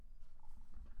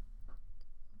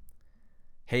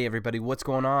Hey everybody, what's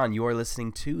going on? You are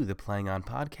listening to the Playing On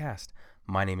podcast.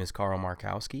 My name is Carl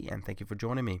Markowski, and thank you for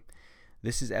joining me.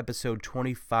 This is episode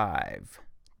 25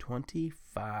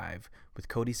 with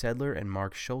Cody Sedlar and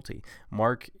Marc Schulte.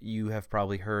 Marc, you have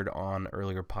probably heard on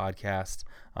earlier podcasts.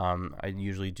 I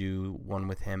usually do one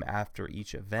with him after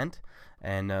each event,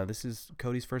 and this is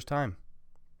Cody's first time.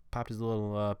 Popped his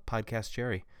little podcast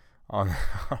cherry on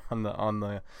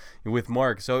the with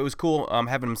Marc. So it was cool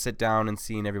having him sit down and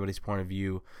seeing everybody's point of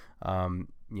view.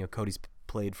 Cody's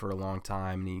played for a long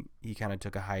time, and he kind of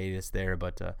took a hiatus there,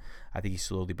 but I think he's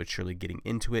slowly but surely getting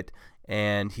into it.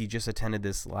 And he just attended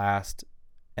this last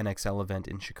NXL event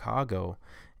in Chicago,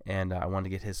 and I wanted to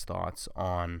get his thoughts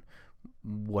on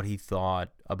what he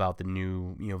thought about the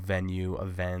new venue,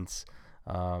 events,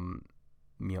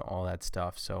 all that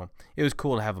stuff. So it was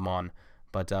cool to have him on.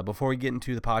 But before we get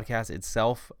into the podcast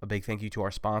itself, a big thank you to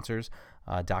our sponsors,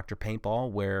 Dr. Paintball,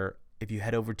 where if you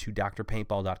head over to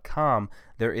drpaintball.com,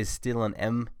 there is still an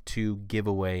M2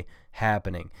 giveaway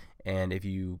happening. And if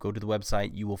you go to the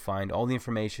website, you will find all the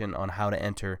information on how to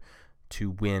enter to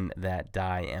win that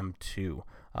die M2.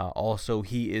 Also,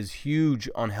 he is huge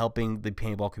on helping the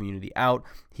paintball community out.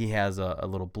 He has a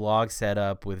little blog set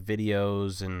up with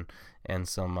videos and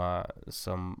some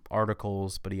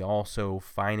articles, but he also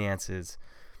finances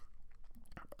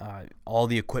all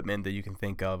the equipment that you can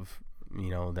think of,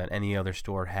 that any other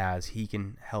store has. He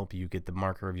can help you get the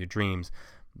marker of your dreams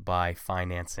by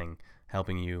financing,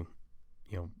 helping you,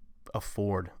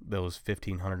 afford those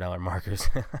 $1,500 markers,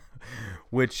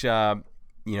 which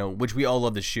we all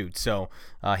love to shoot. So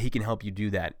he can help you do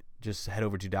that. Just head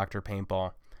over to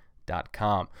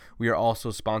drpaintball.com. We are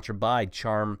also sponsored by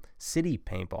Charm City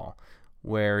Paintball,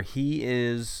 where he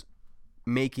is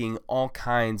making all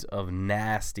kinds of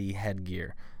nasty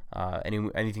headgear.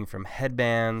 Anything from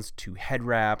headbands to head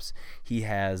wraps. He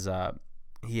has a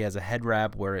head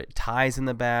wrap where it ties in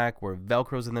the back, where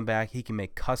Velcro's in the back. He can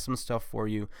make custom stuff for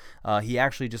you. He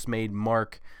actually just made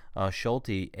Marc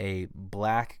Schulte a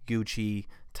black Gucci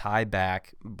tie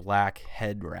back black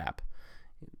head wrap.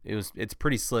 It's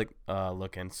pretty slick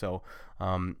looking. So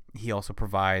he also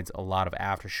provides a lot of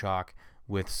aftershock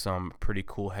with some pretty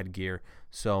cool headgear.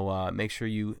 So make sure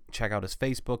you check out his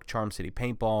Facebook, Charm City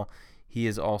Paintball. He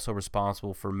is also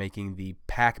responsible for making the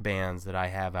pack bands that I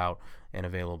have out and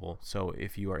available. So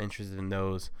if you are interested in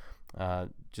those,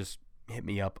 just hit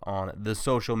me up on the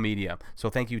social media. So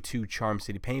thank you to Charm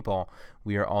City Paintball.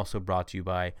 We are also brought to you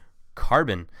by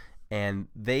Carbon. And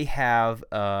they have,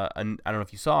 I don't know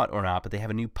if you saw it or not, but they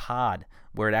have a new pod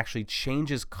where it actually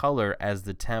changes color as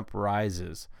the temp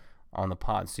rises on the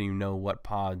pod, so you know what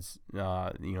pods,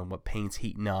 what paint's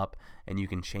heating up, and you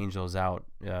can change those out,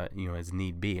 as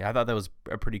need be. I thought that was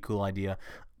a pretty cool idea.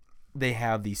 They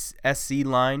have the SC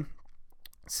line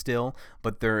still,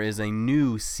 but there is a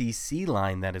new CC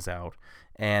line that is out,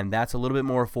 and that's a little bit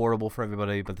more affordable for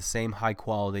everybody, but the same high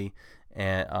quality,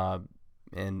 and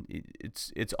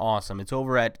it's awesome. It's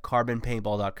over at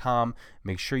carbonpaintball.com.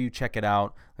 Make sure you check it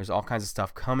out. There's all kinds of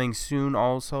stuff coming soon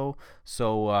also.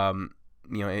 So,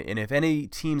 and if any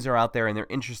teams are out there and they're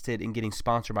interested in getting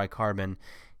sponsored by Carbon,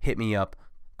 hit me up.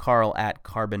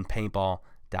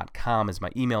 Carl@carbonpaintball.com is my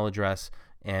email address,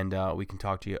 and we can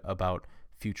talk to you about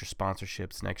future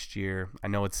sponsorships next year. I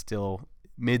know it's still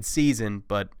mid-season,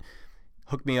 but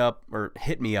hook me up or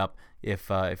hit me up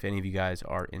if any of you guys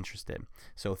are interested.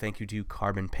 So thank you to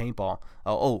Carbon Paintball.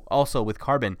 Also with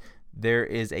Carbon, there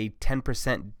is a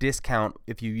 10% discount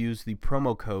if you use the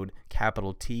promo code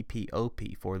capital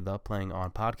TPOP for the Playing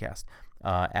On podcast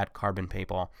at Carbon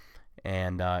Paintball.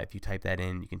 And if you type that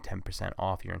in, you can 10%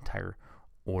 off your entire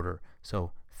order.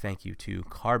 So thank you to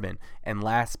Carbon. And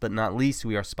last but not least,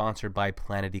 we are sponsored by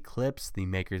Planet Eclipse, the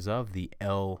makers of the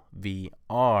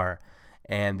LVR.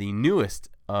 And the newest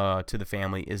to the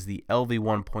family is the LV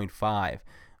 1.5,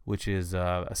 which is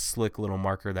a slick little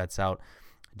marker that's out.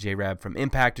 J-Rab from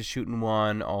Impact is shooting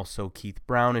one. Also, Keith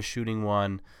Brown is shooting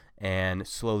one. And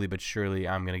slowly but surely,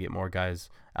 I'm going to get more guys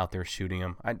out there shooting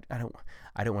them. I don't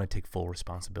want to take full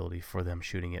responsibility for them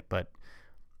shooting it, but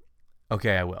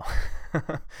okay, I will.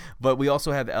 But we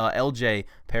also have LJ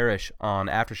Parrish on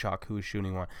Aftershock who is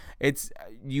shooting one.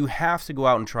 You have to go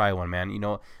out and try one, man.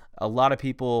 A lot of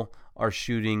people are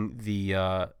shooting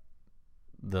the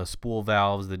spool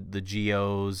valves, the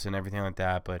GOs, and everything like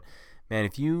that, but man,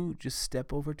 if you just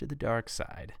step over to the dark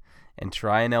side and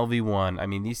try an LV1, I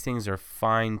mean, these things are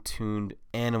fine-tuned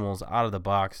animals out of the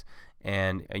box,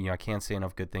 and I can't say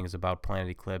enough good things about Planet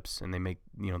Eclipse, and they make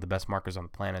the best markers on the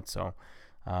planet. So,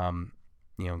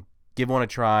 give one a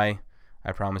try.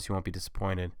 I promise you won't be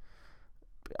disappointed.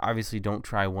 obviously don't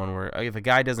try one where if a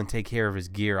guy doesn't take care of his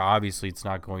gear, obviously it's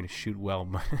not going to shoot well.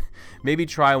 But maybe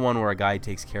try one where a guy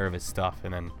takes care of his stuff,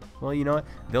 and then, well, you know what?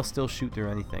 They'll still shoot through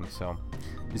anything. So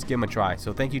just give them a try.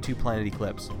 So thank you to Planet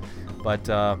Eclipse. But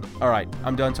all right,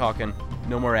 I'm done talking.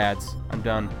 No more ads. I'm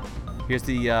done.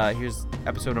 Here's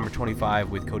episode number 25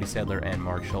 with Cody Sedlar and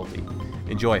Marc Schulte.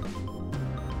 Enjoy.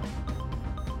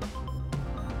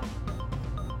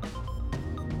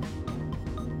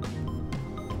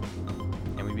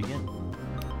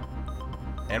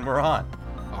 And we're on.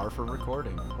 R for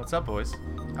recording. What's up, boys?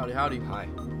 Howdy, howdy. Hi.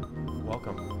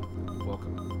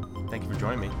 Welcome. Thank you for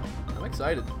joining me. I'm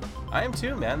excited. I am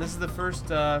too, man. This is the first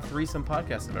threesome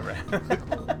podcast I've ever had.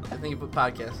 I think you put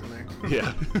podcasts in there.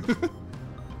 Yeah.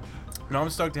 No, I'm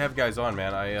stoked to have you guys on,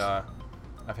 man.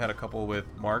 I've had a couple with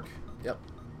Marc. Yep.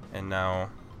 And now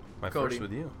my Cody. first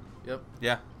with you. Yep.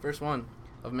 Yeah. First one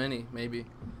of many, maybe.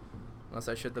 Unless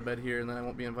I shit the bed here and then I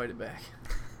won't be invited back.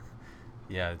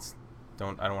 Yeah, I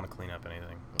don't want to clean up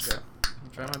anything. Okay. I'll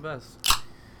try my best.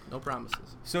 No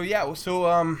promises. So yeah,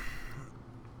 we're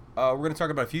gonna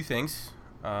talk about a few things.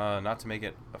 Not to make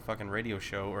it a fucking radio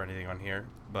show or anything on here,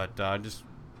 but just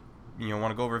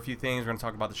want to go over a few things. We're gonna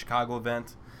talk about the Chicago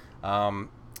event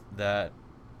that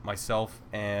myself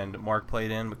and Marc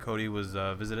played in, but Cody was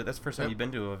visited. That's the first time you've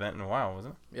been to an event in a while,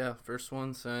 wasn't it? Yeah, first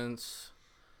one since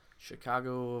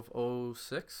Chicago of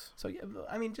 06. So yeah,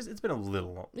 I mean, it's been a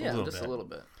little a little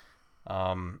bit.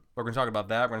 We're going to talk about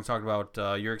that. We're going to talk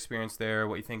about your experience there,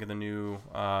 what you think of the new,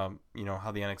 how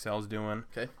the NXL is doing.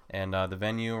 Okay. And the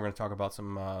venue. We're going to talk about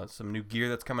some new gear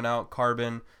that's coming out,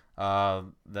 carbon,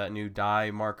 that new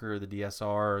die marker, the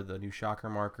DSR, the new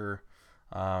shocker marker.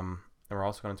 And we're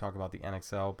also going to talk about the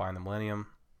NXL buying the Millennium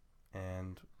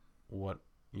and what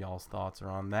y'all's thoughts are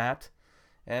on that.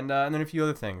 And then a few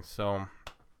other things. So,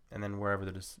 and then wherever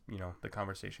the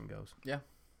conversation goes. Yeah.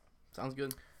 Sounds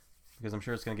good. Because I'm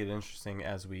sure it's going to get interesting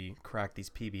as we crack these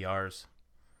PBRs.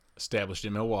 Established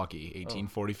in Milwaukee,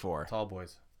 1844. Tall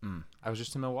boys. I was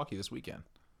just in Milwaukee this weekend.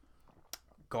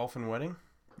 Golf and wedding?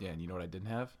 Yeah, and you know what I didn't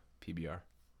have? PBR.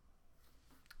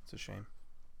 It's a shame.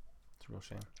 It's a real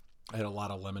shame. I had a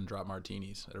lot of lemon drop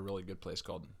martinis at a really good place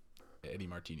called Eddie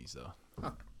Martini's, though.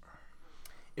 Huh.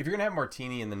 If you're going to have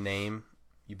martini in the name,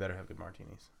 you better have good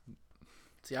martinis.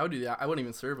 See, I would do that. I wouldn't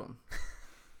even serve them.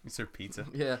 You serve pizza?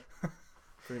 Yeah.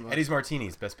 Pretty much. Eddie's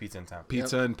Martinis, best pizza in town.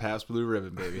 Pizza and Pabst Blue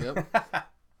Ribbon, baby. Yep.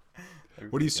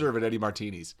 What do you serve at Eddie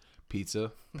Martini's?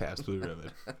 Pizza, Pabst Blue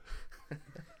Ribbon.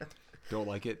 Don't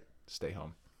like it? Stay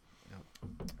home.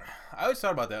 Yep. I always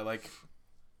thought about that, like,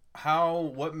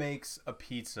 what makes a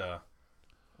pizza,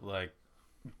 like,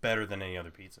 better than any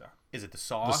other pizza? Is it the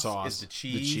sauce? The sauce. Is it the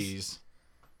cheese? The cheese.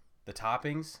 The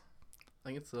toppings? I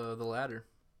think it's the latter.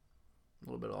 A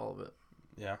little bit of all of it.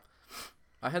 Yeah.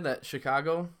 I had that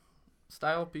Chicago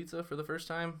style pizza for the first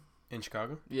time. In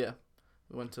Chicago? Yeah.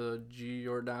 We went to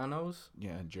Giordano's.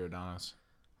 Yeah, Giordano's.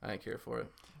 I didn't care for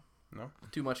it. No?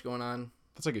 Too much going on.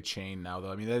 That's like a chain now,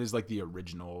 though. I mean, that is like the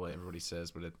original, everybody says,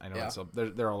 but I know Yeah.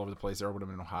 they're all over the place. They're over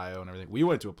in Ohio and everything. We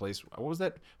went to a place, what was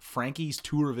that? Frankie's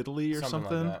Tour of Italy or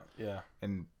something? Like that. Yeah.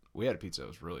 And we had a pizza. It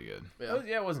was really good.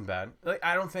 Yeah. It wasn't bad. Like,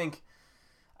 I don't think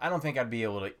I'd be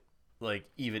able to, like,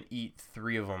 even eat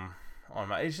 3 of them on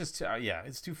my. It's just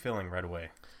it's too filling right away.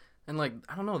 And like,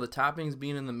 I don't know, the toppings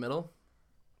being in the middle,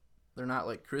 they're not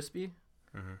like crispy.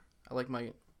 Mm-hmm. I like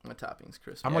my toppings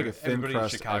crispy. I'm like a thin everybody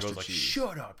crust in Chicago's extra like, cheese.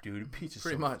 shut up, dude. Pizza's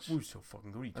Pretty much. Food's so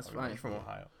fucking good. That's You're fine. from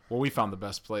Ohio. Well, we found the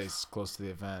best place close to the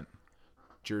event,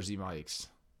 Jersey Mike's.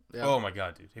 Yeah. Oh my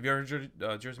god, dude. Have you ever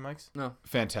heard Jersey Mike's? No.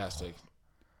 Fantastic.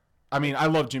 I mean, I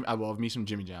love me some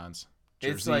Jimmy John's.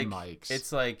 Jersey It's like Mike's.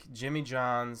 It's like Jimmy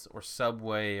John's or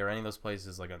Subway or any of those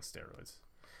places like on steroids.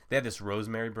 They had this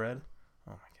rosemary bread.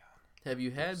 Oh my god. Have you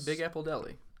had Big Apple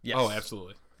Deli? Yes. Oh,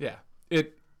 absolutely. Yeah.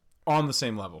 It on the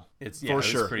same level. It's for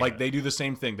sure. Like good. they do the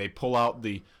same thing. They pull out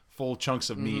the full chunks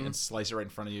of meat and slice it right in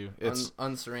front of you. It's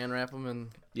Unsaran wrap them and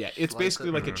it's basically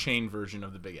it. like a chain version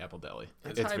of the Big Apple Deli.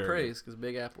 it's high very praise because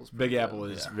Big Apple's good. pretty Big good. Apple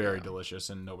is very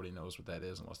delicious, and nobody knows what that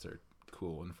is unless they're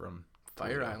cool and from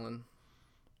Fire Toledo. Island.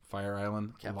 Fire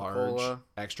Island, Capicola, large,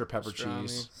 extra pepper pastrami,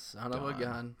 cheese. Son of a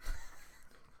gun.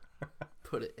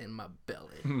 Put it in my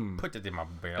belly. Put it in my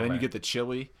belly. And then you get the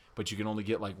chili, but you can only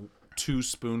get like 2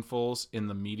 spoonfuls in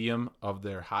the medium of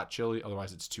their hot chili.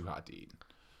 Otherwise, it's too hot to eat.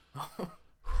 I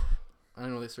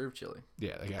didn't know they serve chili.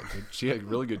 Yeah, they got good. She had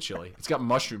really good chili. It's got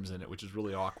mushrooms in it, which is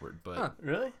really awkward. But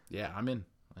Really? yeah, I'm in.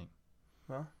 Like,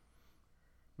 Well,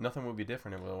 nothing would be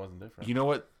different if it wasn't different. you know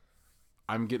what?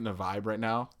 I'm getting a vibe right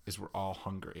now. Is we're all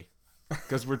hungry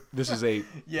because this is the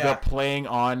playing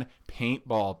on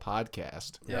paintball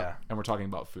podcast. Yeah. And we're talking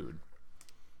about food.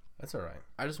 That's all right.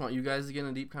 I just want you guys to get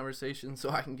in a deep conversation so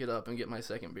I can get up and get my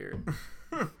second beer.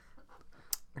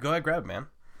 Go ahead, grab it, man.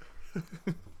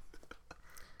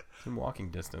 It's in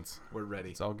walking distance. We're ready.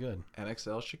 It's all good.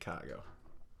 NXL Chicago.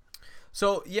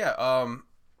 So yeah,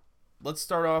 let's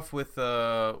start off with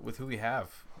who we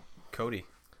have. Cody.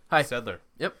 Hi. Sedlar.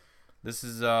 Yep. This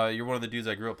is you're one of the dudes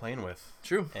I grew up playing with.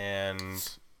 True. And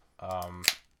I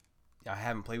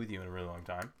haven't played with you in a really long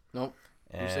time. Nope.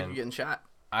 And You're sick of getting shot.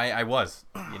 I was.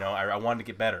 I wanted to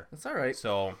get better. That's all right.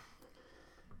 So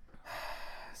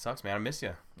sucks, man. I miss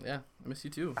you. Yeah, I miss you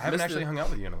too. I haven't actually hung out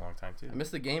with you in a long time too. I miss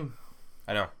the game.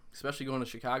 I know. Especially going to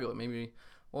Chicago. It made me,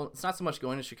 well, it's not so much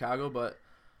going to Chicago, but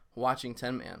watching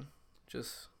 10-man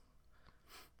just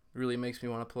really makes me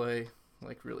want to play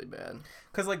like really bad.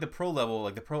 Because like the pro level,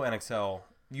 like the pro NXL,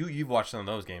 you've watched some of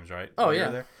those games, right? Oh While you yeah.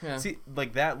 were there? Yeah. See,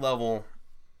 like that level,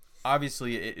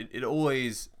 obviously it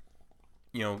always,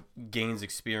 gains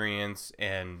experience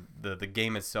and the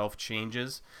game itself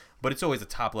changes, but it's always the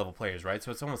top level players, right?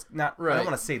 So it's almost not. Right. I don't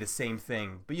want to say the same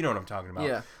thing, but you know what I'm talking about.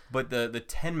 Yeah. But the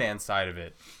 10-man side of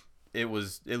it, it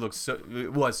was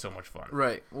so much fun.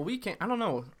 Right. Well, we can't. I don't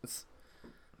know. It's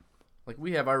like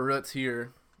we have our roots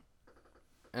here,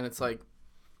 and it's like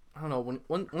I don't know.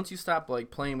 Once you stop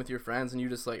like playing with your friends and you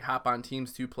just like hop on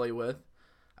teams to play with,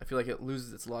 I feel like it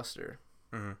loses its luster.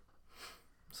 Mm-hmm.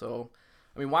 So,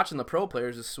 I mean, watching the pro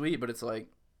players is sweet, but it's like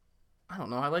I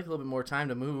don't know. I like a little bit more time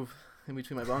to move in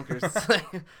between my bunkers. It's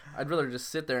like, I'd rather just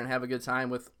sit there and have a good time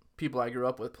with people I grew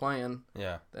up with playing.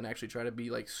 Yeah. Than actually try to be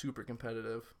like super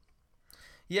competitive.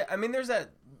 Yeah, I mean, there's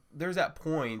that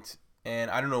point,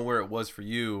 and I don't know where it was for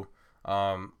you,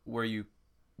 where you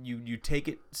take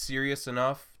it serious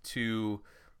enough to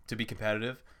be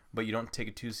competitive, but you don't take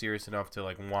it too serious enough to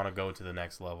like want to go to the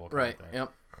next level. Right.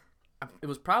 Yep. It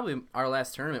was probably our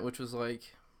last tournament, which was like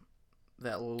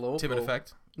that local. Tippin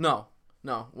Effect? No.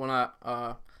 When I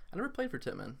never played for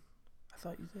Tippin. I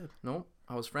thought you did. Nope.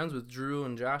 I was friends with Drew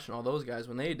and Josh and all those guys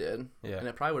when they did. Yeah. And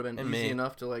it probably would have been And easy me.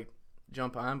 enough to like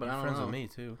jump on, but You're I don't friends know. with me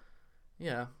too.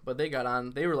 Yeah, but they got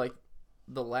on. They were like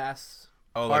the last.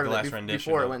 Oh, part like the of it last rendition.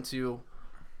 before it went to.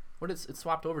 It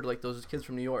swapped over to like those kids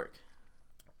from New York.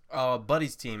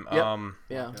 Buddy's team. Yep.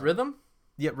 Yeah. Rhythm.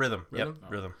 Yeah, Rhythm. Rhythm?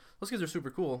 Yep, Rhythm. Those kids are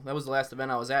super cool. That was the last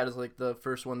event I was at. Is like the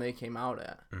first one they came out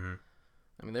at. Mm-hmm.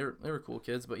 I mean, they were cool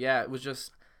kids, but yeah, it was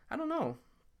just I don't know.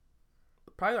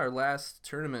 Probably our last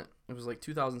tournament. It was like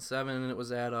 2007, and it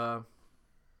was at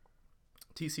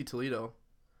TC Toledo.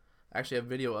 I actually have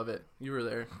video of it. You were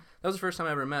there. That was the first time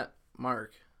I ever met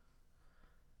Marc.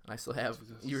 And I still have.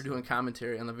 You were doing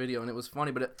commentary on the video, and it was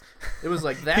funny, but it was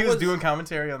like that. He was doing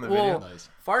commentary on the well, video. Nice.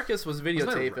 Farkas was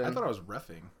videotaping. I thought I was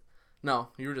reffing. No,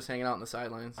 you were just hanging out on the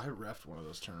sidelines. I reffed one of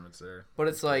those tournaments there. But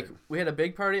it's like we had a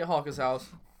big party at Hawke's house,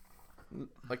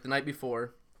 like the night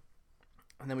before,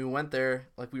 and then we went there.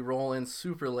 Like we roll in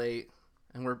super late,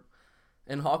 and we're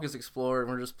in Hawke's Explorer, and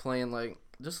we're just playing like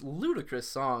just ludicrous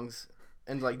songs,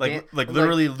 and like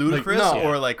literally ludicrous no,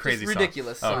 or like crazy just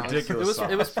ridiculous songs? songs. Oh, ridiculous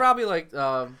It was probably like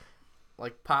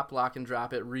Pop Lock and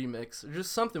Drop It remix, or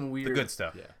just something weird. The good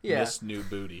stuff. Yeah. Miss New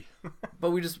Booty. But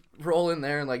we just roll in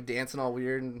there and like dancing all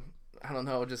weird and I don't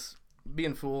know, just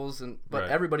being fools. But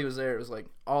Right. everybody was there. It was like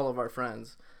all of our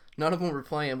friends. None of them were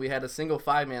playing. We had a single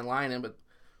 5-man line in, but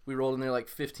we rolled in there like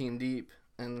 15 deep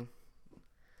and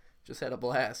just had a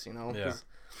blast, you know. Yeah. 'Cause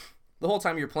the whole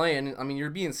time you're playing, I mean,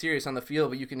 you're being serious on the field,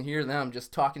 but you can hear them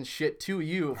just talking shit to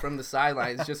you from the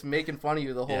sidelines, just making fun of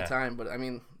you the whole Yeah. time. But I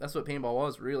mean, that's what paintball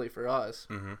was really for us.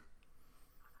 Mm-hmm.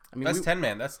 I mean, That's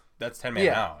 10-man. That's 10-man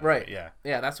yeah, now. right. Yeah.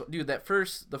 Yeah, that's what, dude. The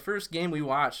first game we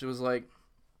watched, it was like,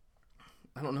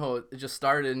 I don't know, it just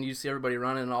started and you see everybody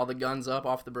running and all the guns up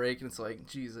off the break, and it's like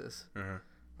Jesus. Mm-hmm.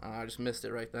 I just missed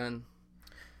it right then.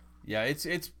 Yeah,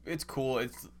 it's cool.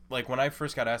 It's like when I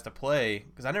first got asked to play,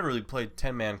 because I never really played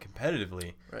 10-man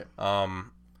competitively. Right.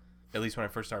 At least when I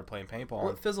first started playing paintball. Well,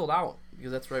 it fizzled out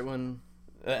because that's right when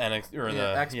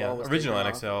X-Ball was original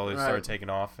taking NXL off. they Right. started taking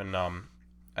off, and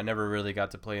I never really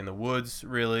got to play in the woods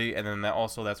really, and then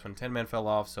that's when 10-man fell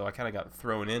off, so I kind of got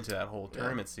thrown into that whole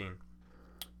tournament scene.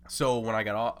 So when I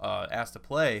got asked to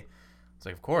play, it's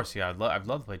like, of course, yeah, I'd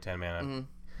love to play 10-man. Mm-hmm.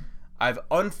 I've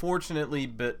unfortunately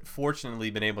but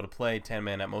fortunately been able to play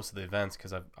 10-man at most of the events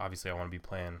because I want to be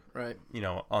playing right.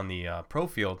 on the pro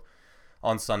field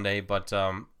on Sunday, but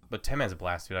 10-man's a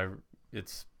blast, dude.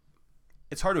 It's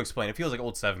hard to explain. It feels like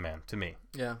old 7-man to me.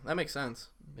 Yeah, that makes sense.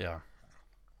 Yeah.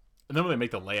 And then when they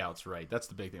make the layouts right, that's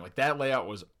the big thing. Like that layout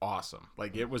was awesome.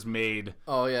 Like it was made.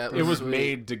 Oh yeah, It was sweet.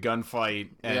 made to gunfight,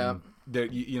 and Yeah.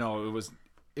 it was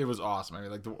it was awesome. I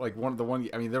mean,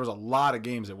 I mean, there was a lot of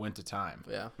games that went to time.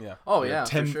 Yeah. Yeah. Oh, They were yeah,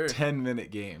 10, for sure. 10-minute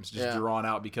games just drawn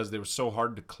out because they were so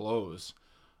hard to close.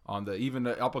 Even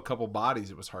up a couple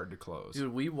bodies, it was hard to close.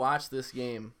 Dude, we watched this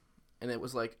game, and it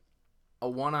was like a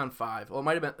 1-on-5. Well, it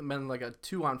might have been like a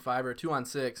 2-on-5 or a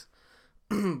 2-on-6.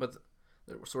 But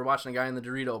so we're watching a guy in the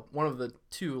Dorito, one of the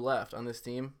two left on this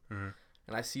team, and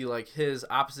I see like his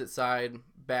opposite side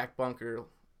back bunker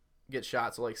get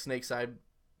shot. So like snake side,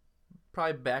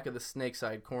 probably back of the snake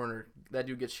side corner, that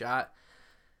dude gets shot,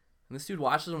 and this dude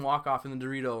watches him walk off in the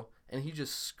Dorito, and he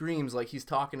just screams like he's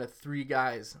talking to 3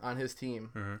 guys on his team,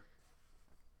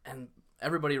 and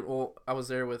everybody. Well, I was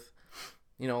there with,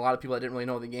 a lot of people that didn't really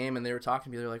know the game, and they were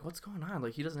talking to me. They're like, "What's going on?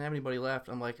 Like he doesn't have anybody left."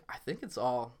 I'm like, "I think it's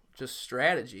all just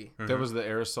strategy." That was the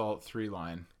Air Assault 3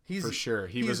 line. For sure.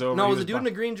 He was over. No, it was he a dude in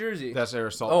a green jersey. That's Air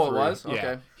Assault 3. Oh, it was? Yeah.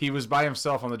 Okay. He was by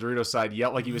himself on the Dorito side, he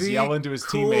was The yelling to his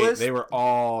teammate. coolest- They were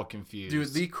all confused.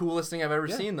 Dude, the coolest thing I've ever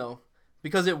seen, though.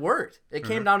 Because it worked. It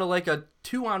came down to like a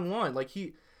 2-on-1. Like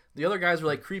the other guys were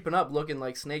like creeping up, looking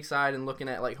like snake side and looking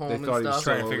at like home and thought he was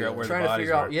stuff. Trying to figure out where the bodies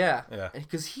were. Yeah.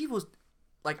 Because he was,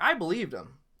 like, I believed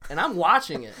him. And I'm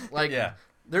watching it. Like, Yeah.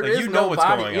 there Like, is you know no what's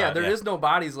body. going Yeah, on, there yeah. is no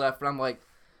bodies left. But I'm like,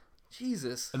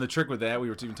 Jesus. And the trick with that, we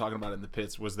were even talking about it in the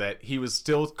pits, was that he was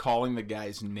still calling the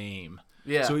guy's name.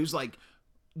 Yeah. So he was like,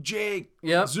 Jake,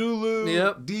 Yep. Zulu,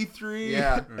 Yep. D3.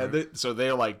 Yeah. And so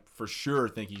they're like, for sure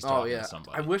think he's Oh, talking yeah. to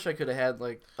somebody. I wish I could have had,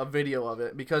 like, a video of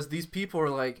it. Because these people are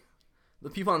like, the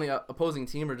people on the opposing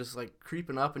team are just, like,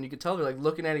 creeping up. And you could tell they're, like,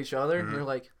 looking at each other. And they're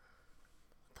like,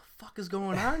 what the fuck is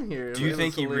going on here? Do you It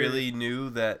think was he hilarious. really knew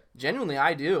that? Genuinely,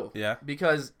 I do. Yeah.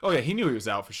 Because Oh, yeah, he knew he was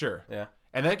out for sure. Yeah.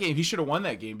 And that game, he should have won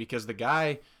that game because the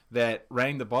guy that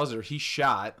rang the buzzer, he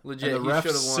shot. Legit, and the he ref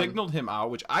should have won. signaled him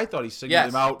out, which I thought he signaled Yes,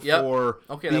 him out yep. for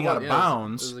being out of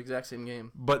bounds. It was the exact same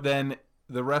game. But then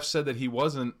the ref said that he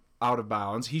wasn't out of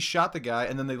bounds. He shot the guy,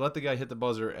 and then they let the guy hit the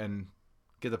buzzer and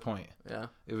get the point. Yeah.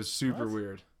 It was super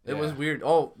weird. It was weird.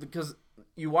 Oh, because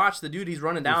you watch the dude, he's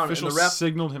running down, and Official the ref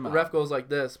signaled him the out. ref goes like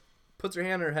this, puts her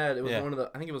hand on her head. It was Yeah. one of the,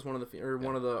 I think it was one of the, or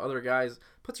one of the other guys,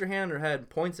 puts her hand on her head,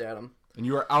 points at him. And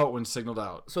you are out when signaled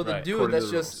out. So the Right. dude according to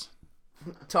that's the just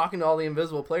talking to all the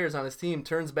invisible players on his team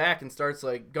turns back and starts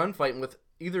like gunfighting with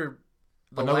either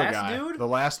the Another last guy. dude. The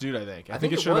last dude, I think. I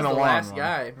think it it should have was been a the long last one.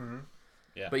 guy.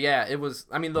 Yeah. But yeah, it was.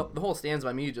 I mean, the whole stands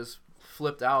by me just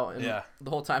flipped out, and Yeah. the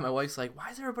whole time my wife's like, "Why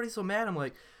is everybody so mad?" I'm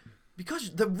like, "Because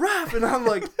the ref," and I'm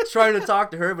like trying to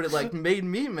talk to her, but it like made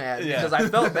me mad Yeah. because I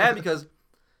felt bad because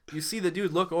you see the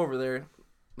dude look over there,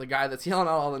 the guy that's yelling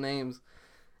out all the names,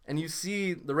 and you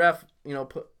see the ref,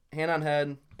 put hand on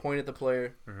head, point at the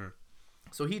player,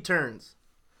 so he turns.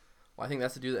 Well, I think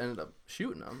that's the dude that ended up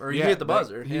shooting him, or he hit the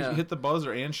buzzer. He yeah. hit the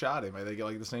buzzer and shot him, I think,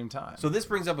 at the same time. So this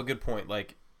brings up a good point.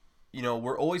 Like,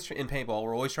 we're always in paintball.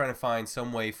 We're always trying to find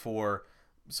some way for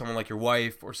someone like your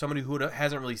wife or somebody who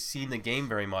hasn't really seen the game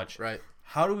very much. Right.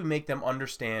 How do we make them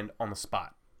understand on the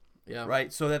spot? Yeah.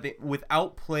 Right. So that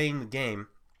without playing the game,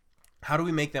 how do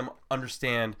we make them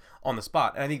understand on the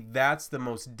spot? And I think that's the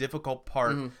most difficult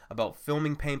part about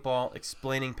filming paintball,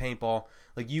 explaining paintball.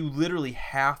 Like, you literally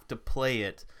have to play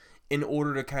it in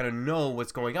order to kind of know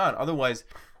what's going on. Otherwise,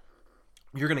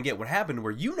 you're going to get what happened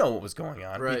where you know what was going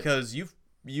on because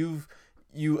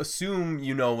you assume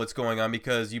you know what's going on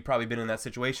because you've probably been in that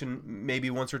situation maybe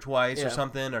once or twice or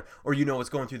something, or you know what's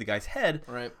going through the guy's head.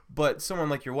 Right. But someone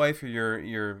like your wife or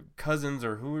your cousins,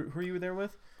 or who are you there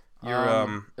with?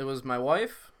 Your It was my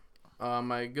wife,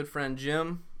 my good friend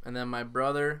Jim, and then my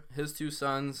brother, his 2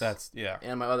 sons,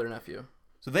 and my other nephew.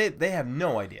 So they have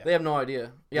no idea. They have no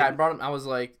idea. Yeah, I brought them. I was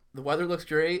like, the weather looks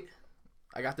great.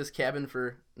 I got this cabin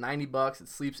for $90. It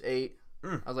sleeps 8.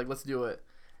 I was like, let's do it.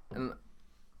 And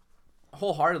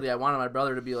wholeheartedly, I wanted my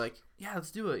brother to be like, yeah, let's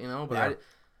do it, But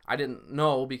I didn't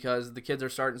know because the kids are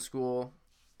starting school,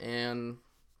 and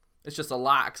it's just a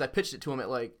lot. Because I pitched it to him at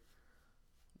like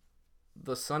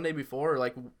the Sunday before, or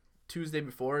like Tuesday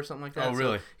before, or something like that. Oh,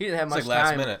 really? So he didn't have It's much like last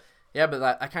time. minute. Yeah,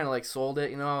 but I kind of like sold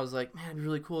it, I was like, man, it'd be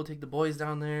really cool to take the boys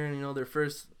down there, and their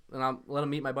first, and I'll let them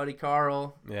meet my buddy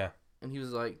Carl. Yeah. And he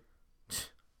was like,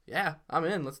 yeah, I'm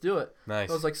in, let's do it. Nice.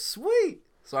 I was like, sweet.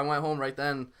 So I went home right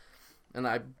then, and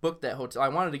I booked that hotel. I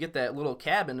wanted to get that little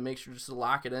cabin to make sure just to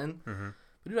lock it in.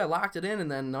 But dude, I locked it in,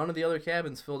 and then none of the other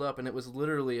cabins filled up, and it was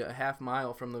literally a half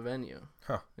mile from the venue.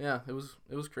 Huh. Yeah, it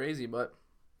was crazy, but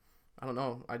I don't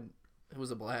know. It was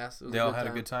a blast. It was They all had a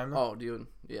good time, though? Oh, dude,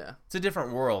 yeah. It's a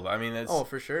different world. I mean, it's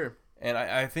For sure. And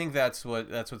I think that's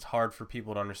what's hard for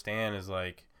people to understand is,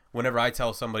 like, whenever I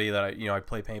tell somebody that I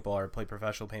play paintball or play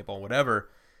professional paintball, whatever,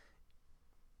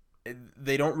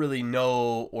 they don't really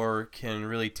know or can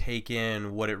really take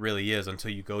in what it really is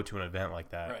until you go to an event like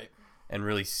that. Right. and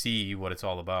really see what it's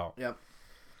all about. Yep.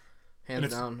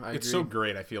 Hands down, I It's agree. so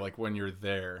great. I feel like when you're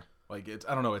there, like it's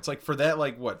I don't know. It's like for that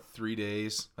like what 3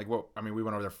 days? Like what I mean, we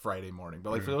went over there Friday morning, but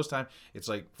like for those time, it's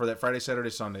like for that Friday, Saturday,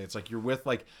 Sunday, it's like you're with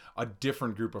like a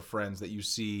different group of friends that you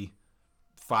see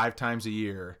 5 times a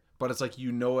year. But it's like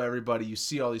you know everybody, you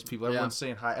see all these people, everyone's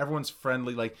saying hi, everyone's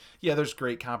friendly. Like yeah, there's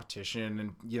great competition,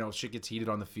 and you know shit gets heated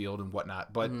on the field and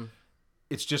whatnot. But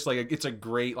it's just like it's a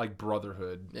great like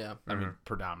brotherhood. Yeah. I mean,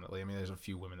 predominantly. I mean, there's a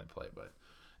few women that play, but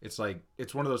it's like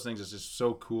it's one of those things that's just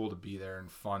so cool to be there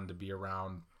and fun to be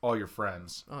around all your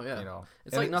friends. Oh yeah. You know,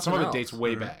 It's like nothing some of it else. dates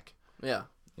way back. Yeah.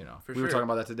 You know, For we were sure. talking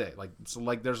about that today. Like it's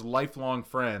like there's lifelong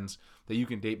friends that you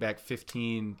can date back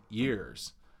 15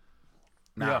 years.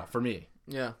 Now, Yeah. for me,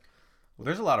 Yeah. Well,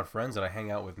 there's a lot of friends that I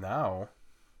hang out with now.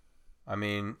 I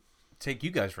mean, take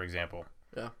you guys for example.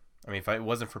 Yeah. I mean, if it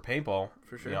wasn't for paintball,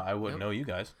 For sure. you know, I wouldn't know you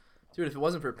guys. Dude, if it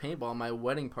wasn't for paintball, my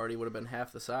wedding party would have been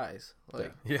half the size.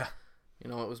 Like, Yeah.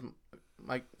 you know, it was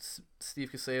Mike,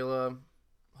 Steve Casella,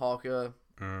 Halka,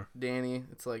 Danny.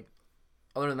 It's like,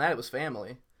 other than that, it was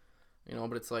family. You know,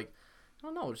 but it's like, I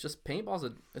don't know. It's just paintball's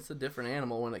it's a different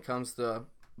animal when it comes to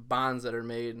bonds that are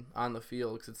made on the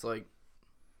field. Because it's like,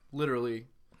 literally,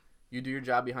 you do your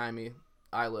job behind me,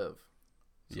 I live.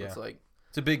 So Yeah. it's like,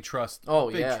 It's a big trust. oh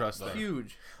big yeah, trust thing.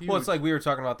 huge. Well, it's like we were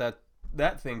talking about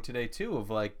that thing today too, of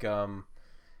like,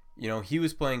 you know, he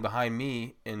was playing behind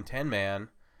me in 10-man,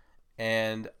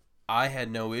 and I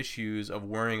had no issues of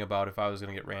worrying about if I was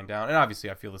going to get ran down. And obviously,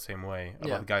 I feel the same way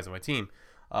about the guys on my team.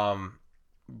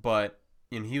 But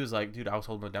and he was like, "Dude, I was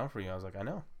holding it down for you." I was like, "I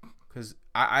know," because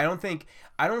I don't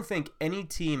think any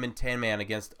team in 10-man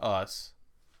against us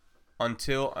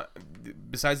until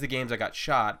besides the games I got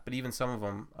shot, but even some of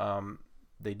them.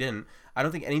 They didn't. I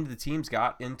don't think any of the teams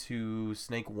got into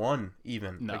Snake 1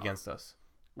 even against us.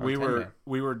 we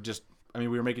were just. I mean,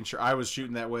 we were making sure I was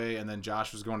shooting that way, and then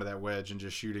Josh was going to that wedge and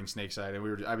just shooting snake side,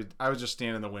 and I was just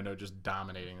standing in the window, just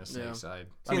dominating the snake side.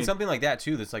 See, something like that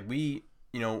too. That's like you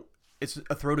know, it's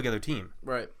a throw together team.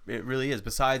 right. It really is.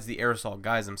 Besides the aerosol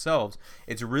guys themselves,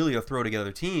 it's really a throw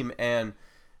together team, and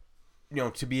you know,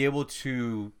 to be able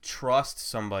to trust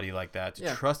somebody like that,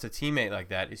 to trust a teammate like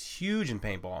that, is huge in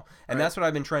paintball. And that's what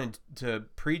I've been trying to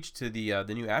preach to the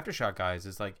new Aftershock guys.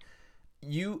 Is like,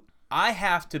 I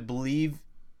have to believe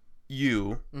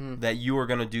you that you are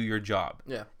going to do your job.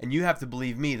 Yeah. And you have to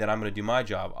believe me that I'm going to do my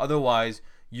job. Otherwise,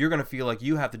 you're going to feel like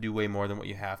you have to do way more than what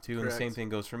you have to. And the same thing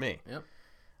goes for me. Yep.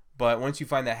 But once you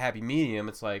find that happy medium,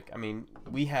 it's like, I mean,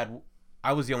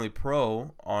 I was the only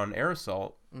pro on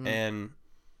aerosol, and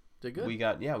Did good. we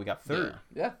got third.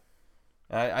 Yeah.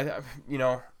 I you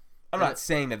know, I'm not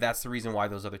saying that that's the reason why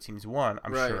those other teams won.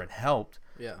 I'm sure it helped.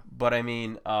 Yeah. But I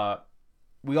mean,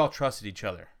 we all trusted each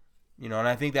other, you know, and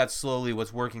I think that's slowly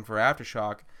what's working for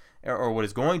Aftershock, or what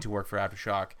is going to work for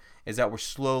Aftershock, is that we're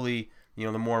slowly, you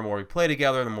know, the more and more we play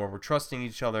together, the more we're trusting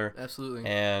each other. Absolutely.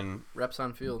 And reps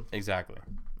on field. Exactly.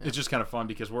 It's just kind of fun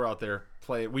because we're out there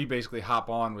we basically hop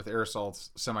on with Aerosol's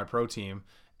semi-pro team,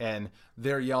 and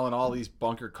they're yelling all these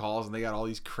bunker calls, and they got all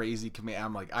these crazy command.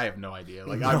 I'm like, I have no idea.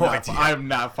 Like, I'm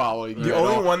not following you. The at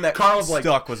only all. one that Carl's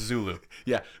stuck was Zulu.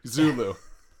 Yeah, Zulu,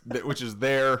 which is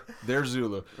their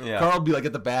Zulu. Yeah. Carl would be like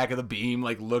at the back of the beam,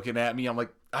 like looking at me. I'm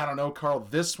like, I don't know, Carl,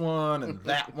 this one and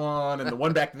that one and the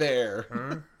one back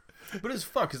there. But it's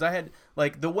fun because I had,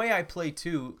 like, the way I play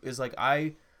too is like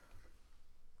I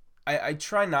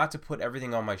try not to put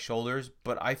everything on my shoulders,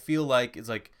 but I feel like it's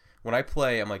like when I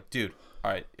play, I'm like, dude,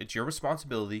 all right, it's your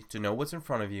responsibility to know what's in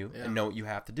front of you and know what you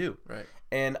have to do. Right.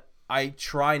 And I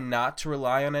try not to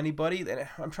rely on anybody.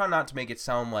 I'm trying not to make it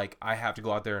sound like I have to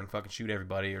go out there and fucking shoot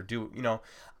everybody or do, you know,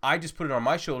 I just put it on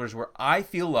my shoulders where I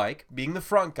feel like being the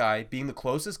front guy, being the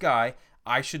closest guy,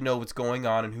 I should know what's going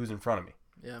on and who's in front of me.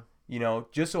 Yeah. You know,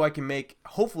 just so I can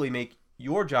hopefully make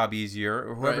your job easier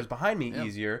or whoever's behind me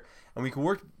easier, and we can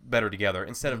work better together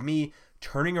instead of me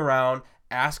turning around,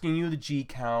 asking you the G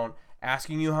count,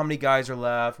 asking you how many guys are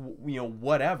left, you know,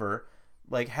 whatever.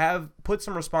 Like, put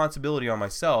some responsibility on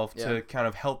myself to kind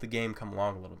of help the game come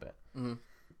along a little bit. Mm-hmm.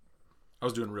 I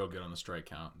was doing real good on the strike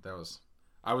count.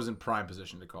 I was in prime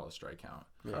position to call the strike count.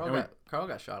 Yeah. Carl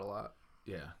got shot a lot.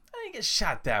 Yeah. I didn't get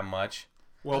shot that much.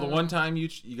 Well, the one time you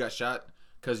got shot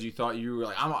because you thought you were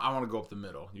like, I want to go up the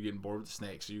middle. You're getting bored with the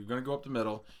snake, so you're going to go up the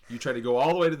middle. You try to go all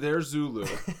the way to their Zulu,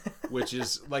 which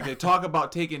is like they talk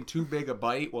about taking too big a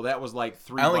bite. Well, that was like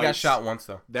 3 bites. I only got shot once,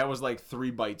 though. That was like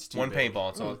 3 bites too One big.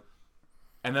 paintball. So.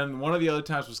 And then one of the other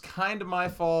times was kind of my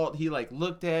fault. He like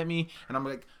looked at me, and I'm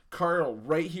like, Carl,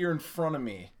 right here in front of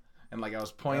me. And like I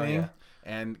was pointing. Oh, yeah.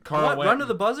 And Carl run to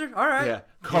the buzzer? All right. Yeah,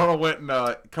 Carl went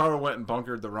and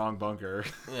bunkered the wrong bunker.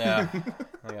 Yeah,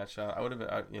 I got shot. I would have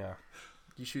been. Yeah.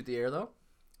 You shoot the air though?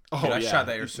 Oh, Dude, I shot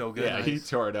that air so good. Yeah, Nice. he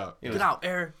tore it up. Get out,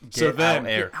 air.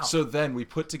 So then we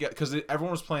put together, because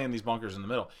everyone was playing these bunkers in the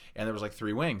middle, and there was like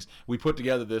 3 wings. We put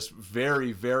together this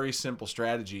very, very simple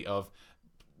strategy of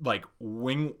like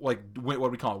what do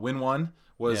we call it? Win 1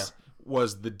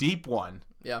 was the deep one.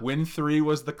 Yeah. Win 3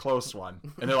 was the close one.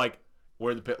 And they're like,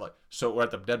 we're the pit, like, so we're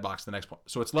at the dead box the next point.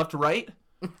 So it's left to right?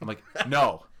 I'm like,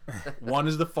 no. 1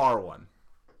 is the far one.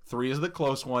 3 is the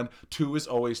close one. 2 is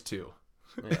always 2.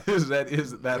 Yeah. is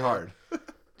that hard?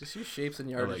 Just use shapes and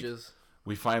yardages.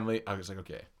 I was like,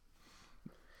 okay.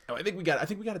 I think we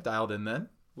got it dialed in then.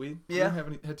 We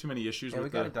haven't had too many issues. Yeah,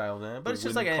 with we got it dialed in. But it's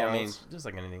just like just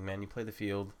like anything, man. You play the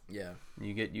field. Yeah.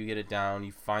 You get it down.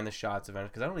 You find the shots eventually.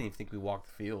 Because I don't even think we walked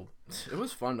the field. It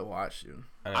was fun to watch, dude.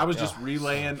 I was just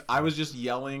relaying. So I was just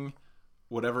yelling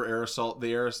whatever the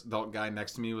air assault guy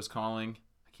next to me was calling.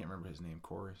 I can't remember his name,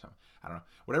 Corey or something. I don't know.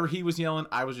 Whatever he was yelling,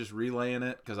 I was just relaying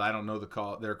it because I don't know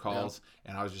their calls,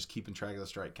 and I was just keeping track of the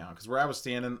strike count. Because where I was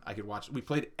standing, I could watch. We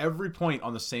played every point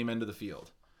on the same end of the field.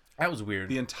 That was weird.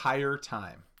 The entire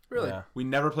time. Really? Yeah. We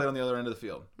never played on the other end of the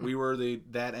field. We were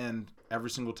that end every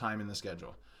single time in the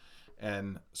schedule.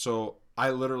 And so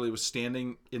I literally was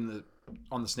standing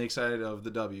on the snake side of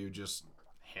the W, just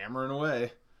hammering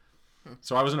away.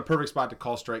 So I was in a perfect spot to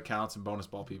call strike counts and bonus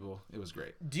ball people. It was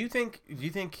great. Do you think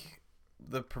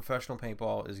the professional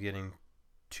paintball is getting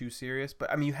too serious?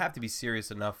 But I mean, you have to be serious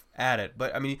enough at it.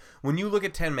 But I mean, when you look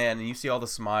at 10 Man and you see all the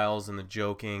smiles and the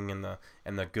joking and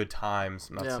the good times,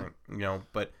 I'm not saying,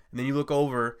 but and then you look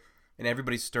over and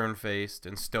everybody's stern-faced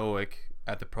and stoic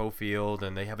at the pro field,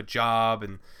 and they have a job,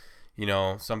 and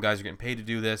some guys are getting paid to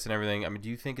do this and everything. I mean, do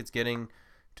you think it's getting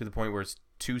to the point where it's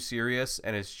too serious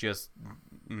and it's just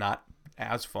not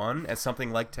as fun as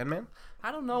something like 10 Man?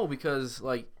 I don't know, because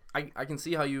like I can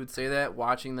see how you would say that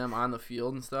watching them on the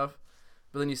field and stuff,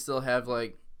 but then you still have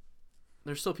like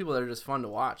there's still people that are just fun to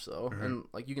watch though, and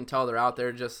like you can tell they're out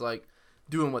there just like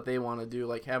doing what they want to do,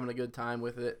 like having a good time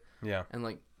with it. Yeah. And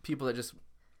like people that just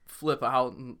flip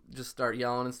out and just start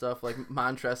yelling and stuff, like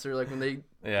Montresor, like when they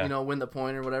win the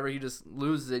point or whatever, he just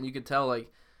loses it, and you could tell like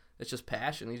it's just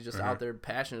passion. He's just out there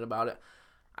passionate about it.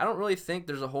 I don't really think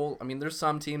there's there's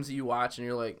some teams that you watch and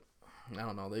you're like, I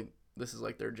don't know, this is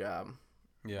like their job.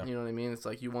 Yeah. You know what I mean? It's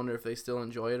like you wonder if they still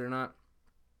enjoy it or not.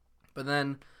 But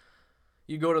then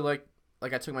you go to like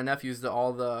I took my nephews to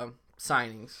all the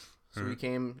signings. So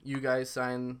you guys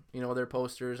signed, their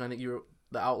posters. I think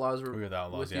the Outlaws were the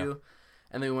Outlaws, with you.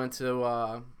 And they went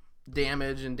to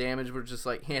Damage, and Damage were just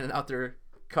like handing out their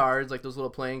cards, like those little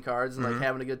playing cards, and like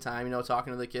having a good time,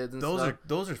 talking to the kids and stuff.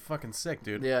 Those are fucking sick,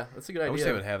 dude. Yeah, that's a good idea. I wish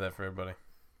they would have that for everybody.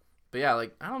 But yeah,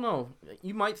 like I don't know,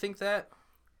 you might think that,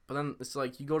 but then it's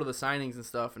like you go to the signings and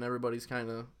stuff, and everybody's kind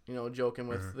of joking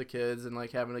with the kids and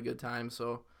like having a good time.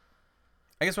 So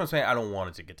I guess what I'm saying, I don't want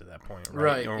it to get to that point,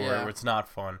 right? Where it's not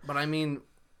fun. But I mean,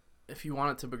 if you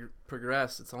want it to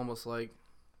progress, it's almost like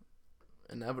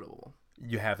inevitable.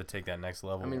 You have to take that next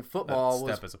level. I mean, football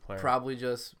was as a player. Probably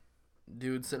just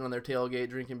dudes sitting on their tailgate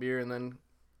drinking beer and then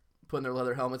putting their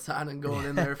leather helmets on and going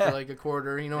in there for like a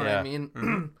quarter. You know what I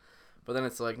mean? But then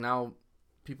it's like now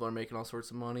people are making all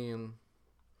sorts of money, and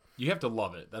you have to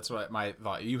love it. That's what my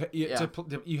thought. You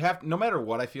have, no matter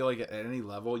what, I feel like at any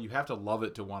level, you have to love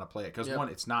it to want to play it. Because one,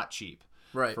 it's not cheap.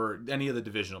 Right. For any of the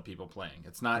divisional people playing,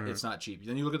 it's not cheap.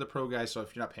 Then you look at the pro guys, so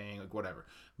if you're not paying, like whatever,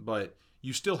 but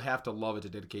you still have to love it to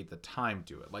dedicate the time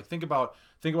to it. Like think about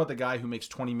the guy who makes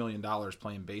 $20 million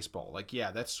playing baseball. Like, yeah,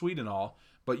 that's sweet and all,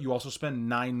 but you also spend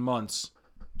 9 months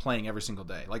playing every single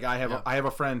day. Like I have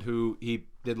a friend who he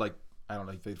did like, I don't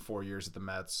know, he played 4 years at the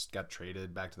Mets, got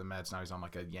traded back to the Mets. Now he's on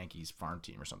like a Yankees farm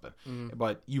team or something.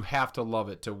 But you have to love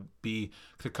it to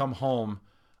come home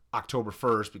October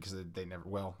 1st, because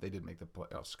they did make the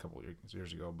playoffs a couple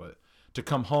years ago, but to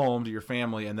come home to your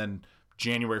family and then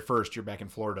January 1st, you're back in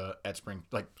Florida at spring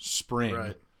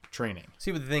training.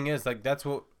 See, but the thing is, like, that's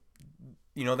what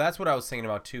I was thinking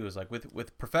about too, is like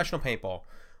with professional paintball,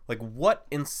 like what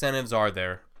incentives are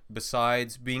there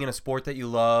besides being in a sport that you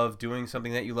love, doing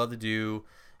something that you love to do,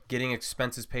 getting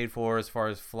expenses paid for as far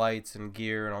as flights and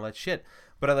gear and all that shit.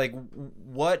 But at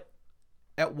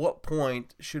what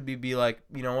point should we be like,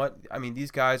 you know what? I mean, these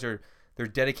guys they're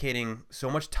dedicating so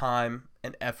much time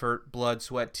and effort, blood,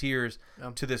 sweat, tears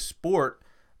to this sport.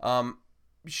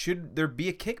 Should there be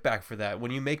a kickback for that?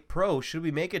 When you make pro, should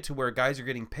we make it to where guys are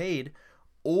getting paid?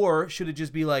 Or should it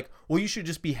just be like, well, you should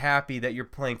just be happy that you're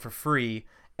playing for free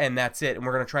and that's it, and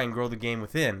we're going to try and grow the game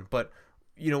within. But,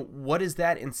 what is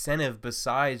that incentive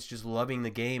besides just loving the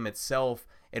game itself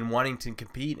and wanting to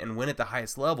compete and win at the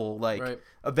highest level, like Right.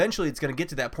 eventually it's going to get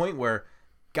to that point where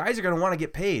guys are going to want to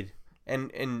get paid,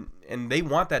 and they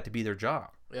want that to be their job.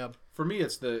 Yeah. For me,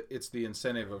 it's the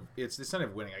incentive of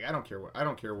winning. Like I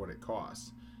don't care what it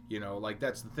costs. You know, like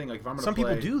that's the thing. Like if I'm gonna Some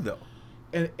play, people do though.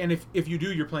 And if you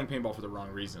do, you're playing paintball for the wrong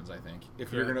reasons. I think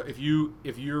if you're Yeah. gonna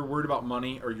if you're worried about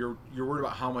money or you're worried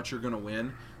about how much you're gonna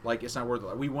win, like it's not worth it.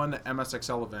 Like, we won the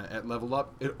MSXL event at Level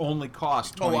Up. It only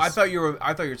cost. 20, Oh, I thought you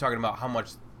were talking about how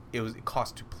much it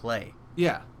cost to play.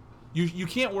 Yeah, you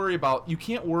can't worry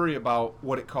about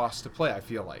what it costs to play. I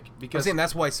feel like I'm because saying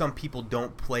that's why some people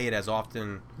don't play it as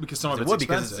often some as of it it's would,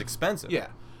 because expensive. it's expensive. Yeah,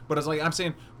 but it's like I'm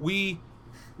saying we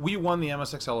won the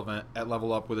MSXL event at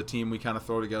Level Up with a team we kind of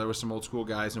throw together with some old school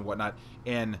guys and whatnot,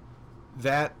 and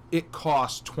that it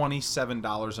cost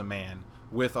 $27 a man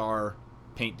with our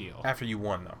paint deal. After you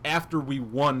won, though. After we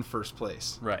won first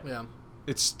place, Right. Yeah.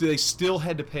 they still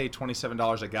had to pay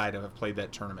 $27 a guy to have played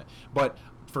that tournament. But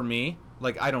for me,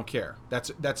 like I don't care. That's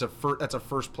a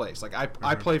first place. Like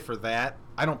I play for that.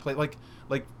 I don't play like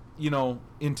you know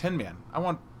in 10-man.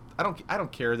 I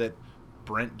don't care that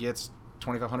Brent gets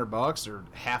 $2,500 or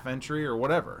half entry or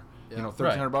whatever. Yeah. You know,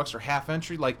 $1,300 or half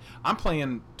entry. Like I'm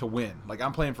playing to win. Like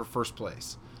I'm playing for first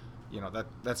place. You know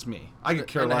that's me. I could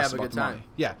care And to less have a about good the money. time.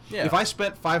 Yeah. Yeah. If I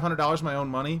spent $500 of my own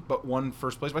money but won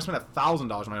first place, if I spent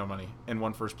 $1,000 of my own money and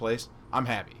won first place, I'm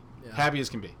happy. Yeah. Happy as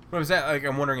can be. What was that? Like,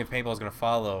 I'm wondering if paintball is going to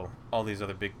follow all these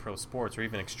other big pro sports or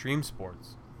even extreme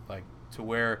sports, like to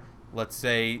where, let's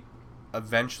say,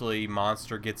 eventually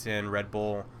Monster gets in, Red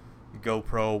Bull,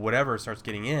 GoPro, whatever starts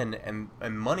getting in, and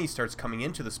money starts coming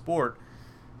into the sport.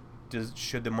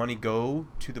 Should the money go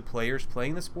to the players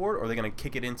playing the sport, or are they going to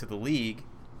kick it into the league?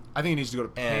 I think it needs to go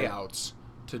to And- payouts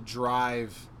to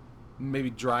drive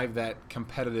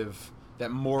that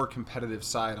more competitive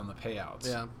side on the payouts.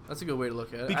 Yeah. That's a good way to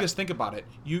look at it. Because think about it,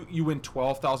 you win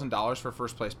 $12,000 for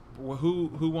first place.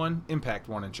 Who won? Impact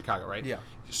won in Chicago, right? Yeah.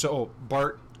 So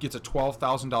Bart gets a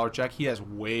 $12,000 check. He has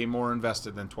way more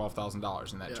invested than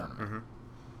 $12,000 in that Yeah. tournament. Mm-hmm.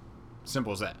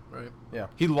 Simple as that. Right. Yeah.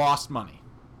 He lost money,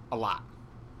 a lot.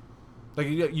 Like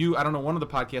you, I don't know, one of the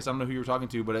podcasts, I don't know who you were talking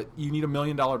to, but you need $1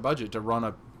 million budget to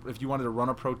run if you wanted to run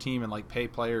a pro team and like pay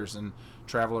players and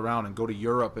travel around and go to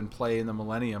Europe and play in the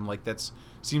Millennium. Like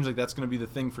seems like that's going to be the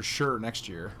thing for sure next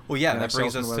year. Well, yeah, And that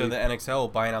brings us to the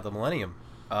NXL buying out the Millennium.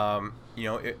 You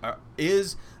know,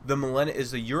 is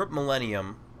the Europe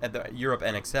Millennium at the Europe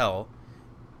NXL?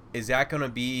 Is that going to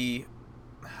be?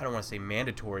 I don't want to say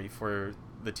mandatory for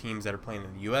the teams that are playing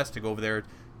in the U.S. to go over there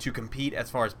to compete as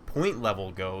far as point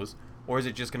level goes, or is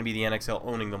it just going to be the NXL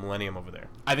owning the Millennium over there?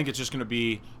 I think it's just going to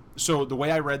be. So the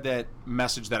way I read that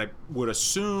message that I would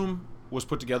assume was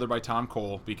put together by Tom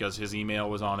Cole because his email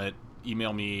was on it.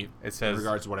 Email me. It says in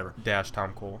regards to whatever.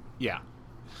 Tom Cole. Yeah.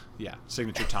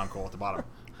 Signature Tom Cole at the bottom.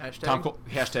 Hashtag. Tom Cole,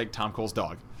 hashtag Tom Cole's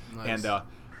dog. Nice.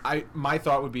 And my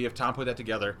thought would be if Tom put that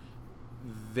together,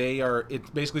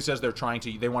 it basically says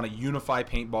they want to unify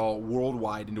paintball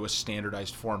worldwide into a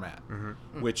standardized format,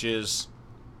 which is,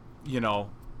 you know,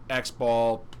 X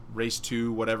Ball, Race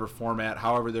 2, whatever format,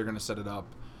 however they're going to set it up,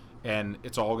 and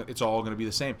it's all going to be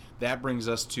the same. That brings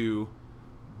us to,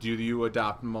 do you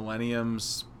adopt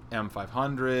Millennium's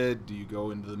M500? Do you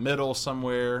go into the middle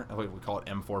somewhere? We call it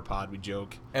M4 Pod. We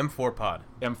joke. M4 Pod.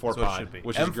 M4 That's what it Pod, should be.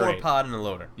 which M4 is great. Pod and a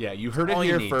loader. Yeah, you heard it all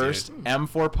you here need, first. dude.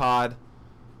 M4 Pod,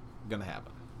 gonna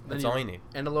happen. That's all you need.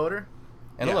 And a loader?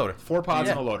 And a loader. 4 pods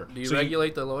Yeah. and a loader. Do you So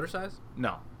regulate the loader size?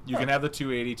 no, you can have the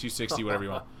 280, 260, whatever you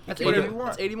want. That's Whatever 80, you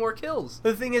want. that's 80 more kills.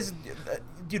 The thing is,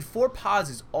 dude, 4 pods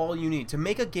is all you need to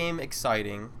make a game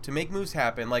exciting, to make moves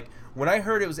happen. Like, when I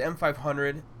heard it was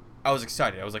M500, I was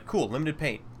excited. I was like, cool, limited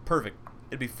paint. Perfect.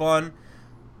 It'd be fun.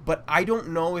 But I don't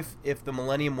know if the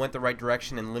Millennium went the right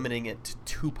direction in limiting it to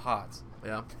 2 pods.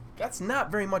 Yeah. That's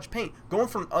not very much paint. Going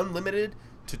from unlimited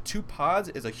to 2 pods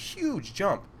is a huge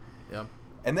jump. Yeah.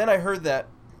 And then I heard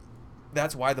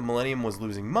that's why the Millennium was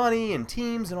losing money and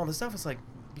teams and all this stuff. It's like,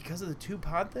 because of the 2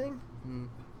 pod thing?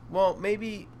 Well,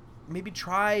 maybe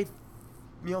try,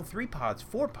 3 pods,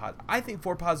 4 pods. I think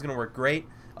 4 pods is going to work great.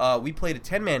 We played a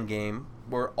 10-man game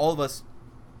where all of us,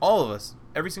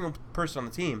 every single person on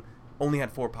the team only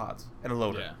had 4 pods and a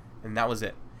loader. Yeah. And that was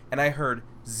it. And I heard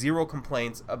 0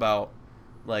 complaints about,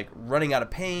 like, running out of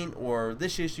paint or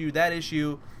this issue, that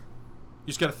issue. You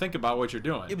just got to think about what you're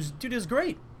doing. It was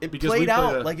great. It Because we played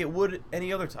out played like it would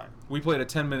any other time. We played a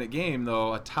 10-minute game,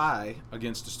 though, a tie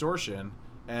against Distortion,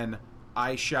 and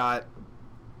I shot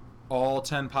all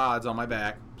 10 pods on my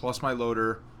back, plus my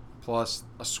loader, plus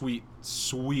a sweet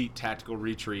tactical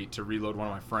retreat to reload one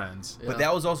of my friends. Yeah. But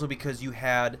that was also because you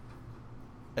had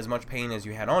as much paint as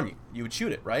you had on you. You would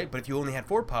shoot it, right? But if you only had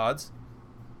 4 pods,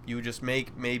 you would just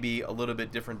make maybe a little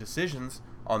bit different decisions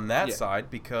on that side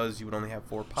because you would only have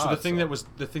 4 pods. So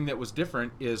the thing that was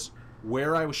different is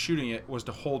where I was shooting it was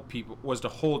to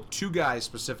hold 2 guys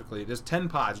specifically. There's 10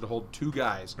 pods to hold 2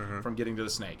 guys from getting to the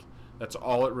snake. That's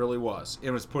all it really was.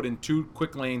 It was put in 2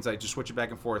 quick lanes. I just switch it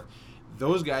back and forth.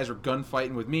 Those guys were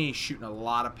gunfighting with me, shooting a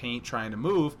lot of paint, trying to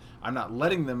move. I'm not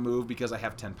letting them move because I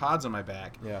have 10 pods on my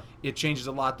back. Yeah. It changes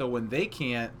a lot, though, when they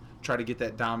can't try to get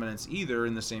that dominance either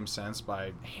in the same sense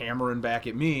by hammering back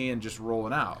at me and just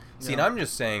rolling out. See, and I'm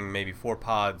just saying maybe 4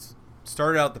 pods.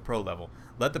 Start out at the pro level.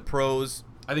 Let the pros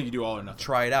I think you do all or nothing.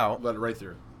 try it out. Let it right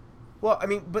through. Well, I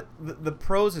mean, but the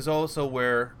pros is also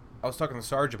where I was talking to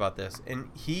Sarge about this, and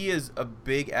he is a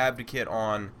big advocate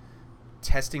on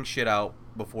testing shit out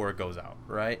before it goes out,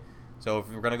 right? So if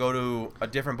we're going to go to a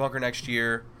different bunker next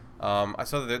year, I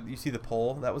saw that you see the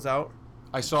poll that was out?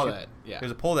 I saw that, yeah.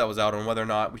 There's a poll that was out on whether or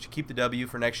not we should keep the W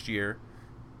for next year,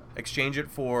 exchange it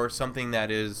for something that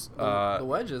is... the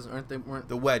wedges, aren't they? Weren't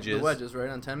the wedges. The wedges, right,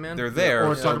 on 10-man? They're there.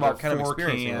 Or talk about kind of 4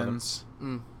 experiencing cans.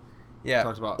 Yeah,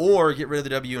 Talked about- or get rid of the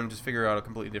W and just figure out a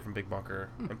completely different big bunker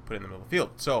and put it in the middle of the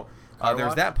field. So there's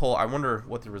wash? that poll. I wonder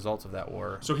what the results of that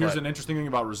were. So here's an interesting thing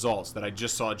about results that I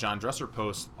just saw John Dresser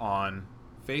post on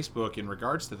Facebook in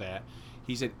regards to that.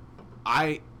 He said,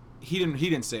 he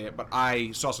didn't say it, but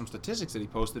I saw some statistics that he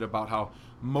posted about how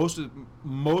most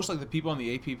like the people on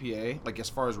the APPA, like as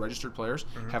far as registered players,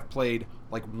 have played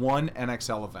like 1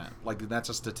 NXL event. Like that's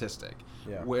a statistic.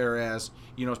 Yeah. Whereas,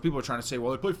 people are trying to say,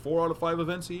 well, they play 4 out of 5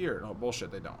 events a year. No,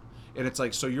 bullshit, they don't. And it's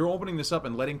like, so you're opening this up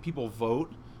and letting people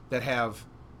vote that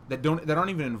aren't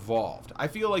even involved. I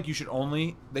feel like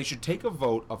they should take a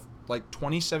vote of like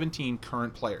 2017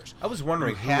 current players. I was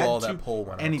wondering who all that poll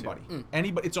went anybody. on to.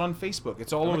 Anybody. It's on Facebook.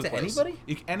 It's all over the place.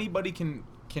 Anybody? Anybody can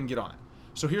get on it.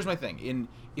 So here's my thing.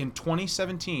 In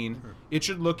 2017, it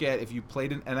should look at if you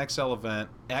played an NXL event,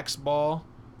 X ball,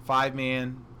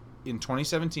 5-man in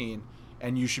 2017,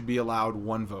 and you should be allowed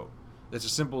 1 vote. That's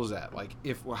as simple as that. Like,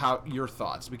 how your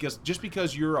thoughts? Because just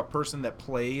because you're a person that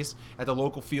plays at the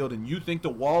local field and you think the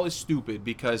wall is stupid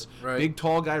because big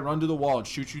tall guy run to the wall and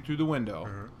shoot you through the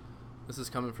window. This is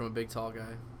coming from a big tall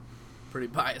guy. Pretty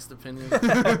biased opinion.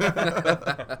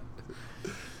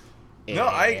 No,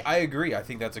 I agree. I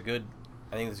think that's a good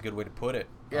way to put it.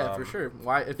 Yeah, for sure.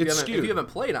 Why if you haven't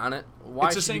played on it,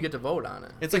 why should you get to vote on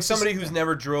it? It's like somebody who's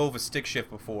never drove a stick shift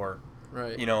before.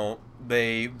 Right.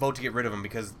 They vote to get rid of them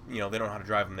because they don't know how to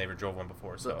drive them. They never drove one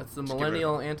before. So it's the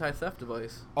millennial anti-theft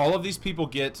device. All of these people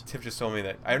get. Tiff just told me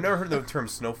that I've never heard the term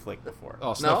snowflake before.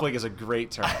 Oh, snowflake is a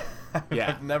great term.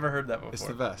 Yeah, I've never heard that before. It's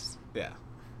the best. Yeah,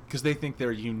 because they think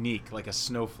they're unique, like a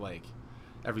snowflake.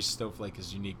 Every snowflake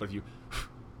is unique, but if you,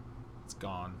 it's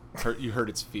gone. You hurt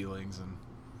its feelings, and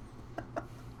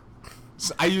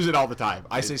I use it all the time.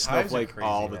 I say snowflake crazy,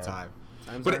 all the time.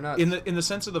 But in the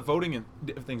sense of the voting and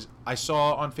things, I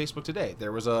saw on Facebook today,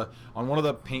 there was on one of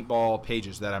the paintball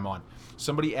pages that I'm on,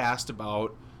 somebody asked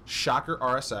about Shocker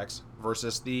RSX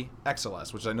versus the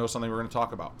XLS, which I know is something we're going to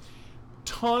talk about.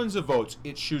 Tons of votes.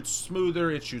 It shoots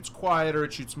smoother, it shoots quieter,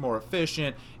 it shoots more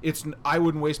efficient. I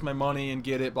wouldn't waste my money and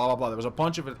get it, blah, blah, blah. There was a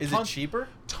bunch of it. Is it cheaper?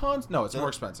 Tons. No, it's more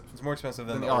expensive. It's more expensive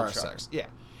than the RSX. Shocker. Yeah.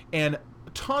 And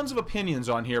tons of opinions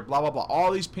on here, blah, blah, blah.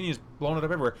 All these opinions blowing it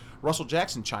up everywhere. Russell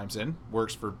Jackson chimes in,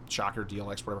 works for Shocker,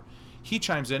 DLX, whatever. He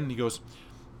chimes in and he goes,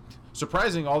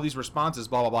 surprising all these responses,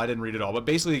 blah, blah, blah. I didn't read it all. But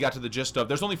basically he got to the gist of,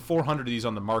 there's only 400 of these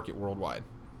on the market worldwide.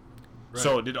 Right.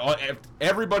 So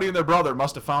everybody and their brother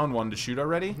must have found one to shoot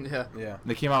already? Yeah.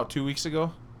 They came out 2 weeks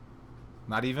ago?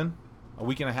 Not even? A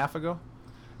week and a half ago?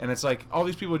 And it's like, all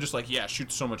these people are just like, yeah,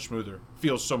 shoots so much smoother.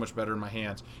 Feels so much better in my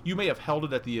hands. You may have held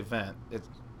it at the event. It's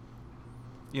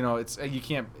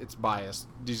biased.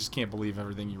 You just can't believe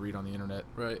everything you read on the internet.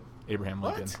 Right. Abraham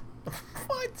Lincoln.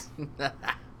 What?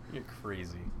 You're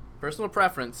crazy. Personal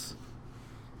preference.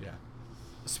 Yeah.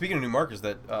 Speaking of new markers,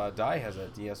 that Dye has a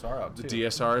DSR out too. The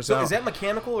DSR is so out. Is that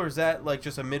mechanical or is that like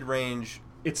just a mid-range?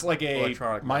 It's like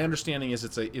electronic my understanding is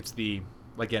it's the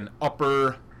like an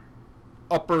upper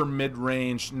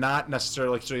mid-range, not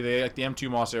necessarily like, so they like the M2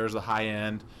 Moss Air is the high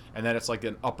end, and then it's like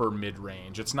an upper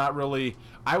mid-range. It's not really.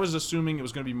 I was assuming it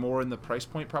was going to be more in the price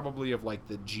point probably of like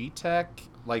the G-Tech,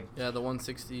 like the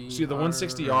 160. See, the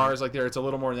 160R is like there. It's a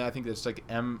little more than that. I think it's like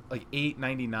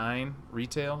 $899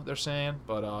 retail. They're saying,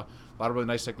 but a lot of really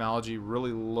nice technology,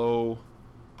 really low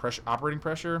pressure, operating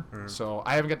pressure. So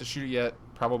I haven't got to shoot it yet.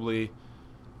 Probably,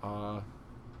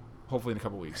 hopefully in a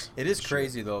couple weeks. It is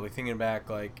crazy though. Like thinking back,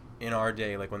 like in our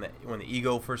day, like when the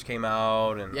Ego first came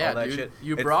out and all that shit.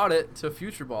 You brought it to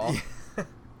Future Ball,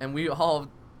 and we all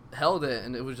held it,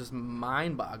 and it was just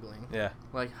mind-boggling. Yeah.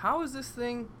 Like, how is this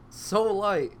thing so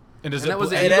light? And that was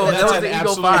the and Eagle, that was an the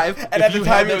Eagle absolute- 5. And at if the you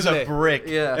time, had it that was a today- brick.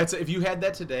 Yeah. If you had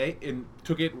that today and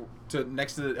took it to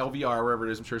next to the LVR, wherever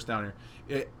it is, I'm sure it's down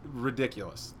here,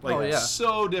 ridiculous. Like, Oh, yeah.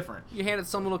 so different. You hand it to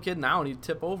some little kid now and he'd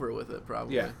tip over with it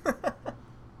probably. Yeah.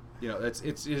 You know,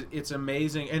 it's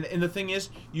amazing. And the thing is,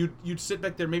 you'd sit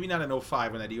back there, maybe not in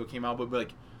 05 when that Eagle came out, but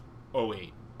like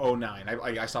 08, 09.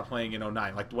 I stopped playing in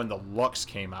 09, like when the Lux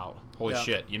came out. Holy Yeah.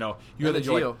 shit, you know. And the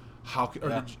you're Geo. like, how or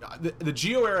Yeah. the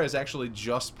Geo era is actually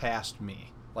just past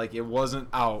me. Like, it wasn't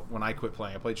out when I quit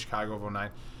playing. I played Chicago of 09.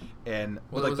 And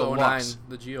Well, like it was the 09, Lux,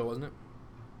 the Geo, wasn't it?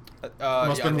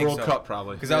 must have been World Cup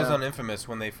probably. Because I was Yeah. on Infamous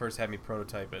when they first had me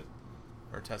prototype it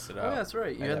or test it out. Oh, yeah, that's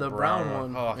right. You And had that the brown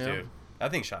one. Oh, Yeah. dude,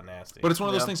 that thing shot nasty. But it's one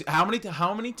of those Yeah. things.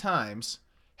 How many times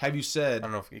have you I said,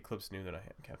 don't know if Eclipse knew that I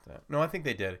had kept that. No, I think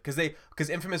they did because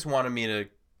Infamous wanted me to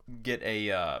get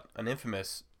an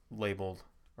Infamous labeled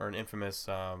or an Infamous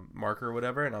marker or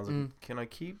whatever, and I was like, can I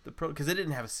keep the pro? Because it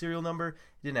didn't have a serial number, it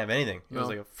didn't have anything. It was No.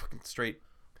 like a fucking straight.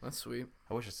 That's sweet.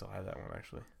 I wish I still had that one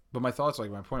actually. but my thoughts, like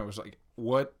my point was like,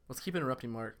 what? Let's keep interrupting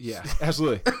Mark. Yeah,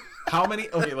 absolutely. How many?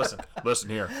 Okay, listen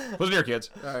here, kids.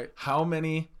 All right. How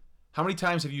many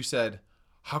times have you said,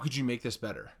 how could you make this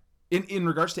better? In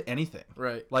regards to anything,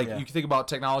 Right. like Yeah. you can think about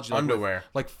technology, like with- Underwear.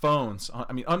 like phones.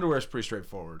 I mean, underwear is pretty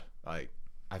straightforward. Like,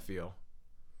 I feel,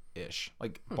 ish.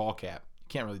 Like ball cap, you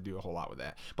can't really do a whole lot with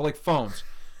that. But like phones,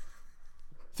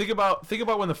 think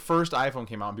about when the first iPhone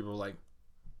came out and people were like,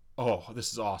 oh,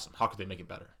 this is awesome. How could they make it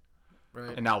better?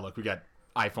 Right. And now look, we got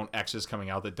iPhone X's coming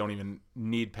out that don't even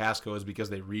need passcodes because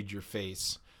they read your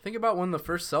face. Think about when the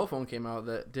first cell phone came out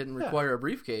that didn't require a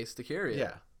briefcase to carry it.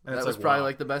 Yeah. And That it's was like, probably wow.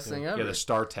 like the best thing ever. Yeah, the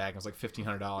Star Tag was like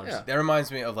 $1,500. Yeah. That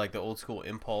reminds me of like the old school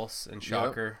Impulse and Yep.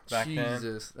 Shocker back then.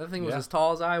 Jesus. That thing was Yeah. as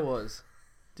tall as I was.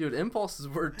 Dude, impulses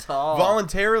were tall.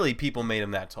 Voluntarily, people made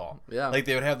them that tall. Yeah. Like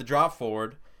they would have the drop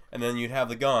forward, and then you'd have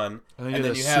the gun, And and then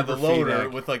then you you had have the the super feed loader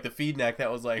neck. with like the feed neck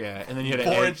that was like Yeah, and then you had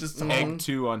 4 an inches tall. egg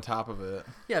 2 on top of it.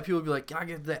 Yeah, people would be like, can I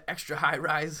get that extra high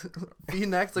rise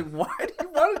V-neck? Like, why do you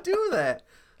want to do that?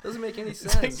 Doesn't make any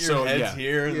sense. Like your So, head's yeah.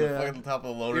 here, and Yeah. the fucking top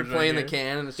of the loader. You're playing the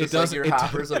can, and it's It just like doesn't- your it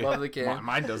hoppers doesn't- above the can.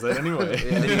 Mine does that anyway.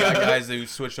 And then you got guys who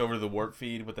switched over to the warp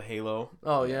feed with the halo,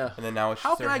 Oh, yeah. and then now it's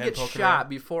How just can their I head get poking shot out.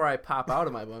 before I pop out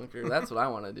of my bunker? That's what I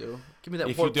want to do. Give me that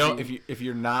If you warp don't, feed. if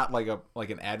you're not like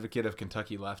an advocate of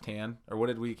Kentucky left hand, or what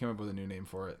did we came up with a new name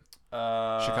for it?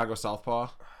 Chicago Southpaw.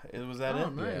 Was that Oh,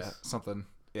 it? nice. Yeah, something.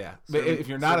 Yeah, Servant- but if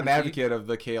you're not an servant advocate of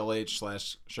the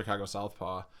KLH / Chicago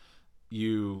Southpaw,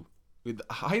 the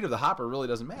height of the hopper really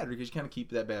doesn't matter because you kind of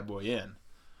keep that bad boy in,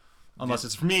 unless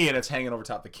it's for me and it's hanging over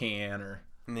top the can or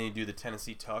And then you do the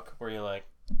Tennessee tuck, where you're like,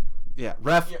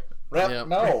 ref. Yep.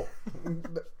 No,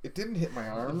 it didn't hit my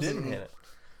arms. didn't hit it.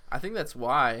 I think that's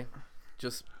why,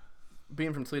 just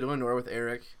being from Toledo Indoor with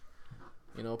Eric,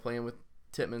 playing with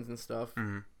Titmans and stuff,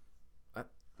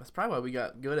 that's probably why we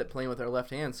got good at playing with our left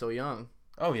hand so young.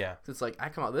 Oh yeah. It's like, I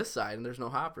come out this side and there's no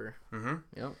hopper. Mm-hmm.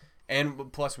 Yep,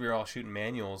 And plus, we were all shooting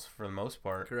manuals for the most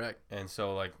part. correct. And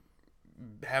so, like,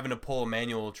 having to pull a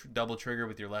manual double trigger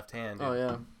with your left hand, Oh,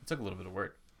 yeah. it took a little bit of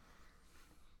work.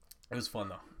 It was fun,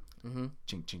 though. Mm-hmm.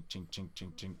 Chink chink chink chink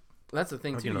chink chink. That's the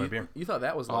thing, I'll too. get another You, beer. you thought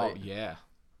that was Oh light. yeah.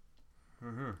 You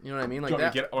know what I mean? Like Want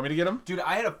that. me to get him? Dude,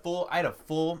 I had a full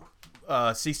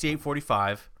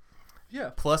 6845 Yeah.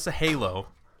 plus a halo.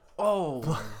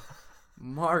 Oh,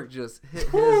 Mark just hit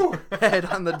his head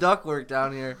on the ductwork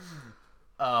down here.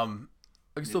 I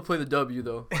can still play the W,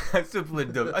 though. I still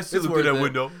played I It's still look worth at that it.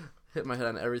 window. Hit my head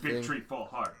on everything. fall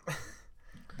hard.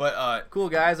 But Cool,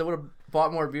 guys. I would have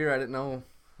bought more beer. I didn't know.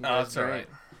 You guys it's all drank.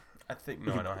 right. I think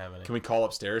no, I don't have any. Can we call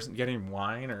upstairs and get any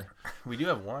wine or? We do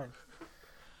have wine.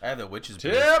 I have the witch's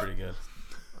beer. Tip! It's pretty good.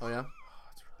 Oh, yeah?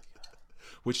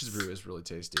 Witch's Brew is really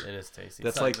tasty. It is tasty.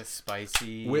 That's It's like like-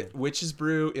 spicy. Witch's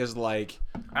Brew is like,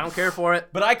 I don't care for it.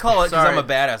 But I call it, because Sorry. I'm a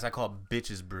badass, I call it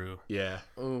bitch's brew. yeah.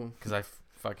 Ooh. Because I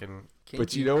fucking...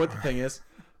 But you know what the thing is?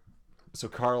 So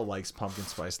Carl likes pumpkin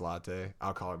spice latte.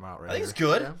 I'll call him out right I think it's here.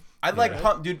 good. Yeah. I like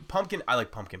Yeah. pumpkin. I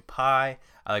like pumpkin pie.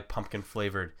 I like pumpkin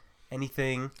flavored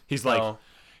anything. He's So, like,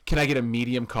 can I get a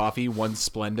medium coffee, 1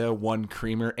 Splenda, 1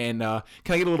 creamer, and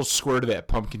can I get a little squirt of that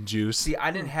pumpkin juice? see,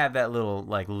 I didn't have that little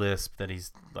like lisp that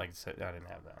he's like. I didn't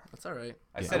have that. That's all right.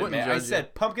 I Yeah. said I it, wouldn't man. I judge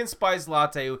said pumpkin spice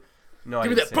latte. No, I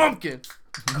Give me didn't that say pumpkin.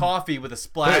 coffee with a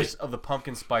splash Hey. of the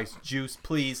pumpkin spice juice,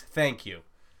 please. Thank you.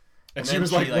 and then she was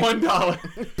she, like, like-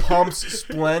 $1. Pumps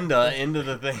Splenda into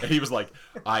the thing. And he was like,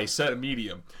 I said a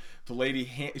medium. The lady,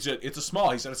 he said, it's a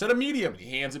small. He said, I said a medium.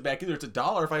 He hands it back in there. It's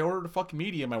 $1. If I ordered a fucking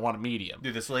medium, I want a medium.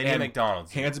 Dude, this lady at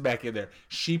McDonald's hands it back in there.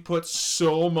 She put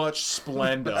so much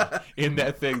Splenda in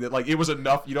that thing that, like, it was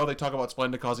enough. You know, they talk about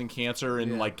Splenda causing cancer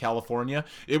in, like, California.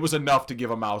 It was enough to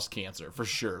give a mouse cancer, for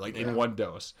sure, like, in one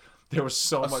dose. There was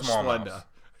so much Splenda. Mouse.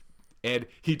 And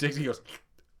he goes,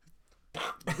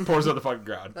 pours on the fucking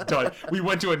ground. Done. We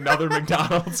went to another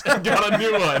McDonald's and got a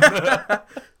new one.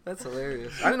 That's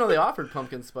hilarious. I didn't know they offered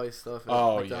pumpkin spice stuff at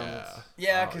McDonald's.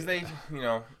 Yeah, because they, I don't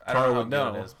know how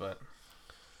good it is, but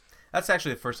that's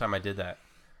actually the first time I did that.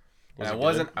 And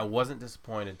I wasn't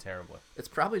disappointed terribly. It's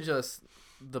probably just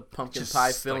the pumpkin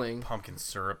pie filling. Like pumpkin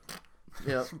syrup.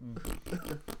 Yep.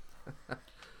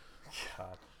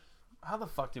 God. How the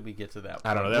fuck did we get to that point?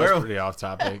 I don't know. That was pretty off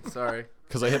topic. Sorry.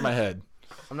 Because I hit my head.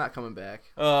 I'm not coming back.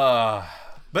 But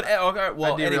okay,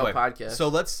 well, anyway. Podcast. So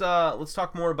let's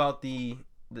talk more about the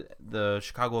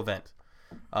Chicago event.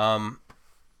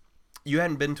 You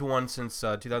hadn't been to one since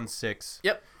 2006.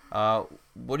 Yep.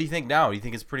 What do you think now? Do you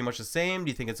think it's pretty much the same? Do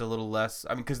you think it's a little less?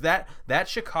 I mean, because that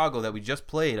Chicago that we just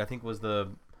played, I think was the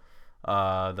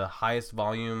highest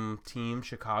volume team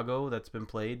Chicago that's been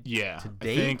played. Yeah, to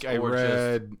date.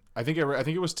 I think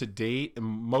it was to date, and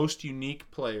most unique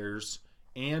players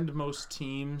and most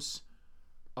teams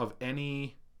of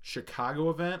any Chicago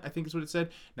event. I think is what it said.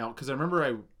 Now, because I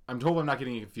remember I'm told I'm not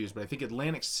getting confused, but I think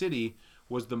Atlantic City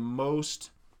was the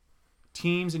most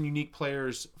teams and unique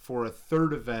players for a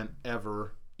third event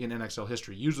ever in NXL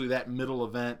history. Usually that middle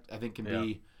event, I think, can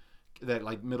be that,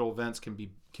 like, middle events can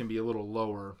be a little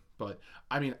lower. But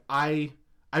I mean, I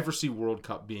foresee World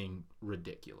Cup being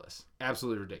ridiculous,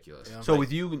 absolutely ridiculous. Yeah. So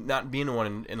with you not being to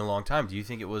one in a long time, do you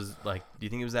think it was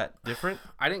that different?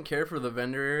 I didn't care for the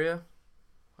vendor area.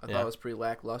 I thought it was pretty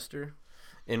lackluster.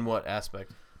 In what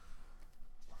aspect?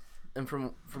 And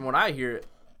from what I hear,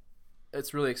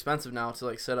 it's really expensive now to,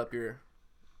 like, set up your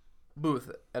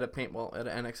booth at a paintball at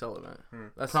an NXL event.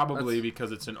 That's probably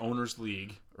because it's an owners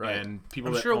league, right? And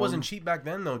people. I'm sure it wasn't cheap back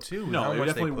then, though, too. No, it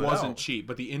definitely wasn't cheap.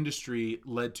 But the industry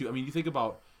led to. I mean, you think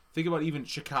about even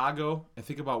Chicago, and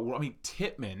think about. I mean,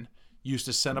 Tittman used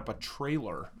to set up a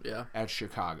trailer at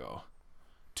Chicago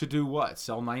to do what?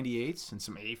 Sell 98s and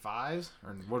some A5s,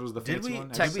 or what was the fancy one?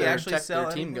 Did we actually sell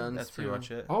their team guns? That's pretty much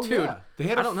it. Oh, dude, yeah, they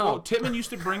had. I don't know. Tittman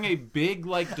used to bring a big,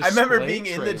 like, display. I remember being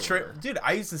in the trailer. Dude,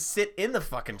 I used to sit in the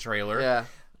fucking trailer. Yeah,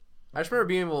 I just remember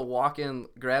being able to walk in,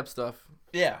 grab stuff.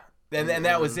 Yeah, and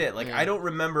that was it. Like, I don't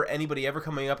remember anybody ever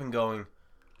coming up and going,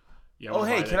 "Oh,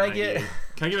 hey, can I get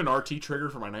an RT trigger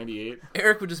for my 98?"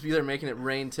 Eric would just be there making it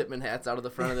rain Tittman hats out of the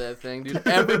front of that thing, dude.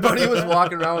 Everybody was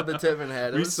walking around with the Tittman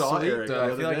hat. We saw Eric the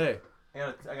other day.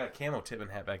 I got a camo Tittman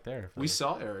hat back there. We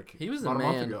saw Eric. He was the man. A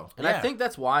month ago. And I think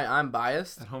that's why I'm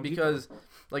biased, because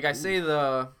like I say,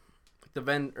 the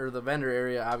vendor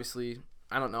area, obviously,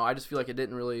 I don't know. I just feel like it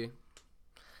didn't really.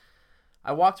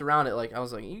 I walked around it, like, I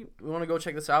was like, we want to go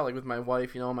check this out, like, with my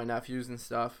wife, my nephews and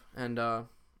stuff, and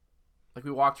like, we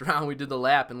walked around, we did the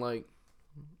lap in like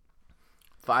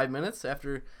 5 minutes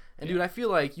after, and dude, I feel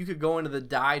like you could go into the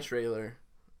die trailer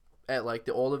at, like,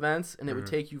 the old events, and it would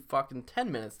take you fucking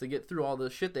 10 minutes to get through all the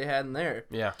shit they had in there.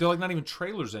 Yeah. They're, like, not even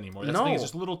trailers anymore. That's the thing. It's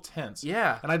just little tents.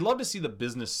 Yeah. And I'd love to see the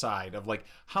business side of, like,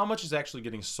 how much is actually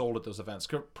getting sold at those events.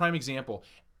 Prime example,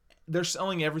 they're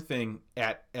selling everything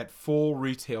at full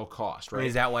retail cost, right? I mean,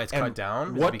 is that why it's cut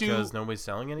down? Because nobody's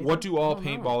selling anything? What do all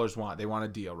paintballers want? They want a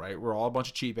deal, right? We're all a bunch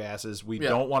of cheap asses. We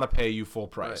don't want to pay you full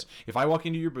price. Right. If I walk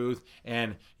into your booth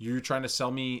and you're trying to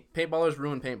sell me... Paintballers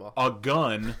ruin paintball. A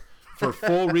gun... for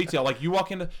full retail, like, you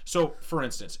walk into, so for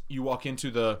instance, you walk into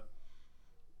the,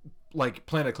 like,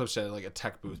 Planet Eclipse said, like, a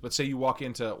tech booth, but say you walk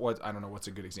into I don't know what's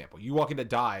a good example. You walk into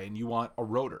Dye and you want a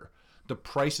rotor. The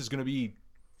price is going to be,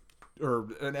 or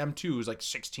an M2 is like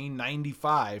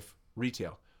 $16.95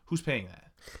 retail. Who's paying that?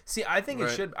 See, I think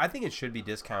it should be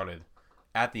discounted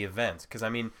at the events, because I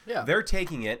mean, they're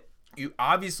taking it. You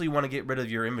obviously want to get rid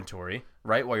of your inventory,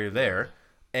 right, while you're there,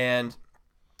 and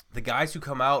the guys who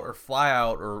come out or fly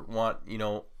out or want,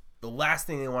 the last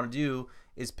thing they want to do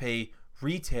is pay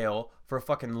retail for a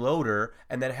fucking loader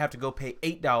and then have to go pay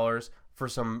 $8 for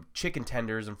some chicken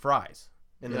tenders and fries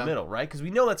in the middle, right? Because we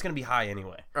know that's going to be high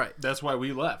anyway. Right. That's why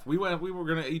we left. We were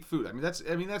going to eat food. I mean,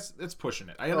 that's pushing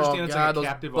it. I understand it's like a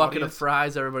captive bucket audience. Of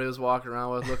fries everybody was walking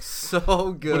around with looks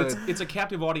so good. But it's a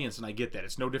captive audience, and I get that.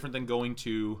 It's no different than going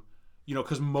to...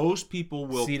 because most people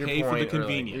will pay for the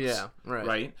convenience.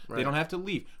 Right? They don't have to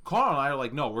leave. Carl and I are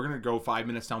like, no, we're going to go 5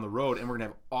 minutes down the road, and we're going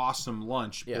to have awesome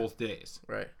lunch both days.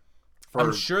 Right.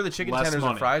 I'm sure the chicken less tenders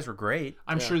money. and fries were great.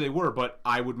 I'm sure they were, but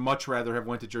I would much rather have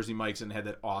went to Jersey Mike's and had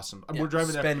that awesome. We're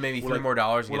driving there. Spend maybe $3 more and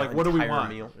we're get like, an what do we entire want?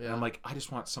 meal. Yeah. And I'm like, I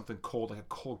just want something cold, like a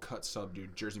cold cut sub,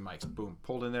 dude. Jersey Mike's, boom,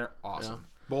 pulled in there, awesome. Yeah.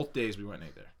 Both days we went and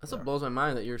ate there. That's what blows my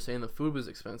mind that you're saying the food was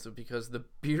expensive because the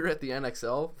beer at the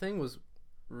NXL thing was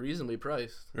reasonably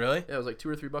priced. Really? Yeah, it was like $2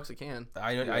 or $3 a can.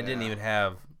 I didn't even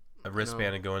have a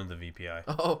wristband to go into the VPI.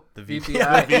 Oh, the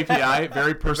VPI. The VPI,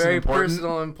 very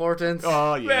personal importance.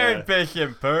 Oh, yeah. Very personal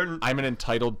important. I'm an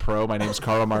entitled pro. My name's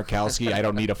Carl Markowski. I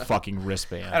don't need a fucking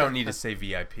wristband. I don't need to say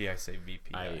VIP. I say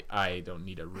VPI. I don't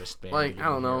need a wristband. Like, I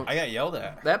don't know. I got yelled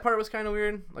at. That part was kind of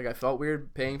weird. Like, I felt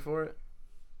weird paying for it.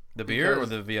 The beer or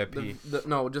the VIP?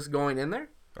 No, just going in there.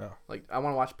 Oh. Like, I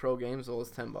want to watch pro games, so it was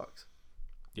 $10.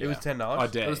 Yeah. It was $10 a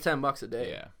day. It was $10 a day.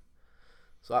 Yeah.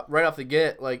 So right off the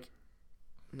get, like,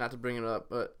 not to bring it up,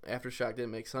 but Aftershock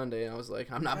didn't make Sunday, and I was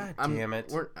like, I'm not. Damn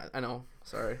it. I know,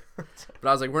 sorry, but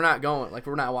I was like, we're not going. Like,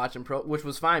 we're not watching pro, which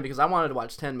was fine because I wanted to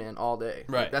watch 10-man all day.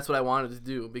 Right. Like, that's what I wanted to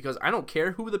do because I don't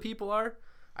care who the people are.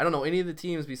 I don't know any of the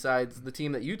teams besides the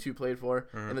team that you two played for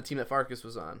and the team that Farkas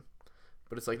was on.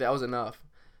 But it's like that was enough.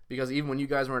 Because even when you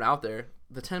guys weren't out there,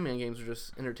 the 10-man games were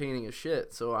just entertaining as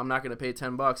shit. So I'm not going to pay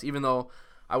 $10, even though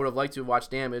I would have liked to have watched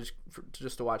Damage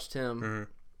just to watch Tim. Mm-hmm.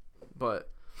 But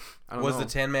I don't know. Was the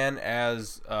 10-man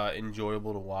as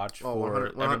enjoyable to watch for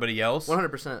 100%, everybody else?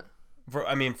 100%.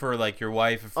 For like your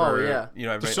wife. For, yeah. You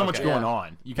know, there's so much going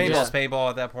on. You can paintball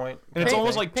at that point. And it's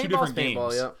almost like two different games.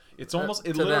 Paintball, yeah. It's almost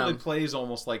it literally plays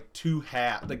almost like two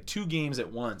games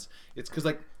at once. It's because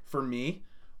like for me,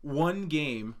 one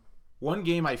game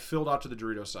I filled out to the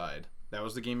Dorito side. That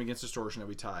was the game against Distortion that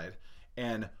we tied.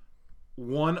 And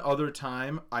one other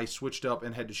time I switched up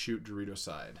and had to shoot Dorito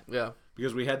side. Yeah.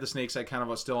 Because we had the snake side kind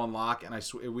of still on lock, and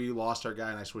we lost our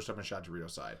guy, and I switched up and shot Dorito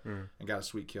side and got a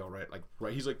sweet kill. Right.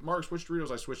 He's like, Marc, switch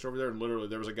Doritos. I switched over there, and literally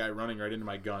there was a guy running right into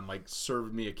my gun, like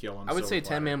served me a kill. I would say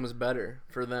 10-man was better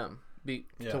for them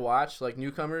to watch, like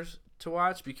newcomers to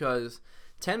watch, because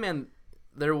 10-man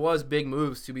there was big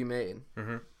moves to be made,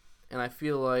 and I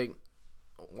feel like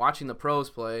watching the pros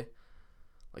play,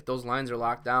 like those lines are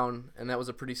locked down, and that was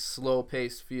a pretty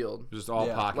slow-paced field. Just all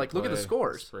pocket. Like look at the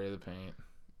scores: spray the paint,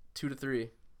 2-3,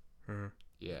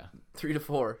 yeah,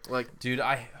 3-4. Like, dude,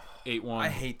 8-1. I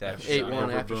hate that.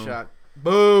 8-1 Aftershock.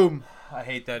 Boom. I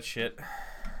hate that shit.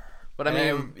 But I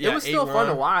mean, it was still fun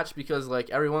to watch because like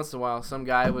every once in a while, some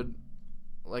guy would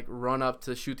like run up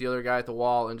to shoot the other guy at the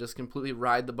wall and just completely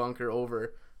ride the bunker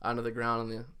over onto the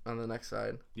ground on the next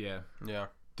side. Yeah.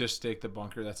 Just stake the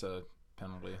bunker. That's a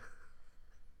penalty.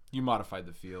 You modified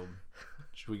the field.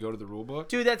 Should we go to the rule book?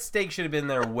 Dude, that stake should have been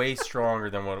there way stronger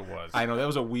than what it was. I know, that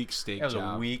was a weak stake job. That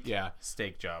was a weak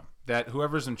stake job. That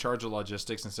whoever's in charge of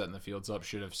logistics and setting the fields up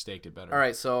should have staked it better. All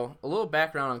right, so a little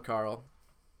background on Carl,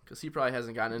 because he probably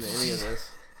hasn't gotten into any of this.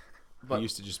 But he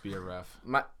used to just be a ref.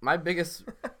 My biggest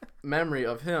memory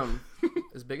of him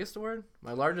is biggest word?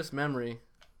 My largest memory.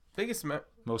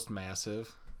 Most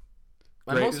massive.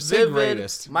 My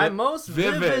most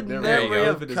vivid memory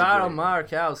of Carl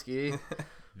Markowski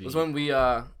was when we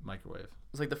microwave.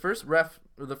 It was like the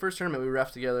first tournament we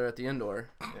ref together at the indoor.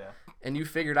 Yeah. And you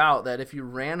figured out that if you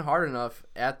ran hard enough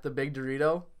at the big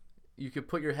Dorito, you could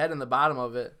put your head in the bottom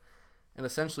of it and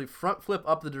essentially front flip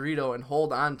up the Dorito and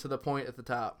hold on to the point at the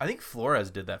top. I think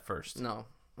Flores did that first. No.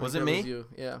 Was it me? Was you.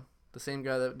 Yeah. The same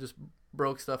guy that just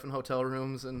broke stuff in hotel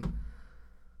rooms and.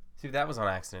 See, that was on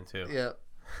accident too. Yeah.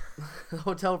 The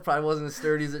hotel probably wasn't as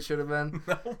sturdy as it should have been.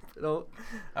 No.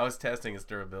 I was testing its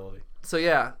durability. So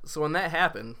yeah, so when that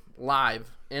happened,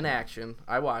 live, in action,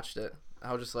 I watched it.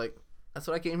 I was just like, that's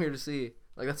what I came here to see.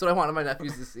 Like, that's what I wanted my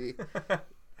nephews to see.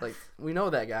 Like, we know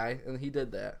that guy, and he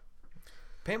did that.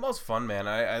 Paintball's fun, man.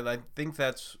 I think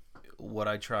that's what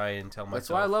I try and tell myself. That's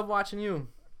why I love watching you.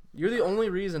 You're the only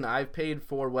reason I've paid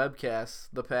for webcasts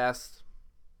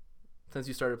since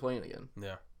you started playing again.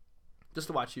 Yeah. Just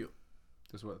to watch you.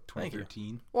 This was what,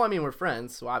 2013? Well, I mean, we're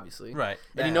friends, so obviously. Right.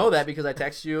 And you know that because I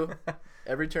text you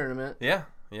every tournament. Yeah.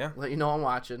 Let you know I'm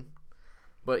watching.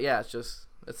 But yeah,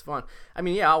 it's fun. I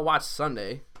mean, yeah, I'll watch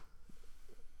Sunday,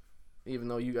 even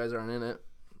though you guys aren't in it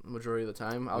the majority of the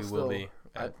time. We will be.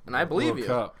 And I believe you.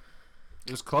 Cup.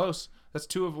 It was close. That's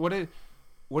two of what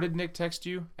did Nick text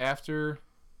you after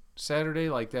Saturday?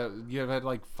 Like that you had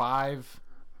like five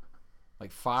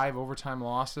overtime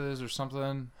losses or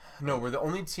something? No, we're the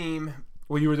only team.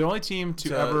 Well, you were the only team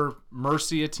to ever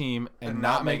mercy a team and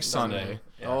not make Sunday.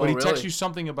 Yeah. Oh, but he really? texted you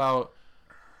something about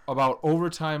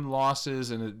overtime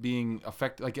losses and it being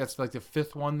affected. Like that's like the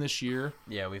fifth one this year.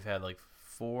 Yeah, we've had like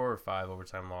 4 or 5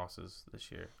 overtime losses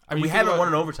this year. I mean, we you think haven't about won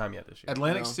an overtime yet this year,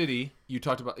 Atlantic No. City, you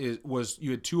talked about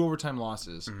you had 2 overtime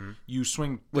losses. You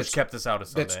swing which kept us out of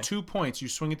Sunday. That's 2 points. You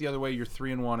swing it the other way. You're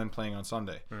 3-1 and playing on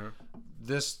Sunday.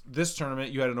 This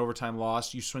tournament, you had an overtime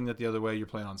loss. You swing that the other way. You're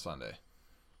playing on Sunday.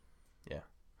 Yeah,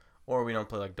 or we don't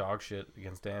play like dog shit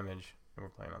against Damage, and we're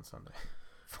playing on Sunday.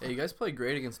 Hey, you guys play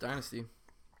great against Dynasty.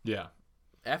 Yeah.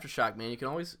 Aftershock, man, you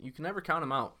can never count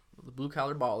them out. The blue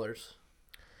collar ballers.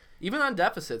 Even on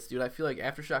deficits, dude, I feel like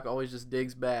Aftershock always just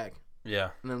digs back Yeah,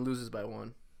 and then loses by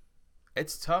 1.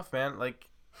 it's tough, man. Like,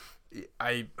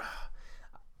 I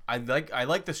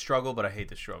like the struggle, but I hate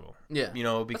the struggle. Yeah, You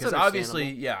know, because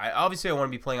understandable. obviously, I want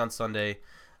to be playing on Sunday.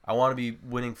 I want to be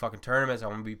winning fucking tournaments. I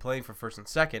want to be playing for first and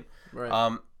second.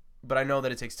 Right. But I know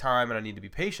that it takes time, and I need to be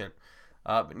patient.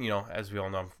 But, you know, as we all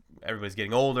know, everybody's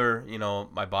getting older. You know,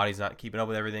 my body's not keeping up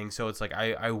with everything. So it's like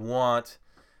I want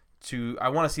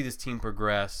to see this team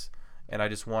progress, and I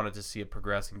just wanted to see it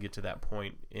progress and get to that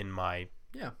point in my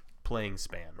playing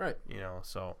span. Right. You know,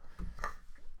 so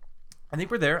I think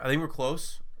we're there. I think we're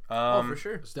close. For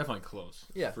sure. It's definitely close.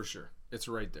 Yeah. For sure. It's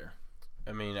right there.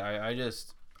 I mean,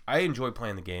 I enjoy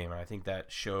playing the game, and I think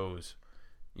that shows,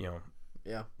 you know,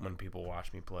 when people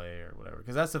watch me play or whatever.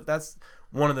 Because that's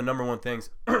one of the number one things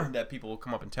that people will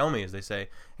come up and tell me is they say,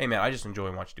 "Hey, man, I just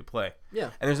enjoy watching you play." Yeah.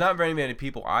 And there's not very many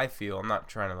people I feel. I'm not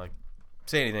trying to like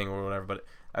say anything or whatever, but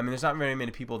I mean, there's not very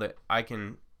many people that I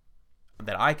can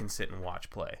sit and watch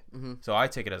play. Mm-hmm. So I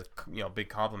take it as a big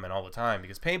compliment all the time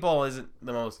because paintball isn't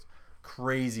the most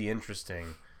crazy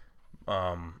interesting,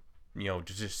 to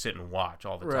just sit and watch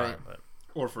all the Right. time. But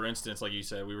Or for instance, like you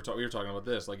said, we were talking about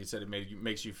this. Like you said,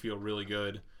 makes you feel really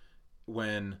good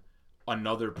when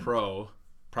another pro,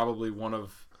 probably one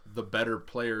of the better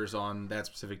players on that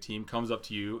specific team, comes up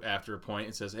to you after a point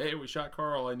and says, "Hey, we shot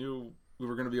Carl. I knew we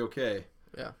were going to be okay."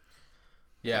 Yeah.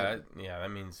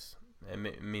 that means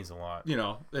it means a lot. You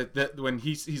know that when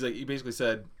he's like he basically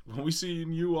said, "When we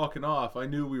seen you walking off, I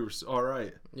knew we were all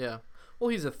right." Yeah. Well,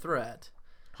 he's a threat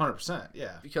 100%.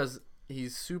 Yeah. because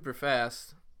he's super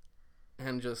fast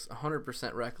and just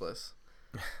 100% reckless.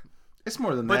 It's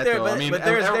more than But that, though. I mean,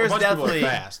 there's bunch of people are definitely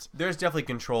fast. there's definitely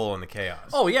control in the chaos.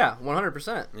 Oh yeah,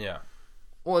 100%. Yeah.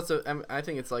 Well, I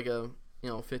think it's like a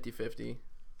 50-50.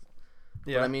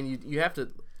 Yeah. But I mean, you have to.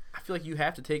 I feel like you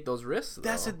have to take those risks. Though.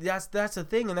 That's the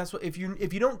thing, and that's what if you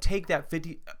don't take that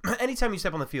 50, anytime you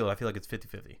step on the field, I feel like it's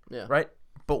 50-50. Yeah. Right.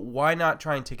 But why not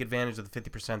try and take advantage of the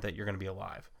 50% that you're going to be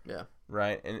alive? Yeah.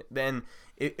 Right. And then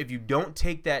if you don't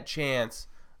take that chance,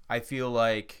 I feel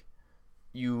like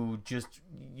you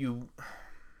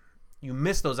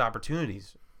miss those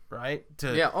opportunities, right?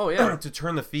 To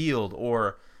turn the field,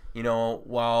 or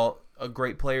while a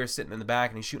great player is sitting in the back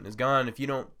and he's shooting his gun, if you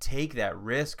don't take that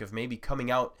risk of maybe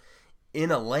coming out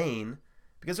in a lane,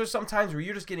 because there's some times where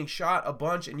you're just getting shot a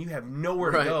bunch and you have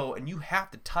nowhere to go, and you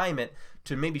have to time it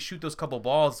to maybe shoot those couple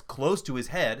balls close to his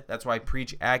head. That's why I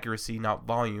preach accuracy, not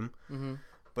volume. Mm-hmm.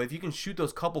 But if you can shoot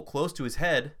those couple close to his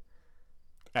head,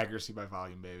 Accuracy by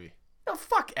volume, baby. no,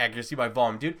 fuck accuracy by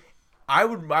volume, dude. I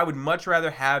would much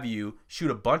rather have you shoot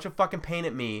a bunch of fucking paint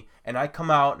at me, and I come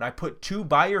out and I put 2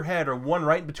 by your head or 1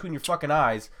 right between your fucking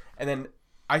eyes, and then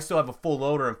I still have a full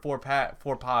loader and 4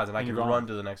 pods, and I can run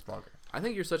to the next bunker. I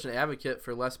think you're such an advocate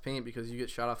for less paint because you get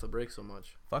shot off the break so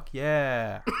much. Fuck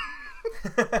yeah.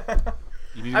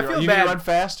 You need I to, feel you bad. need to run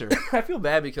faster. I feel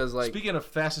bad because Speaking of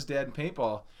fastest dad in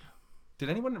paintball, did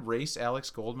anyone race Alex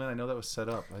Goldman? I know that was set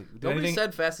up. Nobody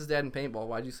said fastest dad in paintball.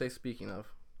 Why'd you say speaking of?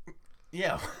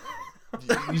 Yeah.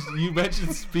 you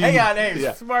mentioned speed. Hang on, hey,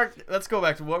 Yeah. Marc, let's go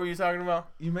back to what were you talking about?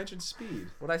 You mentioned speed.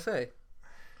 What'd I say?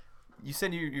 You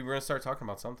said you were going to start talking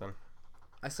about something.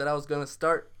 I said I was gonna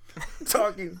start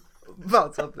talking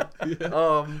about something.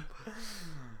 Yeah.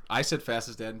 I said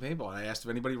fastest dad in paintball, and I asked if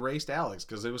anybody raced Alex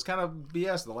because it was kind of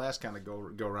BS the last kind of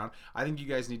go around. I think you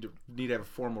guys need to have a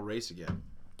formal race again.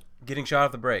 Getting shot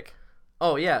off the break.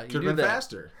 Oh yeah, you Could do have been that.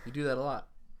 faster. You do that a lot.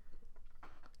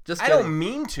 Just I kidding. don't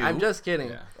mean to. I'm just kidding.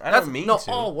 Yeah. I don't mean to.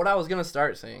 Oh, what I was gonna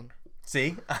start saying.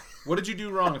 See? What did you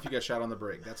do wrong if you got shot on the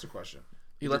break? That's the question.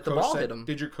 You Did let the your coach ball send- hit him.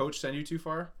 Did your coach send you too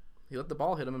far? He let the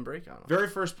ball hit him and break on him. Very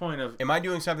first point of Am I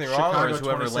doing something wrong, or Chicago is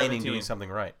whoever laning 2017. doing something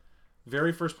right?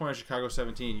 very first point of Chicago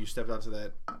 17, you stepped out to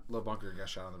that little bunker and got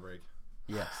shot on the break.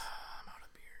 Yes.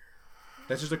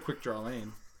 That's just a quick draw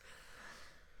lane.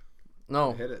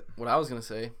 No, Hit it. what I was gonna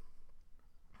say.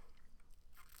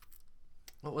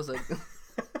 What was I?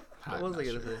 What was I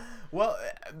gonna say? Well,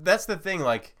 that's the thing.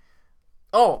 Like,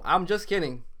 Oh, I'm just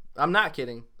kidding. I'm not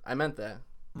kidding. I meant that.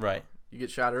 right. You get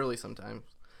shot early sometimes.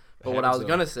 But It what I was happens,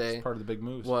 gonna though. say It's part of the big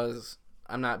moves. was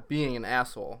I'm not being an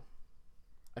asshole.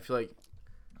 I feel like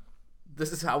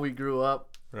this is how we grew up.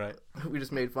 Right. We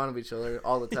just made fun of each other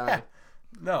all the time.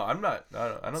 No, I'm not. I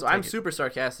don't. So I'm super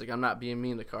sarcastic. I'm not being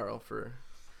mean to Carl for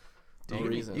no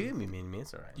reason. You can be mean to me.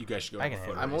 It's all right. You guys should go I on a can foot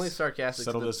handle I'm race. only sarcastic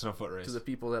Settle this in a foot race. to the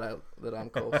people that I'm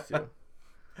close to.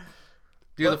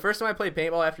 Dude, the first time I played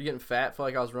paintball after getting fat, felt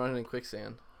like I was running in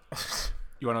quicksand. You want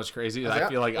to know what's crazy? I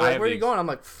feel like where are you going? I'm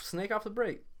like, snake off the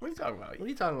brake. What are you talking about? What are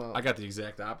you talking about? I got the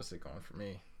exact opposite going for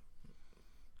me.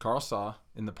 Carl saw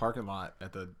in the parking lot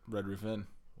at the Red Roof Inn.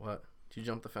 What? Did you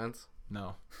jump the fence?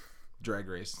 No. Drag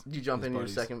race. Did you jump His in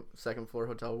buddies. your second floor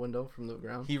hotel window from the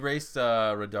ground? He raced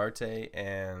Rodarte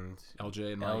and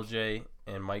LJ and Mike. LJ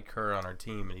and Mike Kerr on our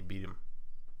team, and he beat him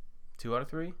 2 out of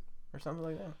 3 or something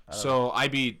like that. I don't know. So I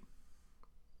beat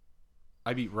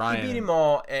Ryan. He beat him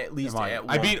all at least. I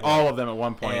At beat one all point. of them at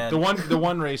one point. And- The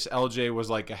one race, LJ was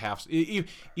like a half.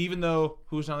 Even though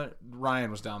who was down there,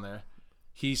 Ryan was down there.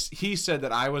 He said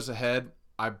that I was ahead.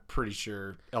 I'm pretty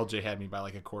sure LJ had me by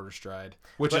like a quarter stride,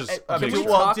 which But, is I mean, we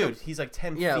well, talk- dude, he's like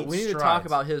 10 Yeah, feet we need to strides. talk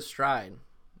about his stride.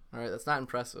 All right, that's not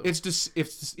impressive. it's just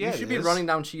yeah. you should be running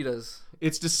down cheetahs.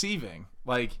 It's deceiving.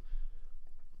 Like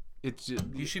it's.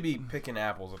 You should be picking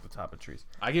apples at the top of trees.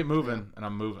 I get moving and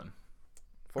I'm moving.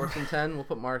 4th and 10, we'll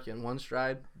put Marc in. 1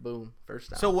 stride, boom, first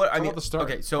down. So what? I Call mean, it the start.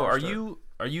 okay. So Call it are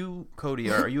start. you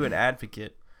Cody? Are you an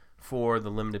advocate for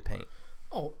the limited paint?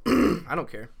 Oh, I don't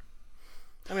care.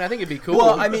 I mean, I think it'd be cool.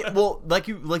 Well, I mean, like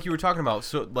you were talking about.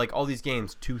 So like all these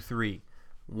games, 2-3,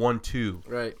 1-2,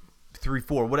 right.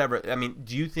 3-4, whatever. I mean,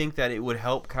 do you think that it would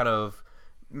help kind of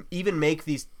even make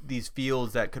these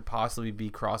fields that could possibly be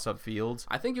cross-up fields?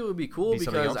 I think it would be cool Be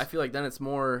something because else? I feel like then I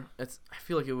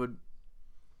feel like it would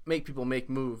make people make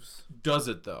moves. Does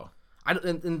it though?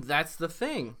 And that's the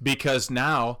thing. Because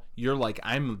now you're like,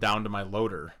 I'm down to my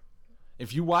loader.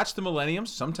 If you watch the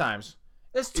Millenniums, sometimes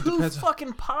That's It 2 depends.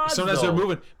 fucking pods. sometimes though. they're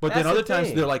moving, but That's then other the times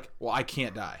thing. they're like, well, I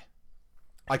can't die.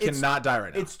 I cannot die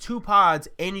right now. It's 2 pods,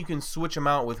 and you can switch them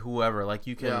out with whoever. Like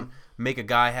you can Yeah. make a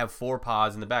guy have 4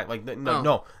 pods in the back. Like no, Oh.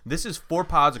 no, this is 4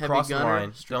 pods Heavy across the gunner,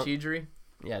 line. strategery.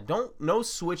 No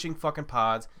switching fucking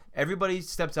pods. Everybody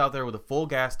steps out there with a full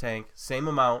gas tank, same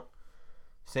amount,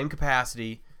 same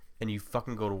capacity, and you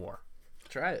fucking go to war.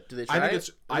 Try it. Do they try I think it?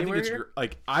 it's anywhere here?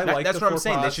 like I like That's the what I'm 4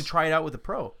 saying. They pods. should try it out with the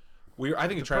pro. I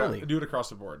think the try pro to league. do it across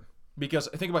the board because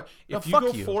think about No, if you fuck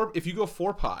go you. if you go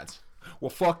 4 pods, well,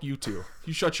 fuck you two.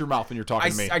 You shut your mouth when you're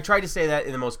talking to me. I tried to say that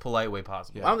in the most polite way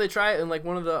possible. Why don't they try it in like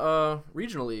one of the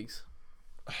regional leagues?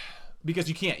 Because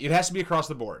you can't. It has to be across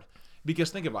the board.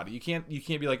 Because think about it. You can't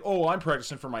be like, oh, I'm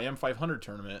practicing for my M500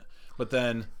 tournament, but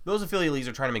then Those affiliate leagues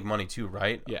are trying to make money too,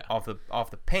 right? Yeah. Off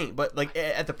the paint, but like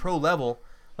at the pro level,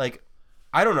 like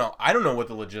I don't know what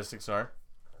the logistics are.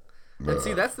 And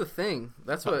see, that's the thing.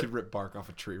 That's I what. could rip bark off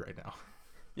a tree right now.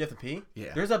 You have to pee?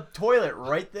 Yeah. There's a toilet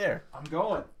right there. I'm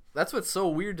going. That's what's so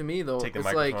weird to me, though. Take the It's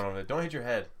microphone like over there. Don't hit your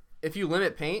head. if you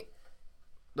limit paint,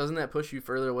 doesn't that push you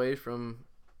further away from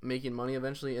making money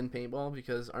eventually in paintball?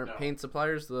 Because aren't No. paint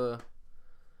suppliers the?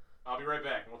 I'll be right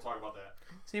back, and we'll talk about that.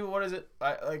 See, but what is it?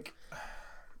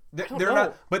 They're don't not.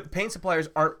 know. But paint suppliers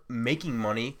aren't making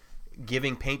money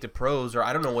giving paint to pros, or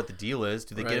I don't know what the deal is.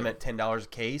 Do they get Right. them at $10 a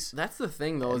case? That's the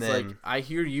thing, though. And It's like then- I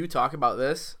hear you talk about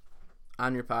this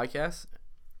on your podcast.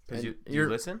 Because and you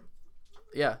listen?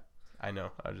 Yeah, I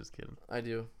know. I was just kidding. I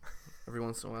do, every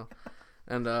once in a while,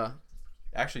 and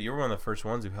Actually, you were one of the first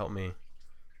ones who helped me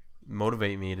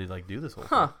motivate me to like do this whole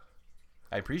huh? thing.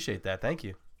 I appreciate that. Thank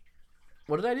you.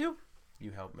 What did I do?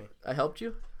 You helped me. I helped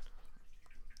you.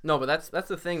 No, but that's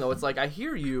the thing though. It's like I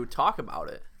hear you talk about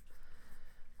it,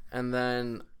 and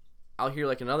then I'll hear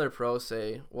like another pro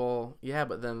say, "Well, yeah,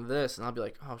 but then this," and I'll be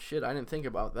like, "Oh shit, I didn't think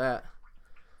about that."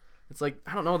 It's like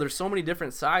I don't know. There's so many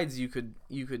different sides you could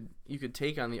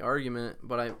take on the argument,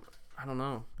 but I don't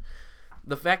know.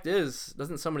 The fact is,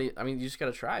 doesn't somebody? I mean, you just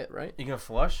gotta try it, right? You gonna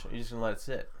flush? Or you just gonna let it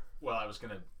sit? Well, I was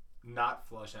gonna not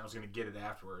flush, and I was gonna get it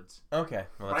afterwards. Okay. Well,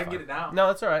 But that's I can fine. get it now. No,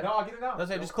 that's all right. No, I'll get it now. That's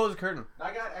okay. No. Just close the curtain.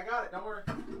 I got it. Don't worry.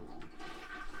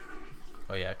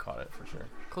 Oh yeah, I caught it for sure.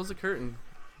 Close the curtain.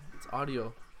 It's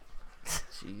audio.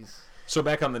 Jeez. So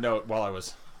back on the note, while I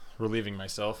was relieving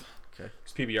myself, Okay.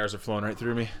 these PBRs are flowing right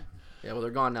through me. Yeah, well,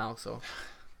 they're gone now, so.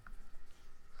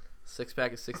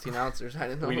 6-pack of 16 ounces. I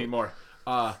didn't know. We need more.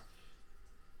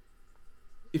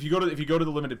 If you go to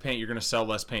the limited paint, you're gonna sell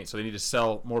less paint, so they need to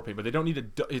sell more paint. But they don't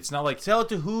need to. It's not like Sell it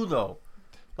to who though?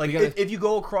 Like You gotta- if you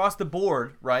go across the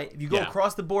board, right? If you go Yeah.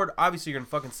 across the board, obviously you're gonna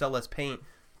fucking sell less paint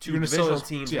to You're gonna sell divisional those-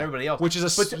 teams yeah, and everybody else, which is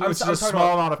a But I'm talking small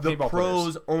about amount of the paintball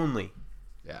pros only.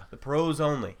 yeah. The pros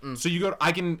only. So you go.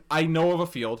 I know of a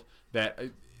field that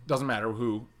it doesn't matter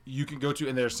who you can go to,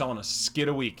 and they're selling a skid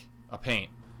a week of paint.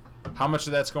 How much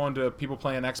of that's going to people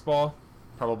playing X ball?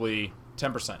 Probably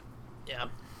 10%. Yeah.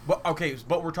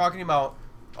 But we're talking about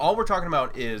all we're talking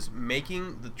about is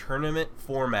making the tournament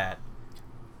format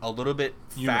a little bit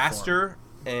faster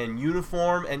and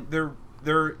uniform, and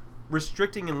they're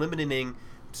restricting and limiting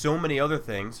so many other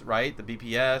things, right? The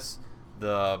BPS,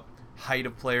 the height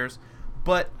of players,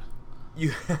 but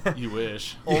you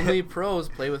wish only pros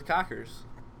play with cockers.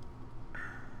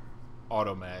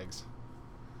 Auto mags.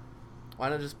 Why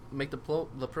not just make the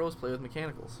pros play with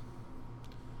mechanicals?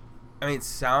 I mean, it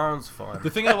sounds fun. The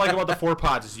thing I like about the 4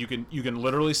 pods is you can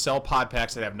literally sell pod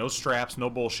packs that have no straps, no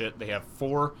bullshit. They have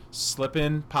 4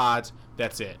 slip-in pods.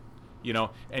 That's it. You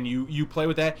know, and you play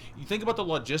with that. You think about the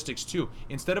logistics too.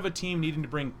 Instead of a team needing to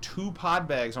bring 2 pod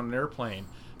bags on an airplane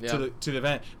to the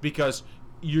event because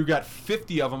you got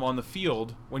 50 of them on the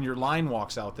field when your line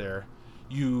walks out there,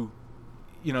 you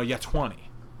got 20.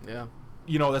 Yeah.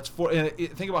 You know, that's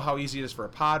think about how easy it is for a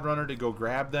pod runner to go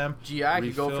grab them. GI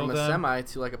could go from a semi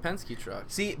to like a Penske truck.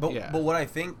 See, but what I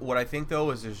think though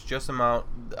is there's just amount.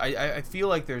 I feel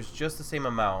like there's just the same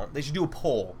amount. They should do a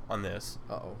poll on this.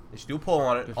 They should do a poll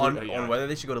on it on whether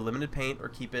they should go to limited paint or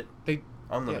keep it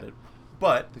unlimited.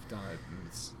 But they've done it.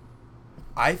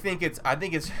 I think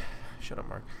it's shut up,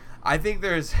 Mark. I think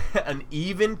there's an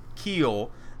even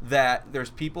keel that there's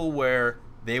people where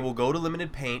they will go to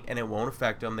limited paint and it won't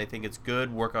affect them. They think it's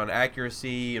good, work on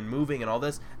accuracy and moving and all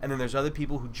this. And then there's other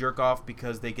people who jerk off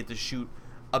because they get to shoot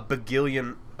a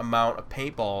bagillion amount of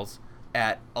paintballs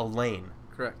at a lane.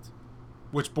 Correct.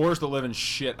 Which bores the living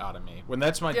shit out of me. When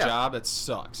that's my job, it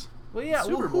sucks. Well, yeah,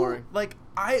 super boring. Like,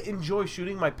 I enjoy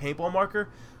shooting my paintball marker,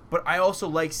 but I also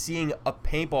like seeing a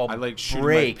paintball I like shooting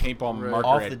break my paintball marker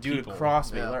off at the dude people.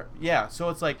 across me. Yeah, so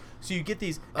it's like, so you get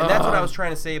these, and that's what I was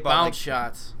trying to say about bounce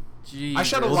shots. Jeez. I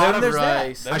shot a lot of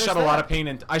paint. I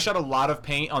shot a lot of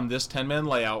paint on this 10-man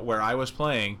layout where I was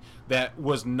playing. That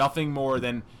was nothing more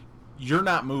than you're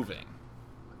not moving.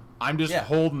 I'm just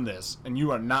holding this, and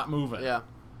you are not moving. Yeah,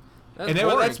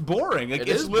 that's boring. Like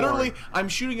it's literally, boring. I'm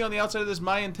shooting on the outside of this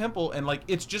Mayan temple, and like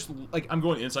it's just like I'm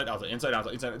going inside,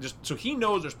 outside. Just so he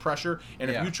knows there's pressure,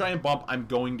 and if you try and bump, I'm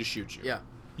going to shoot you. Yeah,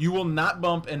 you will not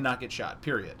bump and not get shot.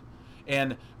 Period.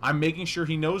 And I'm making sure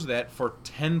he knows that for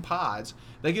 10 pods.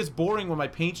 That gets boring when my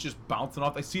paint's just bouncing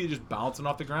off. I see it just bouncing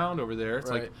off the ground over there. It's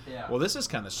like, well, this is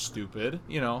kind of stupid,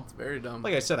 you know. It's very dumb.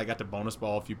 Like I said, I got to bonus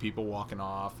ball a few people walking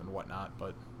off and whatnot,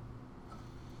 but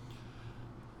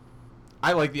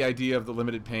I like the idea of the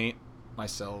limited paint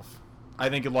myself. I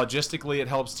think logistically it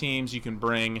helps teams. You can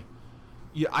bring...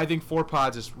 Yeah, I think 4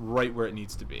 pods is right where it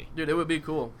needs to be. Dude, it would be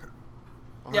cool.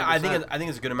 100%. Yeah, I think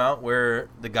it's a good amount where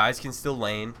the guys can still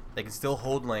lane. They can still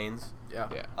hold lanes. Yeah.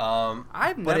 But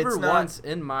I've never it's not... once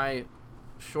in my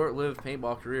short-lived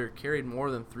paintball career carried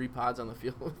more than 3 pods on the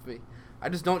field with me. I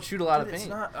just don't shoot a lot of paint.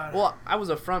 Well, I was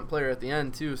a front player at the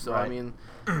end too, so I mean,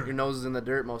 your nose is in the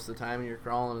dirt most of the time and you're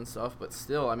crawling and stuff. But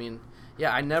still, I mean,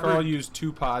 yeah, I never. Carl used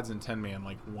 2 pods in 10-man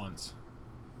like once.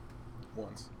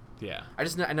 Yeah.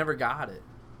 I never got it.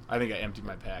 I think I emptied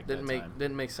my pack.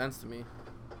 Didn't make sense to me.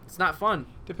 It's not fun.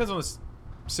 Depends on the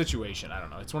situation. I don't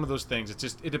know. It's one of those things.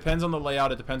 It depends on the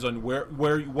layout. It depends on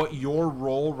what your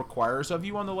role requires of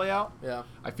you on the layout. Yeah.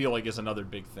 I feel like is another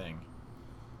big thing.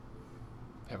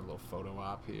 Have a little photo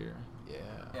op here.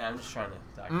 Yeah, I'm just trying to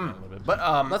document a little bit.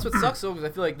 But that's what sucks though, because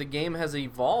I feel like the game has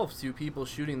evolved to people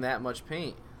shooting that much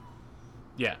paint.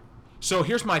 Yeah. So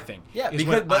here's my thing. Yeah,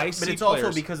 but it's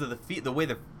also because of the way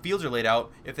the fields are laid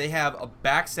out. If they have a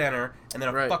back center and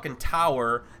then a fucking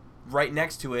tower right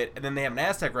next to it, and then they have an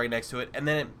Aztec right next to it, and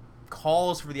then it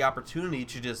calls for the opportunity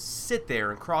to just sit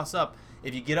there and cross up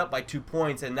if you get up by 2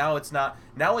 points, and now it's not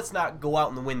go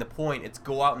out and win the point, it's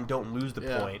go out and don't lose the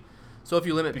point. So if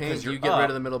you limit paint, do you get rid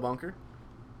of the middle bunker?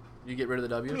 You get rid of the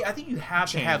W? I mean, I think you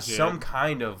have to have some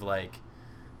kind of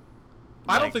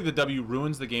I don't think the W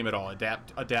ruins the game at all.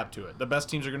 Adapt to it. The best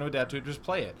teams are going to adapt to it. Just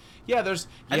play it. Yeah,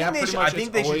 I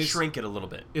think they should shrink it a little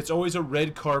bit. It's always a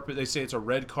red carpet. They say it's a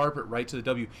red carpet right to the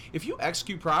W. If you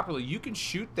execute properly, you can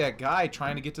shoot that guy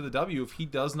trying to get to the W if he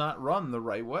does not run the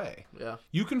right way. Yeah.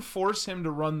 You can force him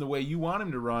to run the way you want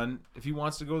him to run if he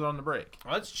wants to go on the break.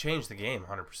 Well, let's change the game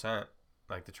 100%.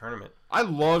 Like the tournament. I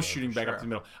love shooting back up the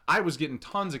middle. I was getting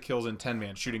tons of kills in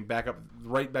 10-man shooting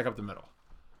right back up the middle.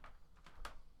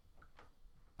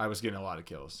 I was getting a lot of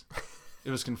kills.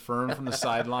 It was confirmed from the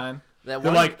sideline. They're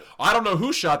like, I don't know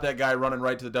who shot that guy running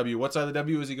right to the W. What side of the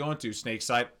W is he going to? Snake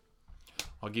side.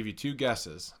 I'll give you 2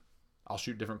 guesses. I'll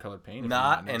shoot different colored paint.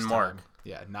 Not and Marc.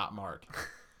 Yeah, not Marc.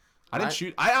 I didn't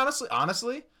shoot. I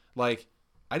honestly, like,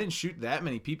 I didn't shoot that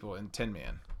many people in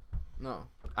 10-man. No.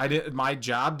 I did. My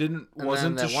job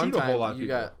wasn't to shoot a whole lot of people. You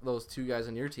got those 2 guys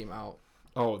on your team out.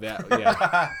 Oh, that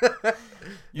yeah. You That was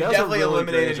a definitely really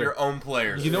eliminated great your own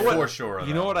players. You know what? For sure.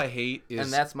 You know what I hate is.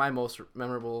 And that's my most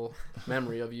memorable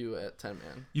memory of you at 10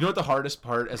 man. You know what the hardest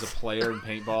part as a player in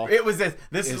paintball? It was this.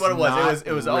 This is It's what it was. not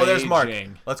It was. Oh, there's Marc.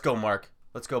 raging. Let's go, Marc.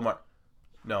 Let's go, Marc.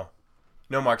 No,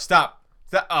 Marc. Stop.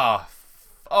 Stop.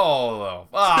 Yeah.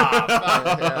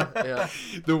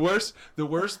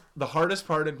 The hardest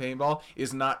part in paintball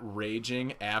is not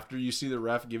raging after you see the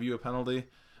ref give you a penalty,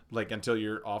 like until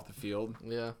you're off the field.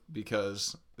 Yeah.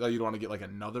 Because you don't want to get like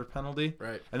another penalty.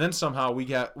 Right. And then somehow we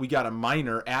got a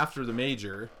minor after the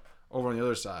major over on the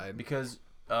other side. because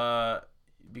you're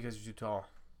too tall.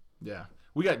 Yeah.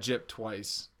 We got gypped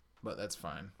twice, but that's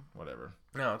fine. Whatever.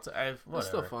 No, whatever. That's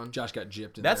still fun. Josh got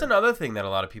gypped in That's there. another thing that a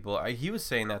lot of people. He was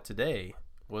saying that today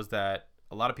was that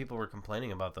a lot of people were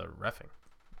complaining about the reffing.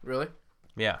 Really?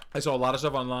 Yeah. I saw a lot of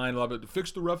stuff online. A lot of it,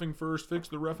 fix the roughing first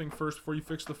before you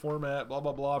fix the format. Blah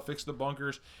blah blah. Fix the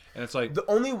bunkers, and it's like The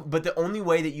only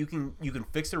way that you can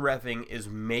fix the reffing is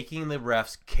making the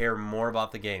refs care more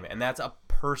about the game, and that's a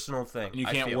personal thing. you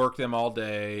I can't feel. work them all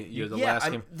day. You're the last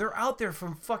game. They're out there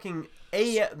from fucking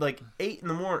 8 in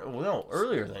the morning. Well, no,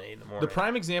 earlier than 8 in the morning. The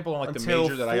prime example on like the until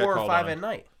major that I got 4 or called 5 on at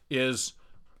night. was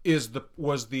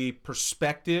the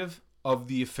perspective of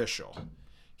the official.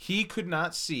 He could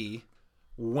not see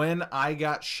when I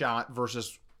got shot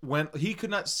versus when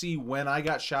I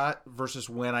got shot versus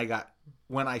when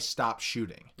I stopped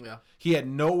shooting. Yeah. He had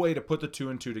no way to put the 2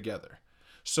 and 2 together.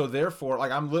 So therefore,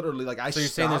 like I'm literally like So you're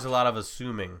saying there's a lot of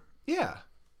assuming yeah.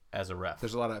 as a ref.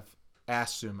 There's a lot of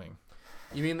assuming.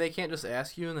 You mean they can't just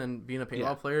ask you and then being a paintball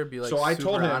Yeah. player be like So I super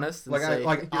told him, honest and like say, I "You're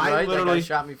right, that literally guy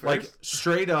shot me first." like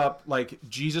straight up, like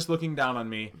Jesus looking down on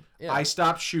me. Yeah. I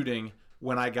stopped shooting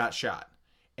when I got shot,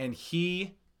 and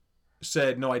he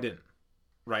said, "No, I didn't."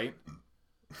 Right?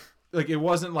 Like it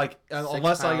wasn't like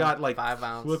unless I got like 5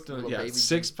 ounce, flipped. little Yeah, baby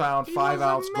 6 pound, 5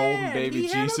 ounce golden baby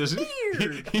Jesus.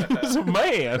 He was a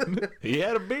man. He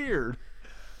had a beard.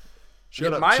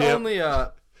 Shut up, my Chip. only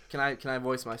can I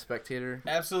voice my spectator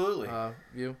Absolutely.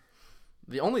 view?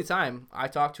 The only time I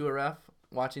talked to a ref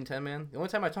watching 10 man, the only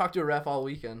time I talked to a ref all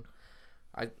weekend,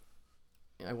 I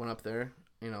went up there,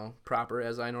 proper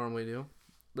as I normally do.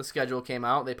 The schedule came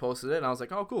out, they posted it, and I was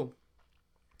like, "Oh, cool."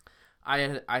 I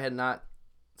had not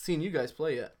seen you guys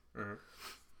play yet. Mhm.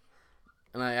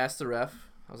 And I asked the ref,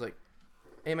 I was like,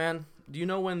 "Hey man, do you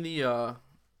know when the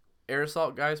air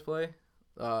assault guys play?"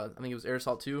 I think it was air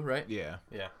assault 2, right? Yeah,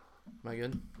 Yeah. Am I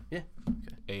good?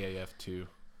 AAF 2.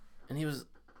 And he was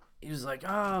like,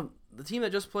 the team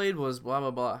that just played was blah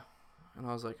blah blah. And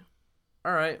I was like,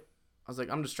 all right. I was like,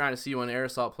 I'm just trying to see when air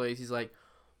assault plays. He's like,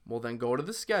 well then go to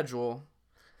the schedule,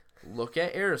 look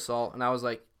at air assault. And I was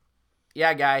like,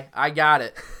 yeah, guy, I got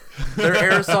it. They're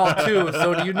air assault 2.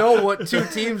 So do you know what 2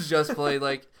 teams just played?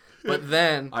 Like, but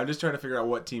then I'm just trying to figure out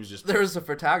what teams just. there was a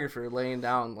photographer laying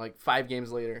down like 5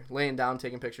 games later, laying down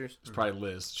taking pictures. It's probably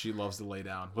Liz. She loves to lay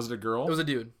down. Was it a girl? It was a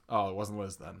dude. Oh, it wasn't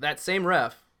Liz then. That same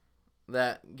ref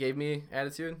that gave me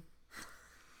attitude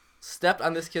stepped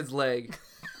on this kid's leg.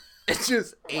 It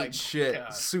just ate shit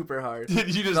God. super hard. You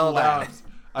just Fell laughed.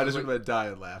 down. I just would have been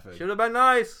dying laughing. Should have been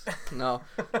nice. No,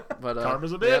 but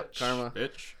Karma's a bitch. yep, karma.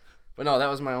 Bitch. But no, that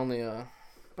was my only.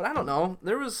 But I don't know.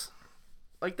 There was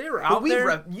like they were out But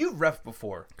there. you've reffed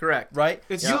before, Correct. right?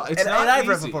 It's You- not- it's and not I've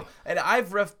reffed easy. before, and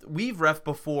we've reffed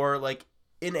before, like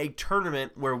in a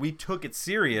tournament where we took it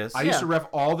serious. I used to ref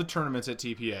all the tournaments at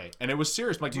TPA, and it was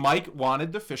serious. Like Mike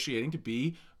wanted the officiating to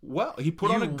be well. He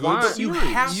put on a good want- series. you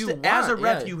have You to, as a want-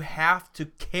 ref, yeah. you have to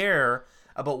care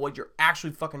about what you're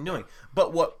actually fucking doing. But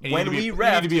And you when need to be- we you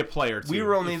reffed, need to be a player too. we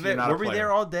were only if you're there. not a Were we player.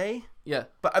 there all day? Yeah.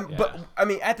 But I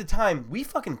mean, at the time, we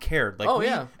fucking cared. Like, Oh,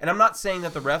 yeah. And I'm not saying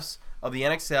that the refs of the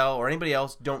NXL or anybody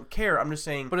else don't care. I'm just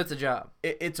saying, But it's a job.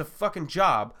 it's a fucking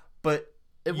job. But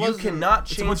It you wasn't- cannot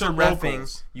it's a change bunch the of reffing.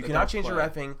 locals You that cannot don't change the play.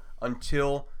 reffing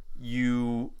until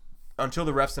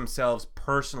the refs themselves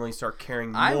personally start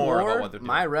caring I more wore about what they're doing.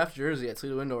 my ref jersey at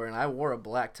Toledo Indoor, and I wore a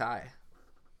black tie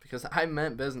because I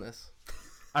meant business.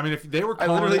 I mean, if they were I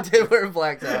calling literally did wear a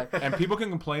black tie. and people can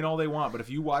complain all they want, but if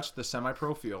you watch the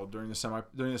semi-pro field during the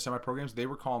semi-pro games, they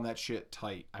were calling that shit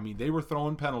tight. I mean, they were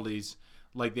throwing penalties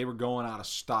like they were going out of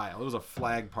style. It was a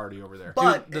flag party over there.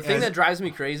 But The thing that drives me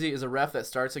crazy is a ref that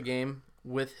starts a game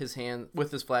with his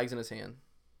flags in his hand.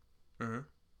 Mhm.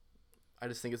 I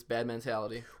just think it's bad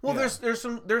mentality. Well, Yeah.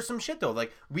 there's some shit though.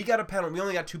 Like we got a penalty. We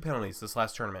only got 2 penalties this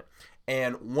last tournament,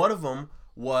 and one of them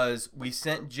was we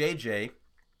sent JJ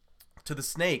to the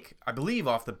snake, I believe,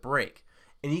 off the break,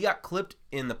 and he got clipped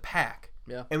in the pack.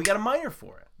 Yeah. And we got a minor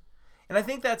for it. And I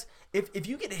think that's if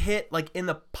you get hit like in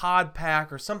the pod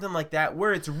pack or something like that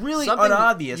where it's really Something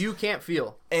unobvious. you can't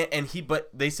feel. But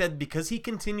they said because he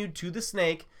continued to the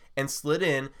snake and slid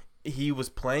in, he was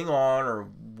playing on or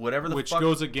whatever the Which fuck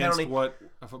goes against penalty. what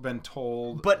I've been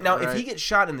told. But now if Right. he gets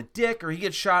shot in the dick or he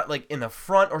gets shot like in the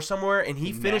front or somewhere and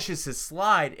he finishes his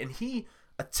slide and he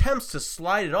attempts to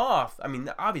slide it off, I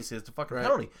mean obviously it's a fucking Right.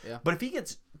 penalty. Yeah. But if he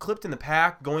gets clipped in the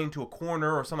pack going to a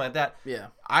corner or something like that, Yeah.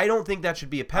 I don't think that should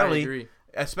be a penalty. I agree.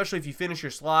 Especially if you finish your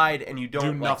slide and you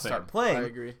don't like, nothing. start playing. I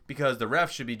agree. Because the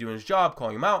ref should be doing his job,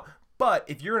 calling him out. But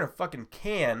if you're in a fucking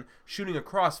can shooting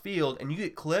across field and you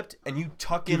get clipped and you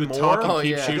tuck in Keep it more, tuck and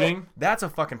keep yeah. shooting. that's a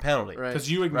fucking penalty. Right. Because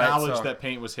you acknowledge so- that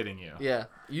paint was hitting you. Yeah.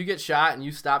 You get shot and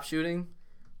you stop shooting.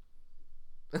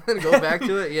 And then go back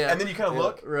to it. Yeah. And then you kind of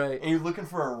look, Right. and you're looking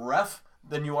for a ref,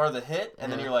 then you are the hit,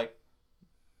 and then Yeah. you're like,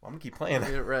 well, I'm going to keep playing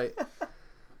that. Yeah, right.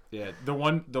 Yeah,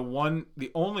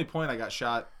 the only point I got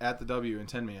shot at the W in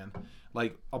 10-man,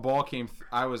 like a ball came.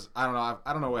 I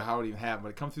don't know how it even happened, but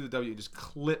it come through the W and just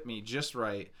clipped me just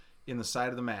right in the side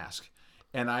of the mask,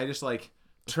 and I just like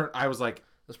turned. I was like,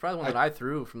 That's probably one that I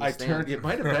threw from the I stand. turned. It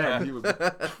might have been he was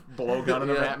blow gunning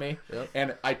him Yeah. at me, Yep.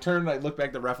 and I turned. And I looked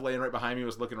back. The ref laying right behind me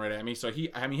was looking right at me. So he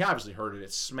obviously heard it.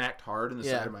 It smacked hard in the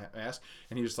Yeah. side of my mask,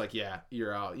 and he was like, "Yeah,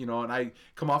 you're out," you know. And I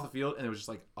come off the field, and it was just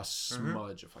like a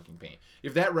smudge of fucking paint.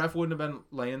 If that ref wouldn't have been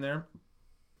laying there,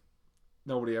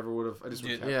 nobody ever would have. I just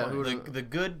would have Dude, kept yeah, playing.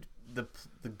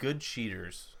 the good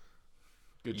cheaters,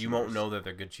 Good you won't cheaters. know that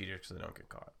they're good cheaters because they don't get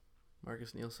caught.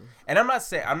 Marcus Nielsen. And I'm not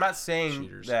saying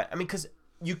Cheaters. that. I mean, because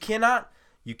you can't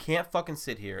fucking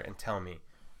sit here and tell me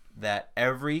that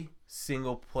every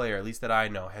single player, at least that I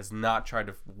know, has not tried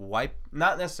to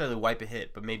not necessarily wipe a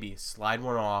hit, but maybe slide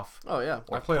one off Oh, yeah.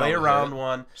 or I played play on the around hit.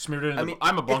 one. Smeared it in. I mean,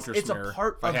 I'm a bunker it's smearer. a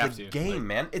part if I of have the to. game, Like,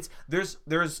 man. It's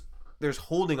there's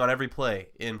holding on every play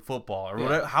in football or Yeah.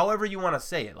 whatever, however you want to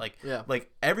say it. Like Yeah.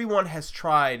 like everyone has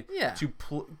tried Yeah. to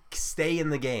stay in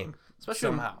the game Especially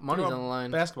when somehow. money's Well, on the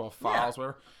line. basketball fouls,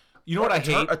 whatever. You know what I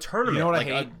hate? A tournament, You know what like,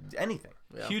 I hate? anything.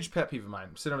 Yeah. Huge pet peeve of mine.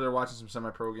 Sitting over there watching some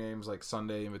semi-pro games like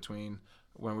Sunday in between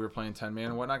when we were playing 10-man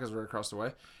and whatnot because we're across the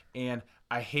way. And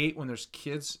I hate when there's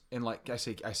kids and like I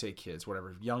say kids,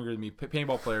 whatever, younger than me,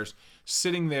 paintball players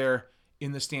sitting there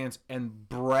in the stands and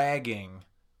bragging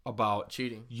about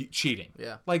Cheating. Cheating.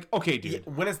 Yeah. Like, okay, dude.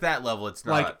 When it's that level, it's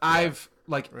not. Like I've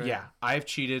Right. I've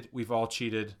cheated. We've all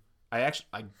cheated. I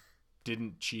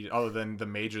didn't cheat other than the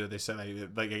major that they said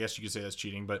I guess you could say that's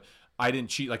cheating, but I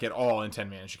didn't cheat like at all in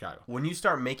 10-man in Chicago. When you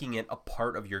start making it a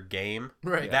part of your game,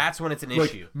 Right. that's when it's an Like,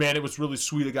 issue. man, it was really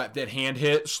sweet. I got that hand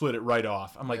hit, slid it right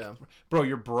off. I'm like, Yeah. bro,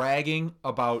 you're bragging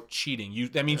about cheating.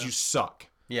 That means you suck.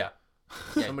 Yeah.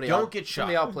 Somebody don't get shot.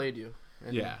 Somebody outplayed you.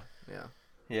 And- Yeah. Yeah.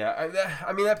 Yeah,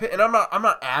 I mean that, and I'm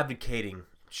not advocating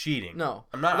cheating. No.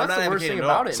 I'm not. But I'm that's not the worst advocating thing at all.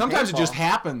 about it. Sometimes it just paintball.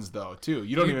 happens though, too.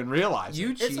 You don't even realize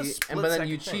You it. It's a cheat, but then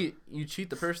you split-second you cheat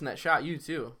the person that shot you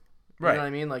too. You Right. know what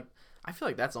I mean? Like, I feel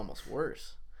like that's almost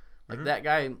worse. Like Mm-hmm. that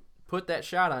guy put that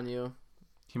shot on you.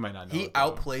 He might not know. He it, though.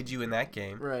 outplayed you in that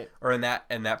game, Right. or in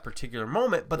that particular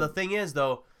moment. But the thing is,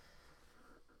 though,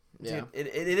 Yeah. dude,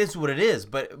 it is what it is.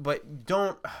 But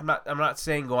don't. I'm not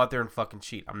saying go out there and fucking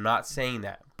cheat. I'm not saying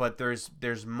that. But there's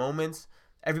moments.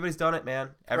 Everybody's done it, man.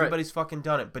 Everybody's fucking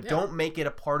done it. But Yeah. don't make it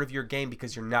a part of your game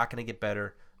because you're not gonna get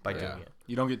better by Yeah. doing it.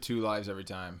 You don't get 2 lives every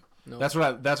time. No. That's what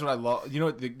I love. You know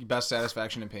what the best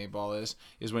satisfaction in paintball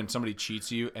is when somebody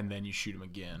cheats you and then you shoot them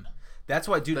again. That's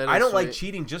why, dude. That I is don't like sweet.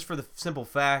 cheating just for the simple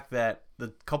fact that the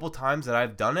couple times that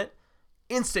I've done it,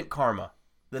 instant karma.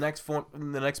 The next point,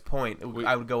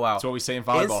 I would go out. That's what we say in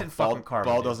volleyball. Instant fucking karma,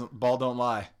 Ball dude. ball don't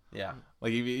lie. Yeah.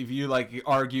 Like if you like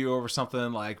argue over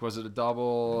something like was it a double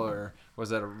or was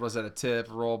that a tip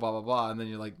roll blah blah blah, and then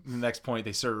you're like the next point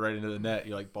they serve it right into the net,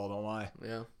 you're like ball don't lie.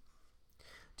 Yeah.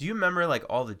 Do you remember like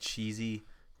all the cheesy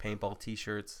paintball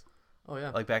T-shirts Oh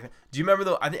yeah. like back then? Do you remember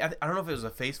though? I don't know if it was a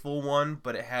Faceful one,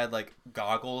 but it had like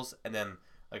goggles and then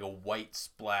like a white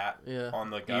splat Yeah. on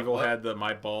the Evil goggle. had the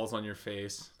my balls on your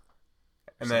face.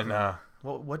 And then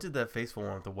what did the Faceful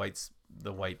one with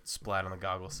the white splat on the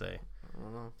goggle say? I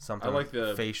don't know. Something I like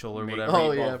the facial or Make whatever. Oh,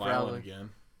 paintball yeah, violent probably. again.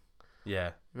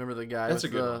 Yeah. Remember the guy That's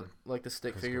with a good the one. like the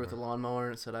stick That's a figure good with the lawnmower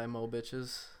and it said "I mow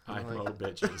bitches." I And, know like,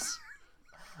 bitches.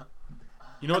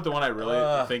 You know what the one I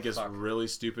really think is fuck. really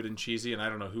stupid and cheesy, and I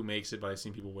don't know who makes it, but I've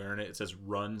seen people wearing it. It says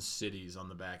 "Run Cities" on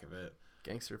the back of it.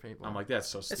 Gangster paintball. I'm like, that's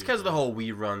so stupid. It's because of the whole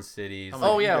 "We Run Cities." I'm like,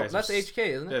 oh you yeah, guys that's are HK,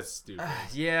 isn't it? That's stupid.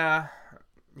 Yeah.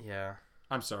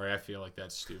 I'm sorry, I feel like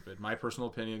that's stupid. My personal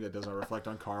opinion that doesn't reflect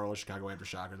on Carl or Chicago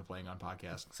Aftershock or the Playing On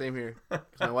podcast. Same here. 'Cause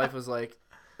my wife was like,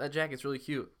 "That jacket's really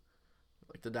cute."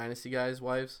 Like the Dynasty guys'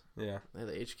 wives, Yeah. they had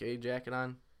the HK jacket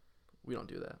on. We don't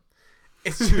do that.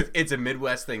 It's a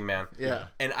Midwest thing, man. Yeah.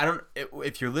 And I don't.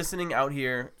 If you're listening out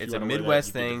here, it's a wanna wear that, Midwest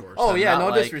you get thing. divorced. Oh I'm yeah, not no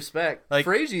like- disrespect. like,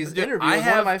 Frazi's dude, interview I is one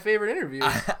have- of my favorite interviews.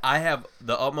 I have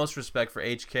the utmost respect for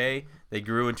HK. They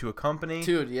grew into a company.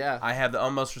 Dude, yeah. I have the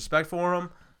utmost respect for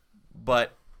them,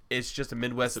 but it's just a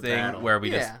Midwest It's a thing battle. where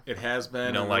we Yeah. It has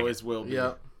been don't and like always will be. Yep.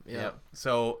 just Yep.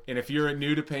 So And if you're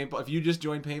new to paintball, if you just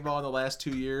joined paintball in the last 2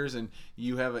 years and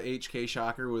you have a HK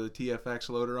shocker with a TFX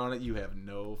loader on it, you have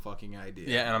no fucking idea.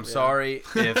 yeah, and I'm sorry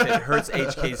if it hurts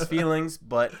HK's feelings,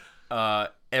 but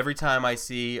every time I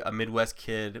see a Midwest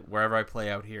kid wherever I play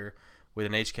out here with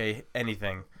an HK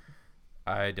anything,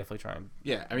 I definitely try and.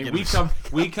 Yeah, I mean, Get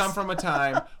we come from a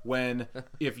time when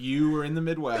if you were in the It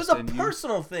Midwest was a and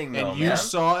personal thing, though, and you man.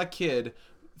 saw a kid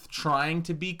trying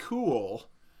to be cool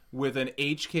with an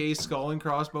HK skull and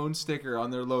crossbones sticker on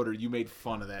their loader, you made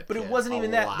fun of that. But kid it wasn't a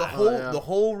even that. The lot. whole yeah. the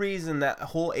whole reason that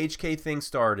whole HK thing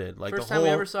started, like First the time whole.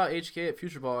 we ever saw HK at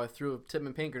Future Ball, I threw a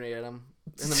Tipman paint grenade at him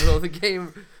in the middle of the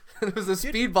game. It was a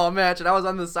speedball match, and I was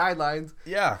on the sidelines,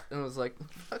 Yeah, and I was like,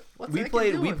 "What's we that kid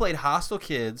played. doing?" We played Hostile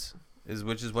Kids,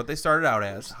 which is what they started out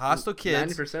as. Hostile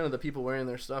Kids. 90% of the people wearing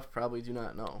their stuff probably do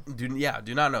not know. Do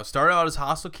not know. Started out as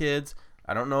Hostile Kids.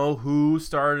 I don't know who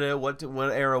started it, what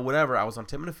era, whatever. I was on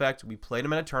Tipman Effect. We played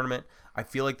them in a tournament. I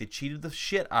feel like they cheated the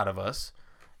shit out of us,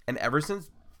 and ever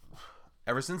since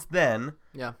then,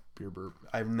 Yeah. Beer burp.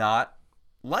 I've not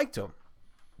liked them.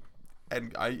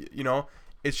 And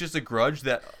it's just a grudge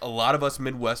that a lot of us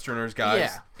Midwesterners guys.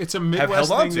 Yeah. It's a held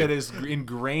Midwest on thing to. that is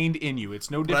ingrained in you.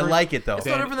 It's no But I different. like it though. It's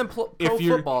no different than pro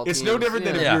you're- football It's no teams. different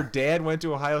than if Yeah. your dad went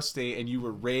to Ohio State and you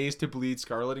were raised to bleed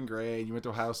scarlet and gray, and you went to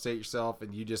Ohio State yourself,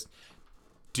 and you just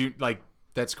do like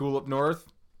that school up north.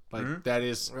 Like that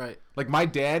is Right. like my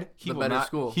dad. He The will better not.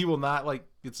 school. He will not like.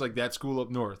 It's like that school up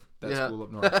north. That Yeah. school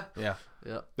up north. Yeah.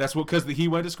 Yeah. That's what because he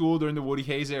went to school during the Woody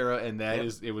Hayes era, and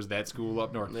it was that school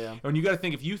up north. Yeah. And you got to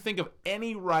think if you think of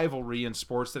any rivalry in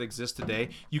sports that exists today,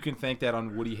 you can thank that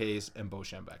on Woody Hayes and Bo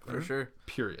Schembechler. For sure.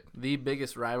 Period. The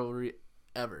biggest rivalry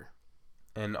ever.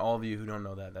 And all of you who don't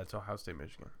know that, that's Ohio State,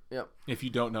 Michigan. Yep. If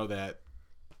you don't know that,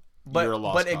 But you're a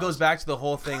lost it cause. goes back to the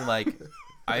whole thing. Like,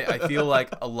 I feel like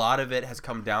a lot of it has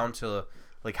come down to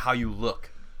like how you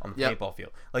look on the Yep. paintball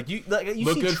field. Like you look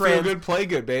see good, trends, feel good, play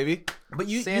good, baby. but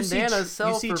you see Sandanas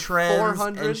sell for trends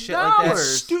and $400. shit like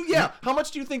that. Yeah. How much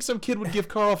do you think some kid would give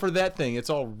Carl for that thing? It's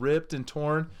all ripped and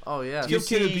torn. Oh yeah. You Some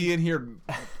kid would see- be in here.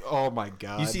 Oh my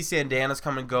god. You see sandanas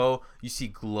come and go. You see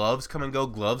gloves come and go.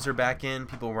 Gloves are back in.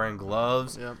 People are wearing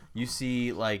gloves. Yep. You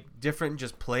see like different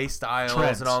just play styles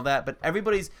Trends. and all that. But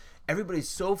everybody's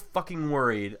so fucking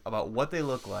worried about what they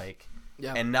look like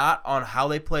Yeah. and not on how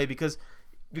they play because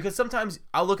sometimes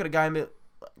I'll look at a guy and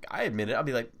I admit it. I'll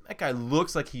be like, that guy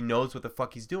looks like he knows what the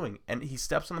fuck he's doing, and he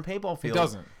steps on the paintball field.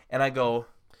 doesn't. And I go,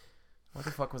 what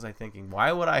the fuck was I thinking?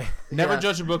 Why would I? Never Yeah.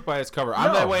 judge a book by its cover. I'm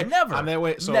No, that way. never. I'm that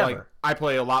way. So Never. like, I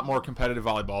play a lot more competitive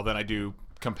volleyball than I do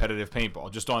competitive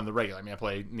paintball. Just on the regular. I mean, I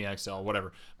play in the XL,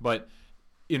 whatever. But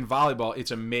in volleyball,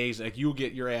 it's amazing. Like you'll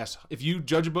get your ass. If you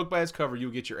judge a book by its cover,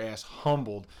 you'll get your ass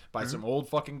humbled by some old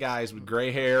fucking guys with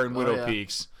gray hair and widow yeah.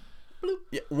 peaks.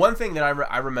 Yeah, one thing that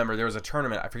I remember, there was a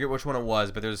tournament. I forget which one it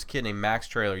was, but there was a kid named Max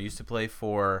Trailer. Used to play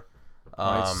for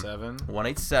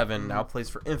 187. Now plays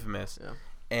for Infamous. Yeah.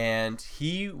 And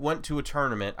he went to a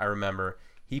tournament. I remember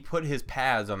he put his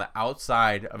pads on the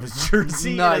outside of his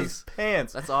jersey and his Nice.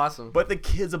 pants. That's awesome. But the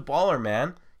kid's a baller,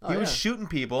 man. He was yeah. shooting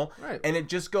people, Right. and it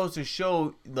just goes to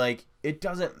show, like, it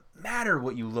doesn't matter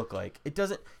what you look like. It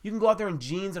doesn't. You can go out there in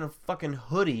jeans and a fucking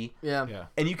hoodie, yeah. Yeah.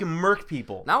 and you can murk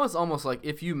people. Now it's almost like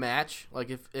if you match, like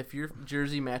if your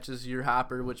jersey matches your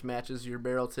hopper, which matches your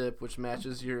barrel tip, which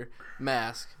matches your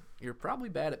mask, you're probably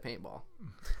bad at paintball.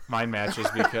 Mine matches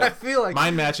because I feel like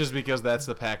mine matches because that's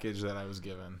the package that I was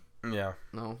given. Yeah.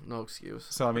 no excuse.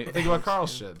 So I mean, think about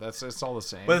Carl's shit. It's all the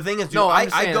same. But the thing is, dude, No, I I'm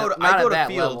saying go to not I go at to that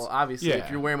fields. level. Obviously, Yeah. if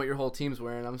you're wearing what your whole team's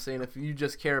wearing, I'm saying if you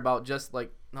just care about just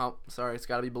like, no, sorry, it's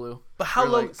got to be blue. But how Or,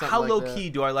 low like, something how like low that. key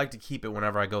do I like to keep it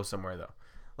whenever I go somewhere though?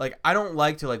 Like I don't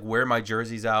like to like wear my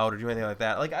jerseys out or do anything like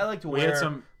that. Like I like to We had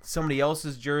wear somebody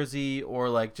else's jersey or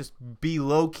like just be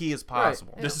low key as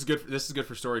possible. Yeah. This is good. This is good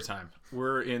for story time.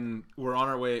 We're on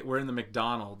our way. We're in the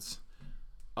McDonald's,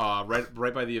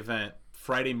 right by the event.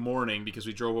 Friday morning because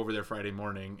we drove over there Friday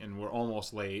morning and we're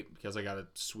almost late because I got a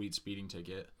sweet speeding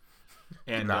ticket.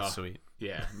 And Not sweet.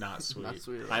 Yeah, not sweet. Not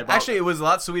sweet at all. Actually, it was a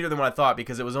lot sweeter than what I thought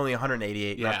because it was only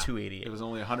 188, Yeah, not 288. It was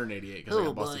only 188 because I Oh,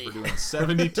 got busted boy. for doing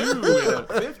 72 and a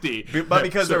 50. But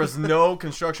because there was no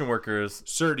construction workers.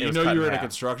 Sir, do it you was know cut you were in in a half.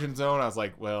 construction zone? I was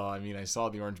like, well, I mean, I saw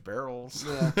the orange barrels.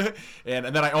 Yeah. and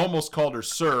then I almost called her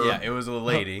sir. Yeah, it was a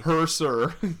lady. Her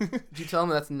sir. Did you tell them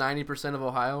that's 90% of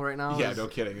Ohio right now? Yeah, no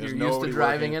kidding. There's You're used to nobody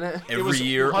driving working. in it? Every was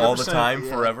year, all the 100%, time,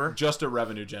 yeah. forever. Just a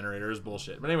revenue generator is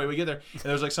bullshit. But anyway, we get there, and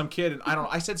there's like some kid, and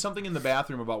I said something in the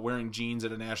bathroom about wearing jeans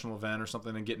at a national event or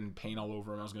something and getting paint all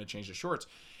over him. I was going to change the shorts.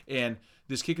 And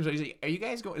this kid comes out, he's like, are you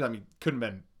guys going? I mean, couldn't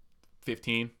have been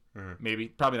 15, maybe.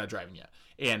 Probably not driving yet.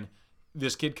 And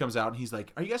this kid comes out, and he's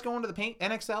like, are you guys going to the Paint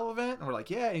NXL event? And we're like,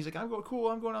 yeah. And he's like, I'm going, cool.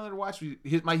 I'm going out there to watch.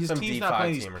 His Some team's D5 not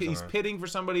playing. team or He's something. pitting for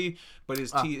somebody, but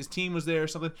his team was there or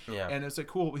something. Yeah. And it's like,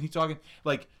 cool. He's talking,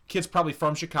 like, kid's probably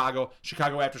from Chicago.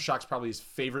 Chicago Aftershock's probably his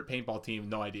favorite paintball team.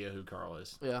 No idea who Carl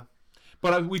is. Yeah.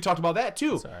 But we talked about that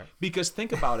too, Sorry. because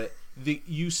think about it.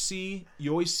 You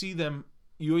always see them.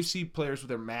 You always see players with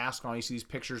their mask on. You see these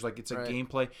pictures like it's a Right.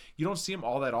 gameplay. You don't see them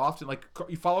all that often. Like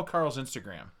you follow Carl's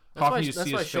Instagram. That's why, often you that's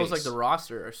see why his shows face. like the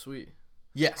roster are sweet.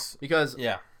 Yes. Because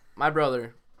Yeah. my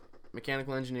brother,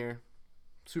 mechanical engineer,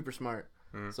 super smart.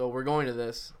 So we're going to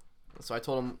this. So I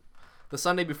told him the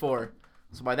Sunday before.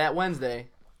 So by that Wednesday,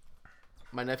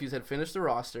 my nephews had finished the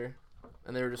roster,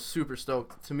 and they were just super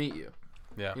stoked to meet you.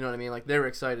 Yeah. You know what I mean? Like they were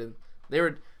excited.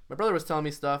 My brother was telling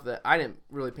me stuff that I didn't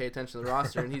really pay attention to the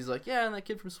roster, and he's like, "Yeah, and that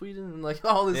kid from Sweden, and like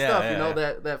all this Yeah, stuff, yeah, you know,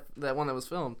 yeah. that one that was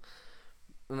filmed,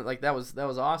 and like that was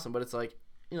awesome." But it's like,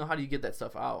 you know, how do you get that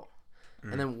stuff out?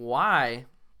 And then why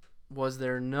was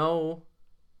there no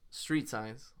street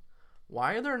signs?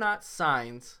 Why are there not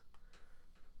signs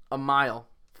a mile,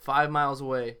 5 miles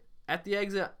away at the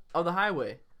exit of the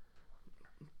highway?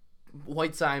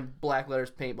 White sign, black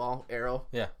letters, paintball, arrow.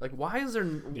 Yeah. Like, why is there?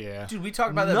 Yeah. Dude, we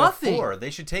talked about that Nothing. before. They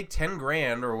should take 10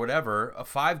 grand or whatever, a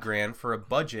 5 grand for a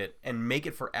budget and make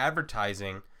it for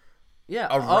advertising Yeah,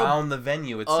 around the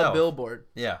venue a itself. billboard.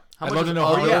 Yeah. How I'd much love does to know a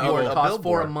how many billboard people- cost for a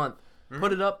billboard. month?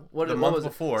 Put it up. What The what month was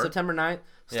before. it? September 9th.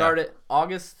 Start it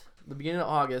August, the beginning of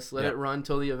August. Let it run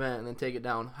till the event, and then take it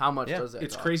down. How much does that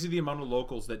It's cost? crazy the amount of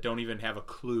locals that don't even have a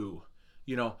clue.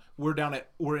 You know,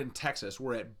 we're in Texas.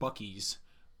 We're at Buc-ee's.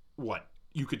 What?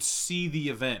 You could see the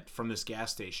event from this gas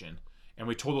station. And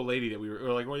we told the lady that we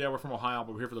were like, oh yeah, we're from Ohio,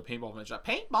 but we're here for the paintball event. She's like,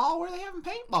 paintball? Where are they having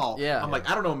paintball? Yeah. I'm like,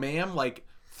 I don't know, ma'am. Like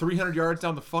 300 yards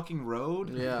down the fucking road.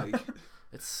 Yeah. Like,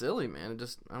 It's silly, man. It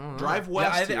just I don't know. drive Yeah,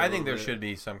 west. I here a think there little should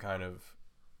bit. be some kind of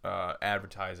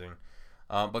advertising.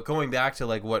 But going back to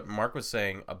like what Mark was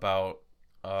saying about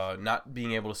not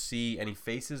being able to see any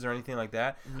faces or anything like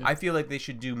that, I feel like they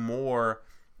should do more.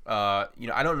 I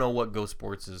don't know what Go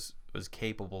Sports is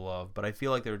capable of, but I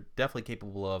feel like they're definitely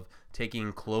capable of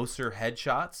taking closer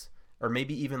headshots, or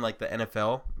maybe even like the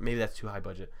NFL. Maybe that's too high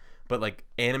budget, but like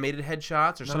animated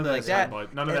headshots or something like that.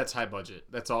 None of that's high budget.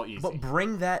 That's all easy. But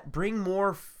bring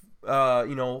more,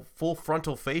 full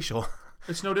frontal facial.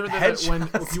 It's no different than Headshots.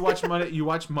 when if you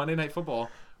watch Monday Night Football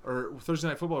or Thursday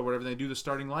Night Football or whatever. They do the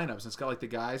starting lineups. And it's got like the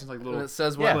guys and like little. And it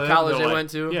says what clip, college they're they like- went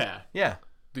to. Yeah, Yeah.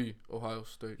 The Ohio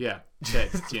State. yeah.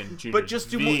 But just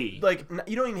do more, like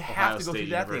you don't even have Ohio to go State through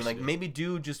that thing. Like University. maybe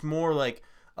do just more like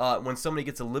when somebody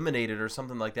gets eliminated or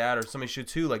something like that, or somebody should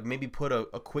too. Like maybe put a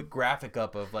quick graphic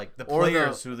up of like the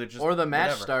players who they're just or the match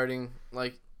whatever. starting.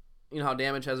 Like, you know how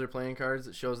Damage has their playing cards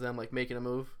that shows them like making a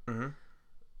move. Mhm.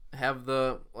 Have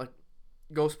the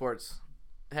Go Sports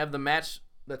have the match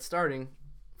that's starting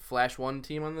flash one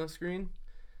team on the screen.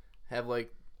 Have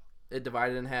like it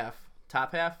divided in half.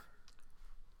 Top half.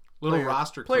 little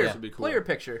roster Players clips would be cool. Player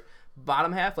picture.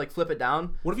 Bottom half, like flip it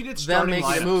down. What if you did Them starting making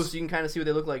lineups? a move so you can kind of see what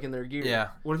they look like in their gear. Yeah.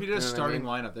 What if you did a You know what I starting mean?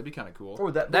 lineup? That'd be kind of cool.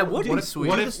 Or That would dude, be sweet.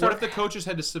 What do if, the what if the coaches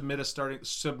had to submit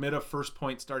a first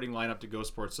point starting lineup to Go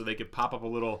Sports so they could pop up a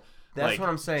little? That's like, what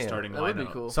I'm saying. Starting That would be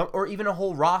lineup. cool. Some, or even a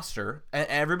whole roster, and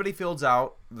everybody fills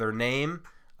out their name,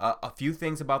 a few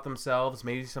things about themselves,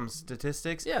 maybe some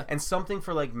statistics, Yeah. and something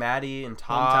for like Maddie and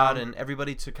Todd Hometown. and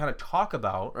everybody to kind of talk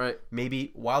about. Right. Maybe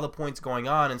while the point's going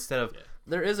on, instead of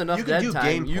There is enough You can dead do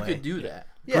time. You gameplay. could do that.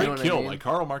 Yeah. You know Great what I kill mean? like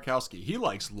Carl Markowski. He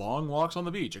likes long walks on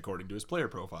the beach, according to his player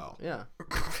profile. Yeah.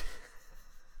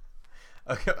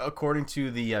 according to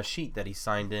the sheet that he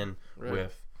signed in Right.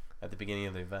 with at the beginning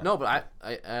of the event. No, but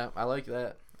I like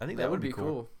that. I think That that would be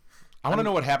cool. I want to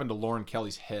know what happened to Lauren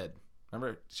Kelly's head.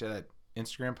 Remember she had that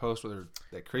Instagram post with her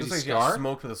that crazy Looks like she got scar?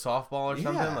 smoked with a softball or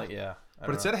something. Yeah. Like yeah.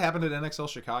 But it said it happened at NXL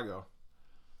Chicago.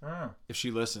 Oh. If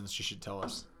she listens, she should tell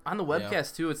us. On the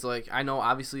webcast too, it's like I know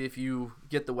obviously if you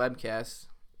get the webcast,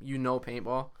 you know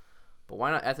paintball, but why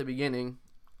not at the beginning,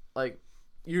 like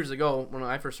years ago when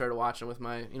I first started watching with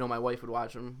my wife would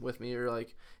watch them with me, or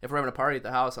like if we're having a party at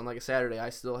the house on like a Saturday, I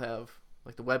still have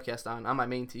like the webcast on my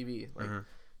main TV. Like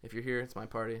if you're here, it's my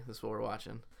party. This is what we're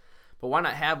watching. But why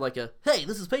not have like hey,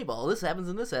 this is paintball. This happens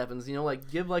and this happens. Like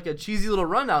give like a cheesy little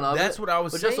rundown of it. That's what I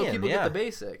was but saying. Just so people yeah. get the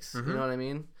basics. You know what I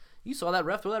mean? You saw that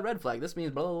ref throw that red flag. This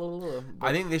means blah blah blah. blah.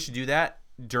 I think they should do that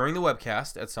during the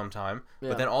webcast at some time,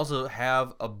 but then also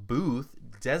have a booth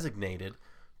designated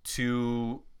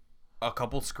to a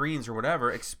couple screens or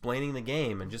whatever explaining the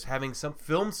game, and just having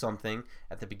film something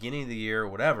at the beginning of the year or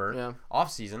whatever,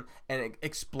 off season, and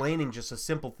explaining just the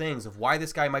simple things of why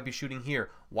this guy might be shooting here,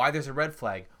 why there's a red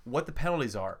flag, what the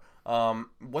penalties are,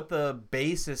 what the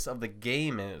basis of the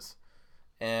game is.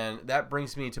 And that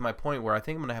brings me to my point where I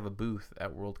think I'm going to have a booth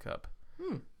at World Cup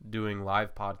doing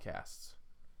live podcasts.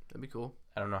 That'd be cool.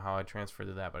 I don't know how I transferred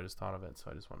to that, but I just thought of it, so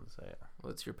I just wanted to say it.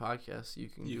 Well, it's your podcast. You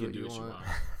can do what you want.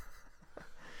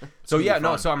 So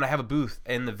so I'm gonna have a booth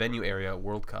in the venue area at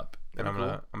World Cup, and I'm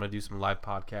gonna do some live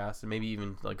podcasts and maybe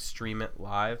even like stream it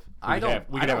live. We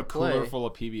could have a cooler full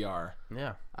of PBR.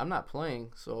 Yeah, I'm not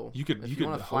playing, so you could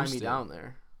want to fly me down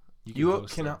there. You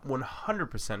can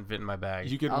 100% fit in my bag.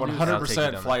 You could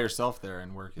 100% fly yourself there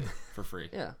and work it for free.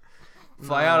 Yeah,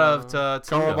 fly out of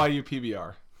Carl will buy you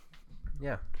PBR.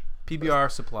 Yeah, PBR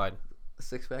supplied. A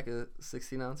 6-pack of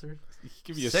 16 ouncer.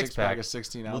 Give you a 6-pack of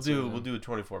 16 ounces. We'll do a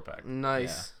 24-pack.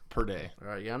 Nice per day. All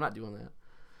right, I'm not doing that.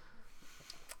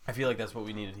 I feel like that's what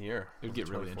we needed here. It would get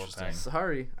really interesting. Pack.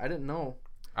 Sorry, I didn't know.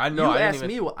 I know. You asked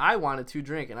me what I wanted to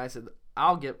drink, and I said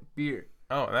I'll get beer.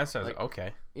 Oh, that sounds like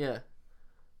okay. Yeah.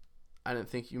 I didn't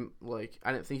think you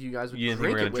guys would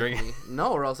drink it with me.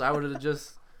 No, or else I would have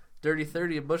just dirty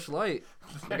 30 a Busch Light.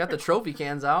 I got the trophy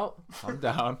cans out. I'm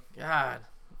down. God.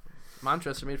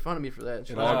 Manchester made fun of me for that.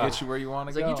 It'll all get you where you want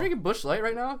to go. Like, you drinking Busch Light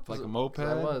right now? Like a moped?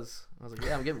 I was like,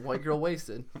 yeah, I'm getting white girl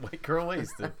wasted. White girl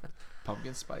wasted.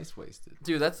 Pumpkin spice wasted.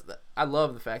 Dude, I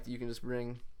love the fact that you can just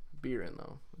bring beer in,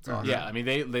 though. It's awesome. Yeah, I mean,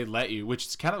 they let you, which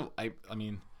is kind of, I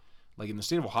mean, like in the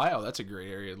state of Ohio, that's a great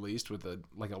area, at least, with a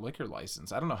liquor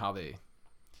license. I don't know how they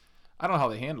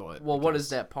handle it. Well, what is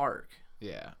that park?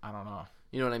 Yeah, I don't know.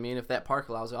 You know what I mean? If that park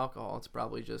allows alcohol, it's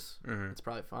probably just, it's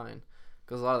probably fine.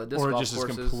 Because a lot of the disc golf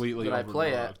courses that I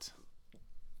play at,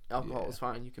 alcohol is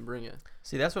fine. You can bring it.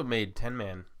 See, that's what made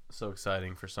 10-man so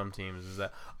exciting for some teams. Is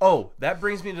that that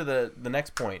brings me to the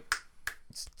next point.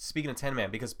 Speaking of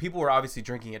 10-man, because people were obviously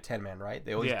drinking at 10-man, right?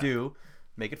 They always do.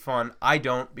 Make it fun. I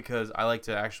don't, because I like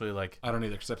to actually I don't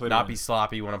either, because I play not be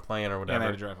sloppy when I'm playing or whatever. And I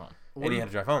had to drive home. And you had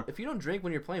to drive home. If you don't drink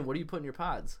when you're playing, what do you put in your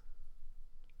pods?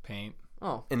 Paint.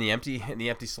 Oh. In the empty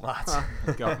slots.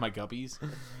 My guppies.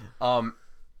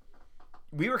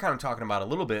 We were kind of talking about a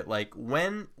little bit, like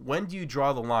when do you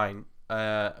draw the line?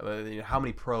 How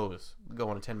many pros go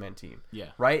on a 10-man team?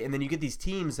 Yeah. Right? And then you get these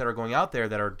teams that are going out there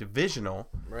that are divisional,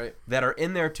 right? That are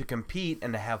in there to compete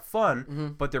and to have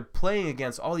fun, but they're playing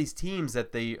against all these teams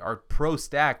that they are pro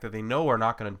stacked that they know are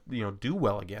not going to do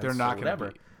well against. They're not going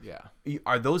to. Yeah.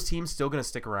 Are those teams still going to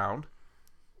stick around,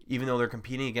 even though they're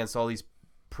competing against all these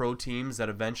pro teams that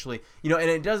eventually, and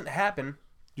it doesn't happen.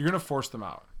 You're going to force them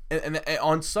out. And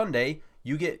on Sunday,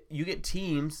 you get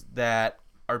teams that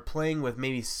are playing with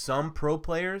maybe some pro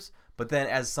players, but then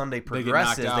as Sunday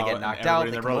progresses, they get knocked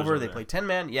out. They come over, they play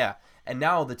 10-man, and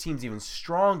now the team's even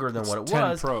stronger than what it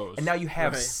was. Pros. And now you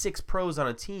have 6 pros on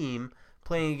a team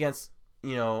playing against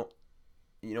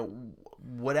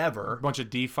whatever, a bunch of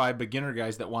D5 beginner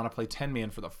guys that want to play 10-man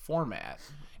for the format.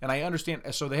 And I understand.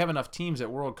 So they have enough teams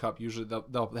at World Cup. Usually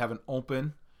they'll have an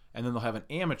open, and then they'll have an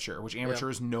amateur, which amateur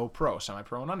is no pro,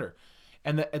 semi-pro and under.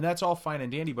 And that's all fine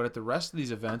and dandy, but at the rest of these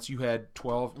events, you had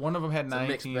 12. One of them had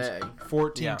 9 teams,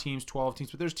 14 teams, 12 teams.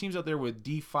 But there's teams out there with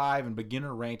D5 and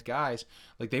beginner-ranked guys.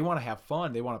 Like, they want to have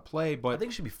fun. They want to play. But I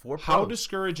think it should be 4 pros. How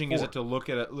discouraging is it to look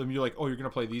at it? You're like, oh, you're going to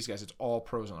play these guys. It's all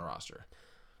pros on the roster.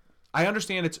 I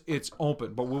understand it's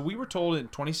open, but what we were told in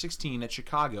 2016 at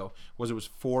Chicago was it was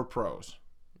 4 pros.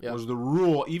 Yep. Was the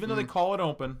rule, even though they call it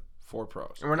open, 4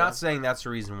 pros. And we're not saying that's the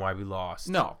reason why we lost.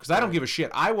 No, because I don't give a shit.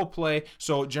 I will play.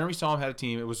 So Jeremy Solomon had a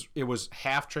team. It was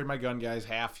half Trade My Gun guys,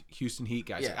 half Houston Heat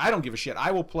guys. Yeah. I don't give a shit. I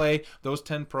will play those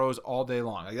 10 pros all day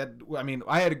long. Like that. I mean,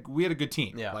 we had a good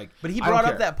team. Yeah. Like, but he brought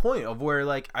up that point of where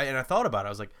I thought about it. I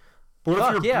was like,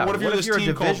 what if you're this a team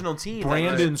divisional called team,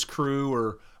 Brandon's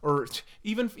crew or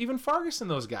even Fargus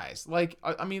and those guys? Like,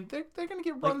 I mean, they're gonna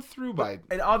get run through by.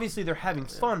 And obviously they're having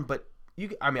fun, but.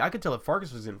 I could tell that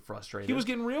Fargus was getting frustrated. He was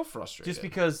getting real frustrated. Just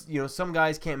because, some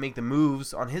guys can't make the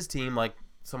moves on his team like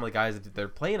some of the guys that they're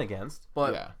playing against.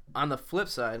 But on the flip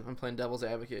side, I'm playing devil's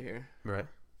advocate here. Right.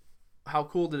 How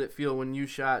cool did it feel when you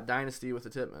shot Dynasty with a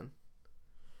Tipman?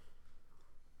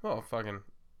 Well, fucking...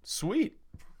 Sweet.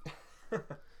 You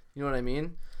know what I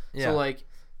mean? Yeah. So like,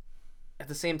 at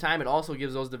the same time, it also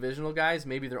gives those divisional guys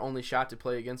maybe their only shot to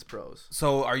play against pros.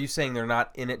 So are you saying they're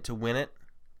not in it to win it?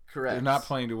 Correct. They're not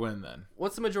playing to win then.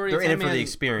 What's the majority? They're of in it 10-man, for the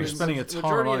experience. They're spending a ton of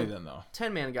majority money then, though.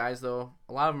 10-man guys, though,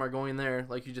 a lot of them are going there,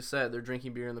 like you just said. They're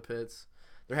drinking beer in the pits.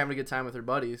 They're having a good time with their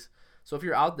buddies. So if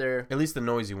you're out there, At least the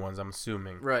noisy ones, I'm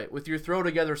assuming. right, with your throw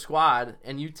together squad,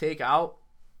 and you take out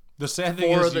The sad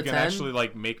thing 4 is of the you can 10? actually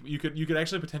like make you could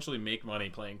actually potentially make money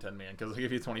playing 10-man because they'll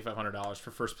give you $2,500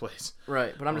 for first place.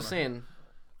 right, but I'm just saying,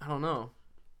 I don't know.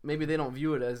 Maybe they don't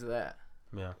view it as that.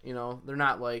 Yeah. You know, they're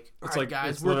not like, all It's right, like-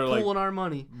 guys, it's we're literally pooling our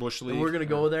money. Bush And League. we're gonna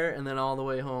go there, and then all the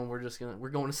way home, we're going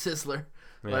to Sizzler.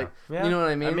 Yeah. Like, Yeah. you know what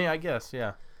I mean? I guess,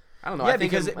 yeah. I don't know. Yeah, I think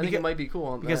because it might be cool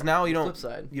on Because that, now the flip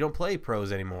side. you don't play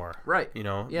pros anymore. Right. You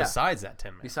know, Yeah. besides that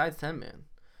 10-man. Besides 10-man.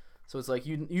 So it's like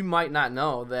you might not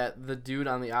know that the dude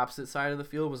on the opposite side of the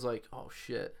field was like, oh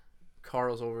shit,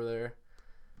 Carl's over there.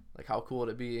 Like, how cool would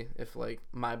it be if like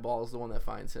my ball is the one that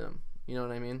finds him? You know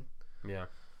what I mean? Yeah.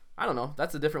 I don't know.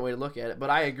 That's a different way to look at it, but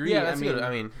I agree. Yeah, that's I mean, good. I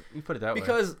mean, you put it that way.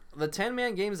 because the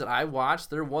 10-man games that I watched,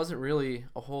 there wasn't really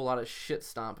a whole lot of shit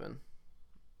stomping.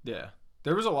 Yeah,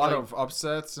 there was a lot Like- of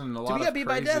upsets and a Dude, lot we of got beat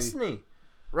by crazy- Destiny.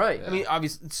 Right. I mean,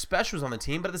 obviously, Spesh was on the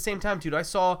team, but at the same time, dude, I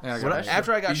saw Yeah, I when got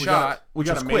after I got we shot, we which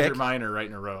got was a quick, major minor right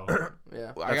in a row.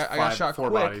 Yeah. I got shot 4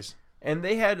 quick, bodies. and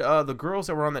they had the girls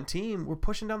that were on that team were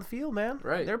pushing down the field, man.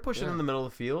 Right, They're pushing yeah. in the middle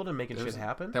of the field and making There shit was-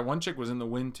 happen. That one chick was in the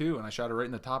wind too, and I shot her right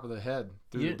in the top of the head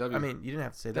through the W. I mean, you didn't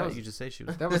have to say that. was- You could just say she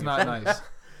was. that was not nice.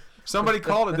 Somebody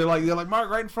called it. They're like, Mark,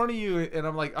 right in front of you, and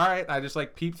I'm like, all right. And I just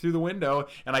like peeped through the window,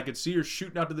 and I could see her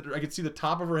shooting out to the. I could see the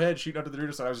top of her head shooting out to the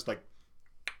rear side. I was just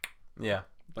Yeah.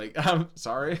 like, I'm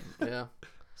sorry, Yeah.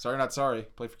 sorry, not sorry.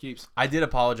 Play for keeps. I did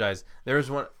apologize. There was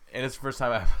one, and it's the first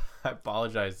time I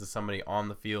apologized to somebody on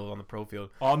the field, on the pro field.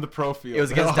 On the pro field. It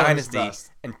was against Oh, Dynasty,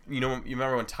 best. and you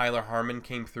remember when Tyler Harmon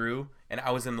came through, and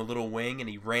I was in the little wing, and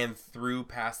he ran through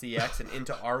past the X and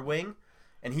into our wing,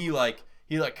 and he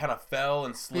kind of fell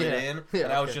and slid Yeah. in, Yeah,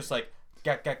 and I was okay. just like,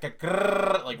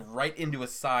 grrr, like right into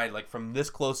his side, like from this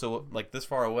close, like this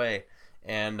far away,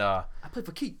 and I play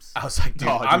for keeps. I was like, dude,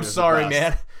 Oh, dude, I'm it's the sorry, best.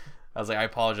 man. I was like, I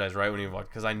apologize right when he walked,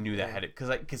 because I knew that had it,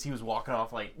 because he was walking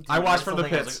off like. I watched from the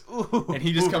something, I was pits, like, ooh, and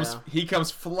he just ooh.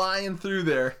 comes flying through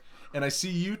there, and I see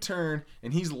you turn,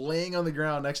 and he's laying on the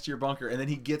ground next to your bunker, and then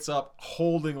he gets up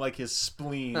holding like his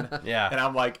spleen, Yeah. and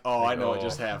I'm like, oh, I know what oh,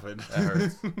 just happened. that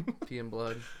hurts. Pee and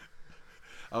blood.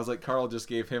 I was like, Carl just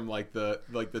gave him like the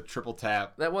triple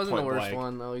tap. That wasn't the point worst blank.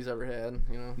 one though he's ever had.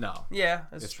 You know. No, Yeah,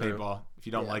 that's it's true. paintball. If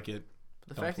you don't Yeah. like it,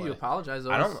 The Don't fact that you play. apologize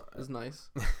though I don't- is nice.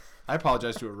 I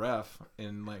apologized to a ref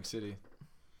in Atlantic City.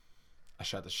 I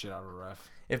shot the shit out of a ref.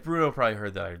 If Bruno probably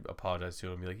heard that, I'd apologize to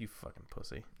him and be like, you fucking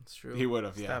pussy. It's true. He would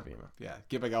have, yeah. Stop being Yeah,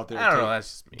 get back out there. I don't and know, that's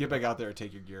just me. Get back out there and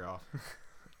take your gear off.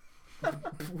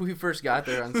 We first got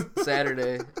there on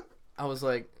Saturday. I was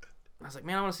like,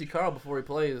 man, I want to see Carl before he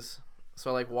plays.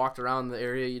 So I like walked around the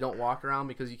area you don't walk around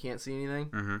because you can't see anything.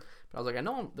 Mm-hmm. But I was like, I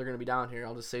know they're gonna be down here.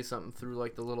 I'll just say something through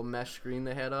like the little mesh screen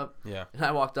they had up. Yeah. And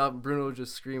I walked up, and Bruno was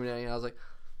just screaming at me. And I was like,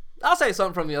 I'll say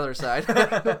something from the other side.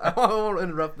 I won't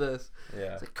interrupt this.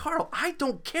 Yeah. It's like, Carl, I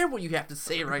don't care what you have to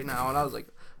say right now. And I was like,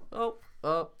 oh.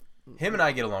 Him and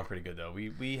I get along pretty good, though.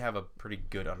 We have a pretty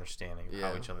good understanding of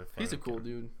how each other think. He's a cool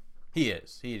dude. He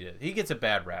is. He did. He gets a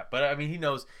bad rap, but I mean, he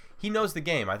knows the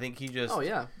game. I think he just. Oh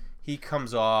yeah, He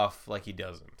comes off like he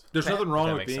doesn't. There's nothing If wrong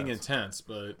that with makes being sense. intense,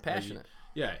 but passionate.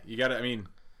 you gotta. I mean,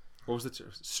 what was it?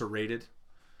 Serrated.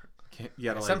 You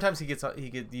gotta like. Sometimes he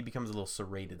becomes a little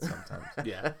serrated. Sometimes.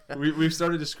 Yeah, we've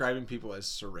started describing people as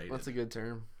serrated. That's a good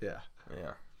term. Yeah,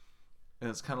 Yeah. and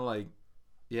it's kind of like,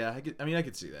 yeah, I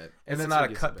could see that. And it's that's not what a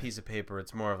gets cut me. piece of paper.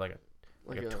 It's more of like a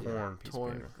torn piece of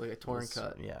paper. like a torn It's-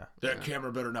 cut. Yeah. That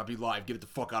camera better not be live. Get it the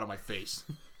fuck out of my face.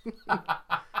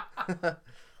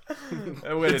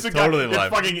 It's a totally guy,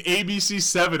 live. It's fucking ABC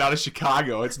 7 out of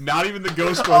Chicago. It's not even the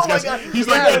Ghost Oh Boys. my guys. God. He's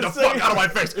Yeah, like, get the it's fuck like- out of my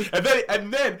face.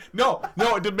 And then, no,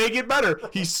 to make it better,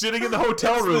 he's sitting in the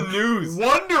hotel It's room, the news.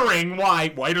 wondering why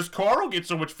does Carl get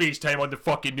so much FaceTime on the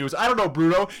fucking news? I don't know,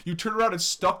 Bruno. You turned around and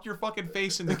stuck your fucking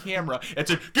face in the camera and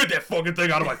said, get that fucking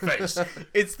thing out of my face.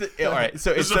 It's the all right.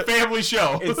 So This it's is a family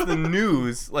show. it's the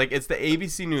news, like it's the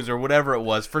ABC News or whatever it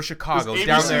was for Chicago It's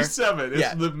down ABC there 7. It's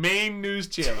Yeah. the main news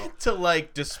channel. to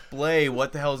like display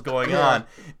what the hell's going on,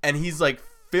 and he's like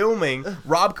filming.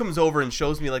 Rob comes over and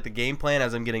shows me like the game plan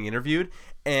as I'm getting interviewed,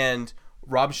 and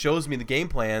Rob shows me the game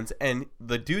plans, and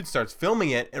the dude starts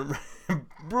filming it, and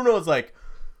Bruno's like,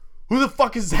 "Who the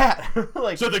fuck is that?"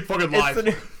 Like, So they fucking it's live.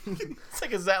 the it's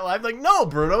like, is that live? Like, no,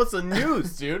 Bruno, it's the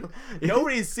news, dude.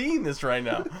 Nobody's seeing this right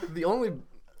now. The only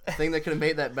thing that could have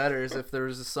made that better is if there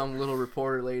was some little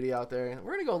reporter lady out there.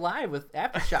 We're gonna go live with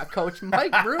Aftershock coach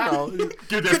Mike Bruno.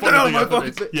 Get that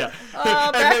fucking thing. Yeah.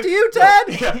 Back to you,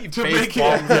 Ted.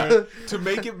 To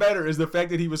make it better is the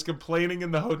fact that he was complaining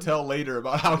in the hotel later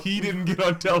about how he didn't get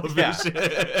on television.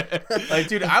 Like,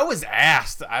 dude, I was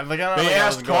asked. They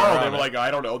asked Carl. They were like,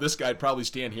 I don't know. This guy'd probably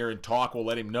stand here and talk. We'll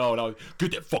let him know. And I was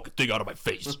get that fucking thing out of my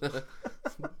face.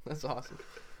 That's awesome.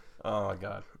 Oh my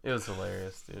god, it was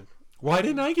hilarious, dude. Why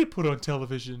didn't I get put on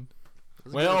television?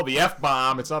 Well, the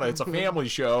F-bomb. It's a family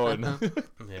show, and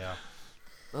yeah,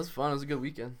 that was fun. It was a good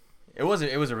weekend. It was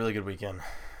a really good weekend.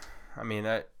 I mean,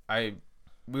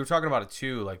 we were talking about it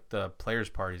too, like the players'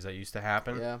 parties that used to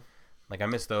happen. Yeah. Like I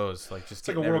miss those. Like just it's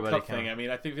like a World Cup thing. I mean,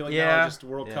 I feel like now just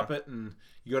World Cup it, and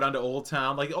you go down to Old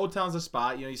Town. Like Old Town's a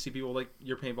spot. You know, you see people like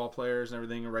your paintball players and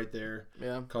everything right there.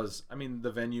 Yeah. Because I mean,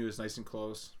 the venue is nice and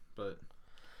close, but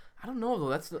I don't know though.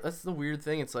 That's the weird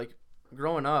thing. It's like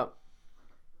growing up.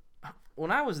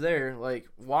 When I was there, like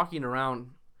walking around,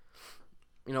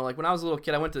 you know, like when I was a little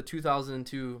kid, I went to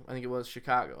 2002. I think it was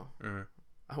Chicago. Mm-hmm.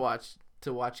 I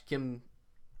watched Kim,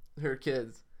 her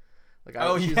kids. Like,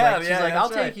 she's like, I'll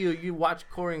take you. You watch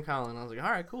Corey and Colin. I was like, all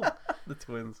right, cool. The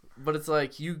twins. But it's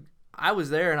like I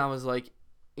was there and I was like,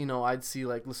 you know, I'd see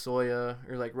like LaSoya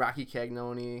or like Rocky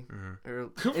Cagnoni or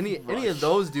any of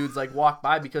those dudes like walk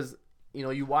by because you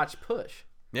know you watch Push.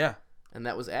 Yeah. And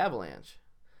that was Avalanche,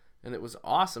 and it was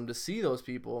awesome to see those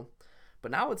people.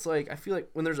 But now it's like I feel like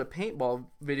when there's a paintball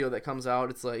video that comes out,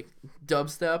 it's like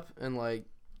dubstep and like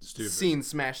scenes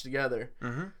smashed together.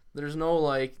 Mm-hmm. There's no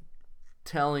like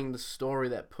telling the story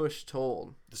that Push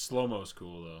told. The slow-mo's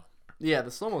cool though. Yeah,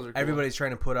 the slow-mos are cool. Everybody's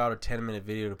trying to put out a 10-minute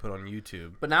video to put on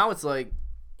YouTube. But now it's like,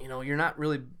 you know, you're not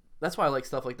really. That's why I like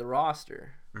stuff like the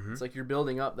roster. Mm-hmm. It's like you're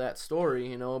building up that story,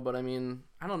 you know. But I mean,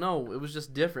 I don't know. It was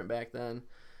just different back then.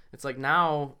 It's like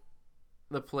now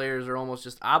the players are almost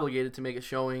just obligated to make a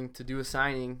showing, to do a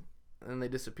signing, and then they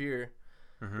disappear.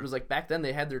 Mm-hmm. It was like back then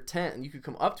they had their tent, and you could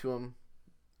come up to them,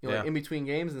 you know, like in between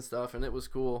games and stuff, and it was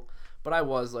cool. But I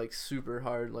was like super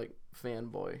hard like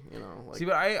fanboy, you know. Like, see,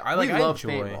 but I loved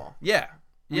enjoy paintball. Yeah.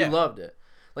 We loved it.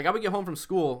 Like I would get home from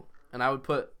school, and I would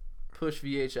put Push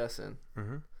VHS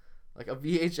in, like a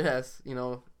VHS, you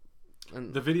know.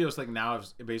 And the videos like now have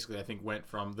basically I think went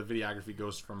from the videography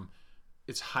goes from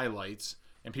its highlights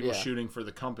and people shooting for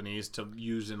the companies to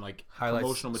use in like highlights,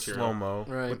 promotional material. Slow-mo.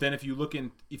 Right. But then if you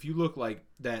look like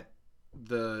that,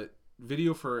 the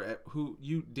video for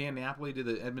Dan Napoli did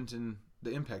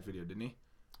the Impact video, didn't he?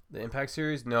 The Impact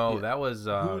series? No, that was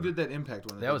who did that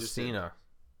Impact one? That was Cena.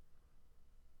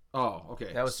 Oh,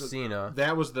 okay. That was Cena.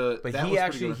 That was the. But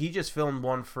that he just filmed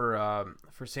one for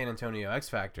San Antonio X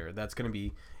Factor. That's gonna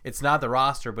be. It's not the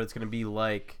roster, but it's gonna be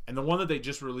like. And the one that they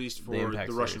just released for the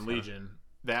Russian series, Legion,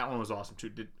 that one was awesome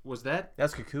too. Was that?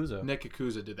 That's Kakuza. Nick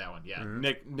Kakuza did that one. Yeah,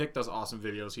 Nick does awesome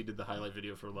videos. He did the highlight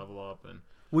video for Level Up, and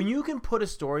when you can put a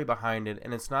story behind it,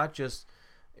 and it's not just.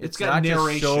 It's got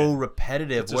narration. Just so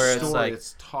repetitive where it's like,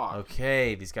 it's talk.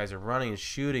 Okay, these guys are running and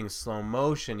shooting, slow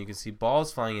motion. You can see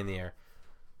balls flying in the air.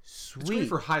 Sweet. It's great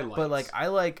for highlights. But like I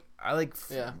like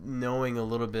knowing a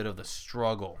little bit of the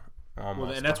struggle almost.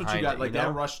 Well, and that's what you got. Like you know?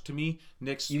 that rush to me,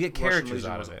 Nick's you get characters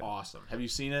out of it. Awesome. Have you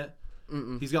seen it?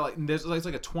 Mm-mm. He's got it's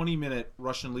like a 20-minute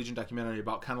Russian Legion documentary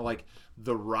about kind of like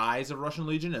the rise of Russian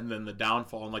Legion and then the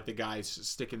downfall and like the guys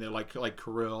sticking there like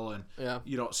Kirill and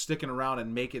you know sticking around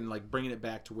and making like bringing it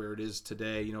back to where it is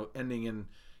today. You know, ending in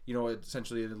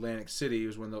essentially in Atlantic City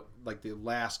was when the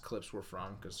last clips were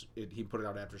from because he put it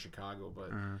out after Chicago. But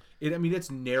it's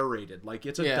narrated like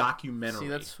it's a documentary. See,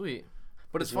 that's sweet.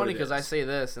 But it's funny because I say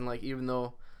this and like even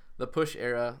though. The Push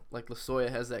era, like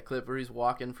LaSoya has that clip where he's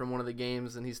walking from one of the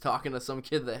games and he's talking to some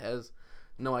kid that has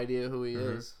no idea who he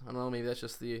is. I don't know, maybe that's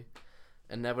just the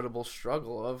inevitable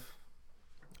struggle of.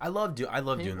 I love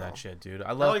doing that shit, dude.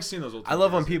 I like seeing those old. I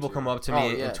love when people come up to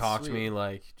me and talk to me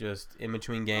like just in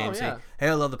between games. Say, hey,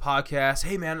 I love the podcast.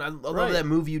 Hey, man, I love that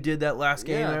movie you did that last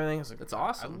game and everything. It's like, it's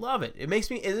awesome. I love it. It makes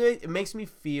me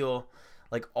feel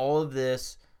like all of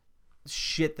this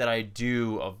shit that I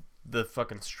do of. The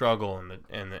fucking struggle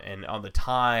and all the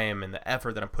time and the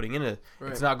effort that I'm putting into it,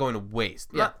 it's not going to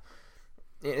waste. Yeah,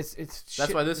 it's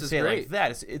that's why this is great. Like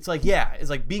that. It's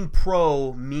like being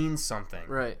pro means something.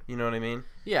 Right. You know what I mean?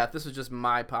 Yeah. If this was just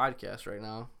my podcast right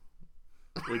now,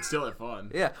 we'd still have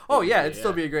fun. Yeah. Oh yeah, it'd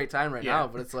still be a great time right now.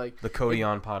 But it's like the Cody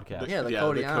on podcast.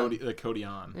 The Cody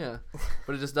on. Yeah.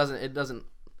 But it just doesn't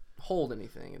hold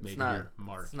anything. It's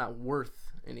not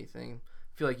worth anything.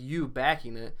 I feel like you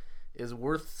backing it. Is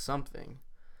worth something,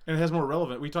 and it has more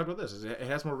relevance. We talked about this. It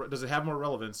has more. Does it have more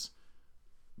relevance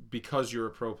because you're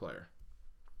a pro player?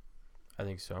 I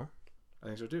think so. I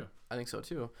think so too. I think so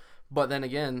too. But then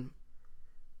again,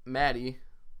 Maddie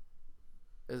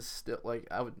is still like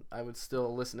I would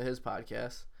still listen to his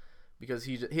podcast because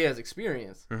he has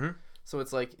experience. Mm-hmm. So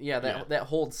it's like that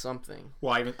holds something.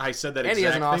 Well, I said that And he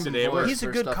has exact an thing awesome today. voice. He's a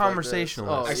for good stuff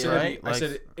conversationalist, like this. right? I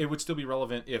said it would still be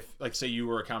relevant if, like, say you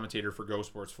were a commentator for Go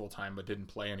Sports full time but didn't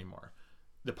play anymore.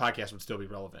 The podcast would still be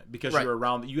relevant because you're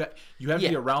around. You have to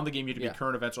be around the game. You have to be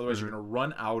current events. Otherwise, you're going to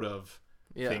run out of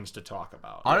things to talk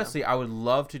about. Honestly, I would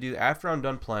love to do after I'm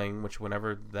done playing, which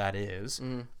whenever that is.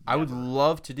 I would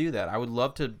love to do that. I would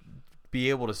love to be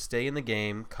able to stay in the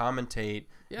game, commentate,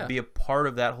 be a part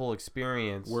of that whole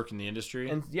experience, work in the industry,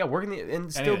 and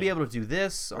still be able to do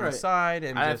this on the side.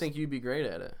 And I think you'd be great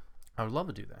at it. I would love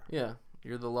to do that. Yeah.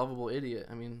 You're the lovable idiot.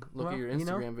 I mean, look at your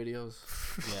Instagram videos.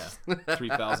 Yeah,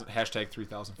 3,000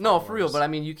 #3,000. No, for real. But I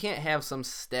mean, you can't have some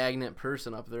stagnant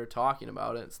person up there talking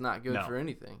about it. It's not good for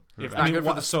anything. It's not good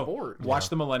for the sport. Watch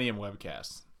the Millennium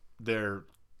webcast.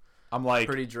 I'm like,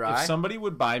 pretty dry. If somebody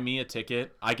would buy me a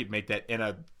ticket, I could make that in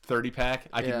a 30-pack.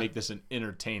 I could make this an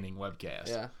entertaining webcast.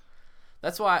 Yeah,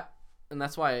 that's why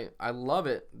I love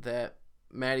it that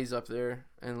Maddie's up there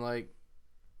and like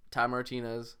Ty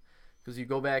Martinez. Because you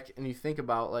go back and you think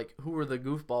about, like, who were the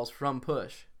goofballs from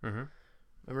Push? Mm-hmm.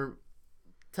 Remember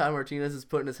Ty Martinez is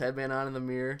putting his headband on in the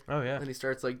mirror? Oh, yeah. And he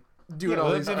starts, like, doing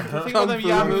all these kung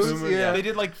fu moves. Yeah. They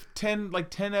did, like, 10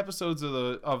 episodes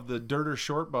of the Dirt or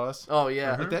Short Bus. Oh,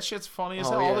 yeah. Like, that shit's funny as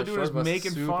hell. All they're doing is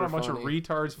making fun of a bunch of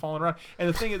retards falling around.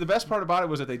 And the best part about it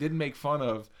was that they didn't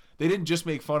just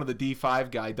make fun of the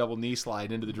D5 guy double knee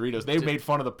slide into the Doritos. They made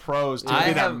fun of the pros. It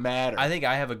did not matter. I think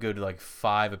I have a good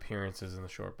 5 appearances in the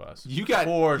Short Bus. You got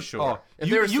for sure. Oh, if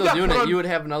they were still doing it, you would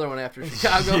have another one after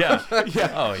Chicago. Yeah.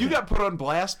 Oh, you got put on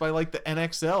blast by like the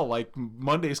NXL. Like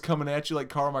Monday's coming at you like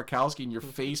Carl Markowski and you're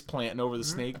face planting over the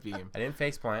snake beam. I didn't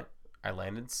face plant. I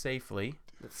landed safely.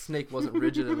 The snake wasn't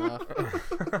rigid enough.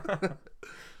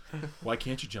 Why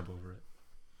can't you jump over it?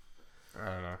 I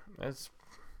don't know.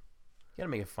 You gotta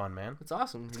make it fun, man. It's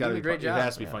awesome. It's gotta be a great job. It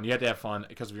has to be fun. You have to have fun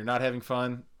because if you're not having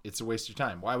fun, it's a waste of your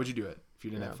time. Why would you do it if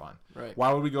you didn't have fun? Right.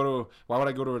 Why would I go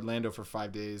to Orlando for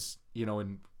 5 days?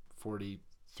 In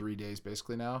 43 days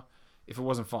basically now, if it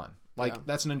wasn't fun.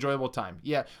 That's an enjoyable time.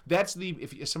 Yeah, that's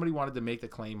if somebody wanted to make the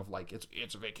claim of like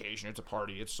it's a vacation, it's a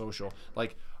party, it's social.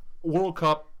 Like World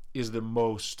Cup is the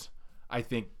most, I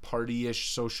think,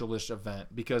 party-ish, social-ish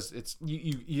event because it's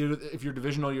you if you're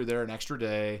divisional, you're there an extra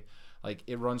day. Like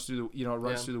it runs through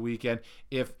through the weekend.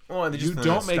 If you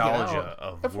don't make it out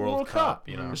of World Cup,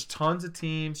 there's tons of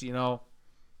teams. It'll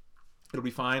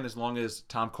be fine as long as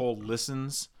Tom Cole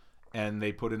listens and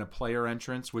they put in a player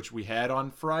entrance, which we had on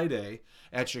Friday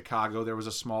at Chicago. There was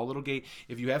a small little gate.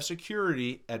 If you have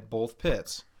security at both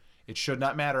pits, it should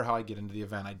not matter how I get into the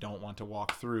event. I don't want to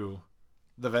walk through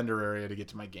the vendor area to get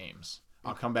to my games.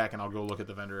 I'll come back and I'll go look at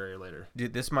the vendor area later.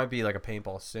 Dude, this might be like a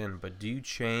paintball sin, but do you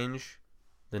change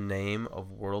the name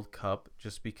of World Cup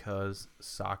just because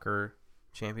soccer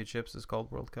championships is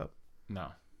called World Cup?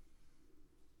 No.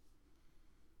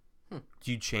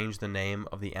 Do you change the name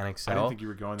of the NXL? I didn't think you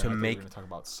were going there. I thought you were going to talk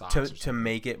about soccer to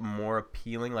make it more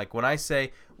appealing. Like when I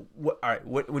say,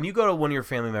 when you go to one of your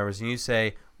family members and you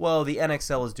say, well, the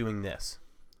NXL is doing this,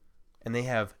 and they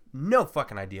have no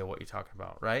fucking idea what you're talking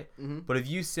about, right? Mm-hmm. But if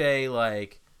you say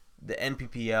like the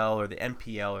NPPL or the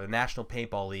NPL or the National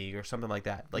Paintball League or something like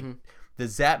that, like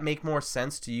does that make more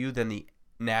sense to you than the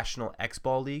National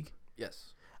X-Ball League?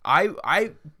 Yes.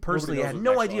 I personally had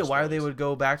no idea why they would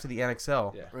go back to the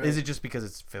NXL. Yeah. Right. Is it just because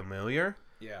it's familiar?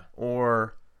 Yeah.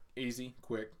 Or easy,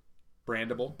 quick,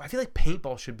 brandable? I feel like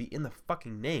paintball should be in the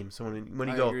fucking name. So when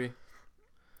you go, agree.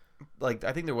 Like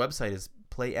I think their website is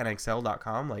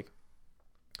playnxl.com. Like,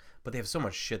 but they have so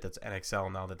much shit that's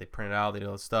NXL now that they print it out. They do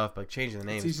all this stuff. But like changing the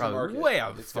name is probably way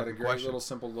out of the fucking question. It's got a great little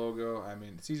simple logo. I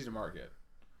mean, it's easy to market.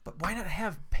 But why not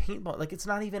have paintball? Like, it's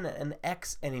not even an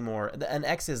X anymore. An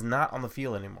X is not on the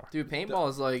field anymore. Dude, paintball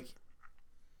is like,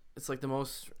 it's like the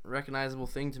most recognizable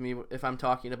thing to me if I'm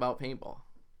talking about paintball.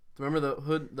 Remember the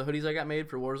hoodies I got made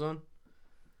for Warzone?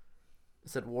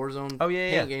 It said Warzone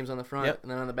paint games on the front,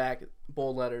 and then on the back,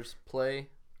 bold letters, play,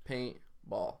 paint,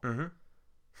 ball. Mm-hmm.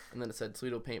 And then it said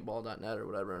ToledoPaintball.net or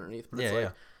whatever underneath. But it's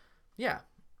like,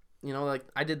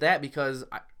 I did that because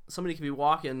somebody could be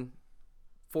walking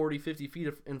 40, 50 feet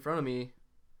in front of me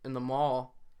in the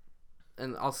mall,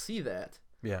 and I'll see that.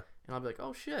 Yeah. And I'll be like,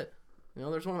 oh, shit.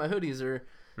 There's one of my hoodies, or,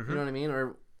 you know what I mean?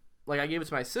 Or, like, I gave it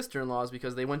to my sister-in-laws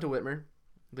because they went to Whitmer.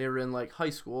 They were in, like, high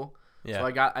school. Yeah. So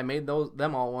I made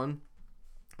them all one.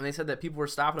 And they said that people were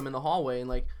stopping them in the hallway and,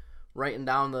 like, writing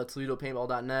down the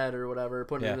ToledoPaintball.net or whatever,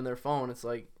 putting it in their phone. It's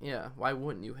like, yeah, why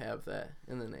wouldn't you have that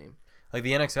in the name? Like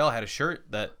the NXL had a shirt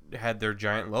that had their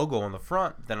giant logo on the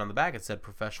front. Then on the back it said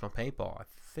 "Professional Paintball." I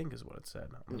think is what it said.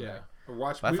 Yeah.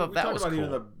 Watch. I We thought that talked was about cool.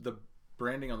 even the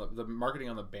branding on the marketing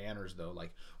on the banners though.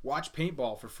 Like watch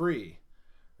paintball for free.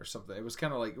 Or something. It was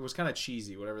kind of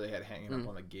cheesy. Whatever they had hanging up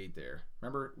on the gate there.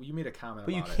 Remember, you made a comment.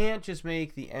 But about you can't just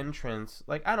make the entrance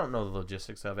like I don't know the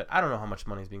logistics of it. I don't know how much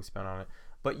money is being spent on it.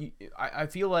 But I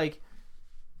feel like.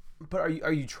 But are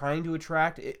you trying to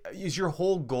attract? Is your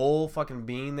whole goal fucking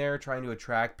being there, trying to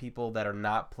attract people that are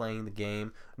not playing the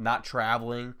game, not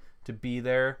traveling to be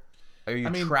there? Are you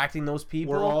attracting those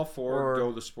people? We're all for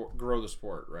grow the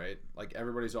sport, right? Like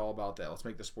everybody's all about that. Let's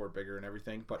make the sport bigger and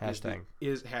everything. But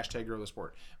is hashtag grow the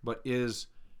sport. But is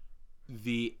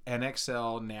the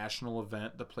NXL national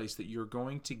event the place that you're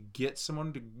going to get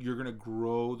someone you're going to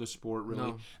grow the sport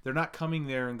really? No. They're not coming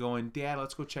there and going, Dad,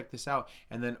 let's go check this out.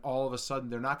 And then all of a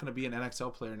sudden they're not going to be an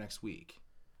NXL player next week.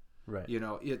 Right. You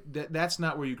know, that's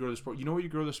not where you grow the sport. You know where you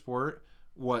grow the sport?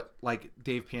 What like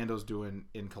Dave Pando's doing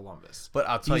in Columbus. But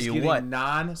I'll tell you what,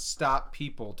 non-stop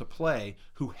people to play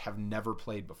who have never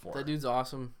played before. That dude's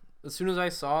awesome. As soon as I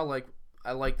saw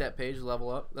I like that page Level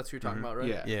Up. That's what you're talking about,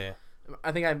 right? Yeah.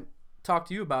 I think I talked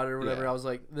to you about it or whatever. I was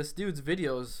like, this dude's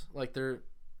videos, like they're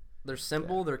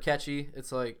simple, they're catchy.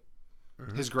 It's like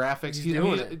his graphics.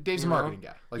 Dave's a marketing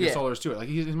guy. Like that's all there is to it. Like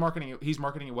he's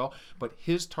marketing it well, but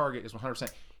his target is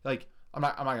 100%. Like I'm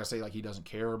not gonna say like he doesn't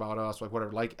care about us, like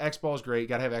whatever. Like X-Ball is great. You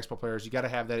gotta have X-Ball players. You gotta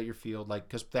have that at your field, like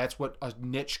because that's what a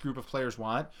niche group of players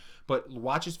want. But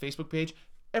watch his Facebook page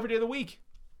every day of the week.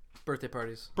 Birthday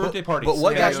parties. But what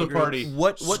party?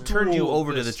 What turned you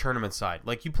over to the tournament side?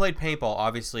 Like you played paintball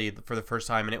obviously for the first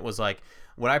time, and it was like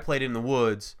when I played in the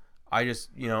woods. I just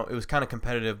it was kind of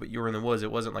competitive, but you were in the woods.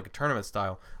 It wasn't like a tournament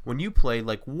style. When you played,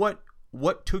 like what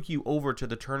took you over to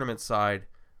the tournament side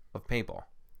of paintball?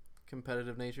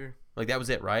 Competitive nature. Like that was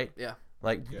it, right? Yeah.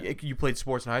 Like you played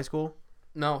sports in high school?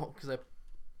 No, because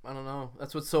I don't know.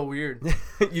 That's what's so weird.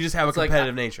 You just have a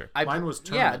competitive nature. Mine was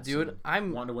tournaments. Yeah, dude.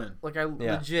 I'm wanting to win. Like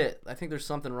legit. I think there's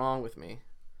something wrong with me.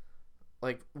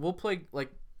 Like we'll play.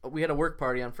 Like we had a work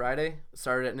party on Friday.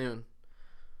 Started at noon.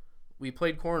 We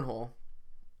played cornhole.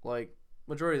 Like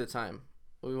majority of the time,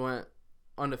 we went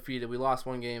undefeated. We lost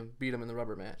one game, beat them in the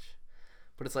rubber match.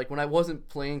 But it's like when I wasn't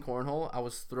playing cornhole, I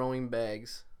was throwing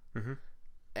bags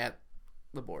at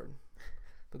the board.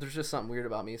 But there's just something weird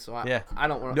about me, so I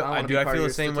don't want to. No, I feel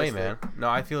the same way, man. No,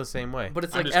 I feel the same way. But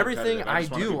it's like everything I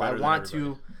do, I want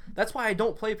to. That's why I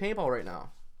don't play paintball right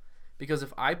now, because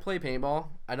if I play paintball,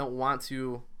 I don't want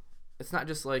to. It's not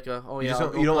just like you don't want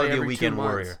to be a weekend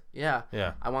warrior. Yeah.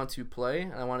 I want to play,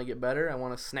 and I want to get better. I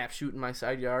want to snap shoot in my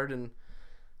side yard, and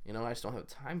I just don't have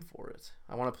time for it.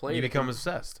 I want to play. You become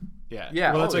obsessed.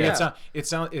 Yeah. Well,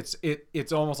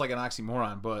 it's almost like an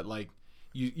oxymoron, but like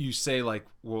you say like,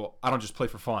 well, I don't just play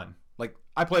for fun. Like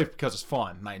I play because it's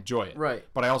fun and I enjoy it. Right.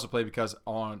 But I also play because I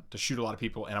want to shoot a lot of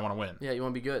people and I want to win. Yeah, you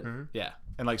want to be good. Mm-hmm. Yeah,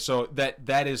 and like so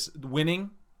that is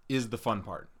winning is the fun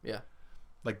part. Yeah.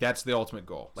 Like that's the ultimate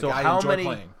goal. Like so I enjoy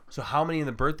playing. So how many of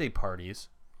the birthday parties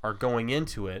are going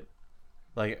into it?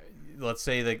 Like let's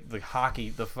say the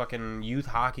hockey, the fucking youth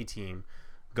hockey team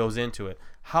goes into it.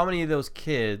 How many of those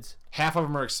kids? Half of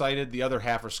them are excited. The other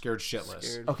half are scared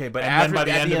shitless. Okay, but then by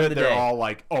the end of it, they're all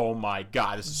like, "Oh my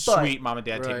god, this is sweet! Mom and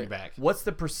Dad, take me back." What's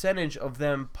the percentage of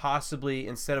them possibly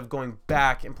instead of going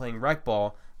back and playing rec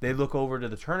ball, they look over to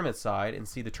the tournament side and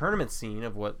see the tournament scene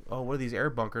of what are these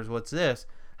air bunkers? What's this?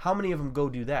 How many of them go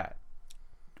do that?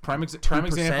 Prime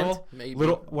example. Maybe.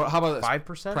 How about this?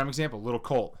 5%. Prime example. Little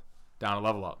Colt down a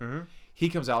Level Up. Mm-hmm. He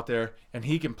comes out there and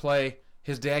he can play.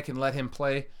 His dad can let him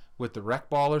play with the rec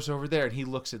ballers over there, and he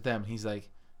looks at them. And he's like,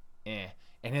 eh.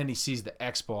 And then he sees the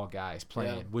X-Ball guys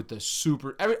playing with the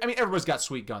super. Everybody's got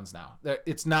sweet guns now.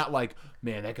 It's not like,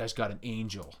 man, that guy's got an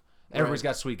Angel. Everybody's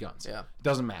got sweet guns. Yeah. It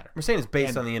doesn't matter. We're saying it's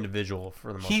based on the individual for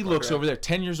the most part. He looks over there,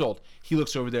 10 years old. He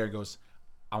looks over there and goes,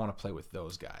 I want to play with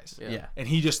those guys. Yeah. And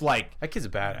he just like. That kid's a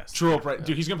badass. True up, right?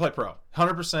 Dude, he's going to play pro.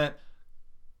 100%.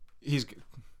 He's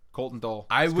Colton Dole.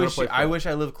 I wish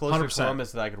I lived closer to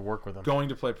Columbus that I could work with him. Going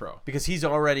to play pro. Because he's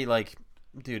already like,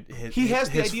 dude. He has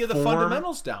the idea of the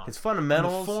fundamentals down. His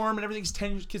fundamentals. And the form and everything.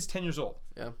 Kid's 10 years old.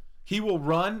 Yeah. He will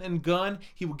run and gun.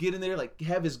 He will get in there, like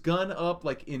have his gun up,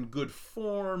 like in good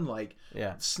form, like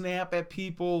snap at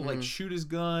people, like shoot his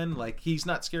gun. Like he's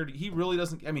not scared. He really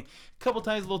doesn't. I mean, a couple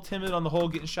times a little timid on the whole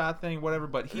getting shot thing, whatever.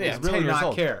 But he does really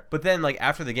not care. But then, like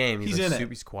after the game,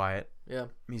 he's quiet. Yeah.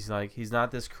 He's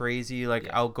not this crazy,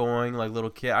 outgoing, little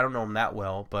kid. I don't know him that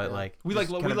well, but we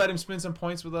let him spend some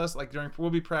points with us. Like we'll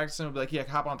be practicing. We'll be like, yeah,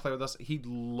 hop on, play with us. He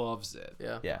loves it.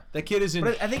 Yeah. Yeah. That kid is in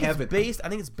I think heaven. I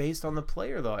think it's based on the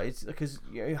player though. It's because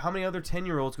how many other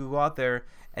 10-year-olds could go out there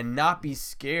and not be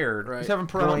scared? Right. Just having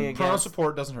parental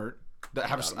support doesn't hurt.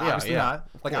 Obviously not.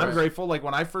 Like I'm grateful. Like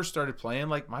when I first started playing,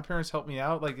 like my parents helped me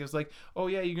out. Like it was like, oh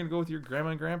yeah, you're gonna go with your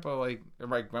grandma and grandpa. Like I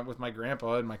went with my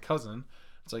grandpa and my cousin.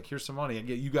 It's like, here's some money. And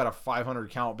you got a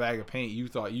 500 count bag of paint. You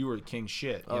thought you were king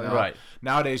shit. You know? Right.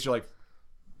 Nowadays you're like,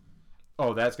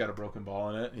 oh, that's got a broken ball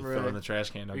in it. You Right. throw it in the trash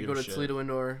can. Don't you give go a to shit. Toledo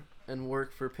Indoor and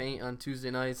work for paint on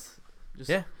Tuesday nights. Just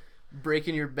Yeah.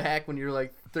 breaking your back when you're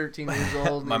like 13 years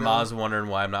old. My mom's wondering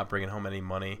why I'm not bringing home any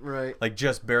money. Right. Like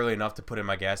just barely enough to put in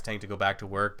my gas tank to go back to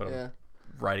work, but Yeah. I'm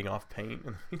writing off paint.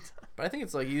 But I think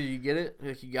it's like either you get it,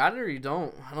 like you got it, or you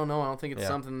don't. I don't know. I don't think it's Yeah.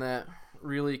 something that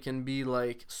really can be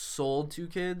like sold to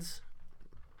kids.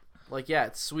 Like, yeah,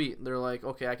 it's sweet. They're like,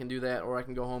 okay, I can do that, or I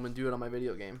can go home and do it on my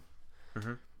video game.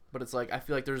 Mhm. But it's like I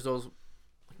feel like there's those.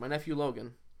 Like my nephew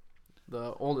Logan,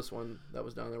 the oldest one that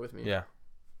was down there with me. Yeah.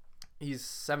 He's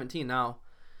 17 now.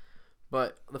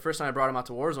 But the first time I brought him out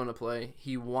to Warzone to play,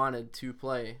 he wanted to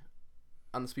play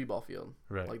on the speedball field.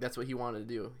 Right. Like that's what he wanted to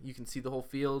do. You can see the whole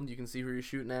field. You can see who you're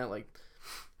shooting at. Like,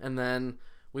 and then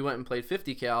we went and played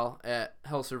 50 cal at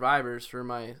Hell Survivors for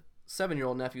my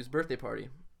 7-year-old nephew's birthday party,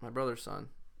 my brother's son.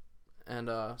 And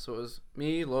so it was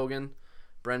me, Logan,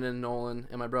 Brendan, Nolan,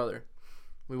 and my brother.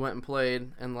 We went and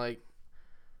played, and like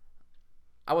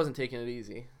I wasn't taking it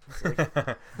easy. Like,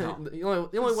 the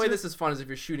only way this is fun is if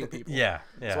you're shooting people. Yeah.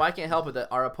 So I can't help it that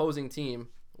our opposing team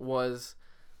was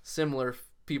similar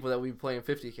people that we play in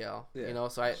 50 cal. Yeah. You know,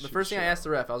 so the first thing I asked the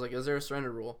ref, I was like, "Is there a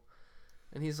surrender rule?"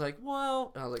 And he's like,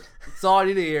 "Well," and I was like, "That's all I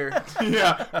need to hear."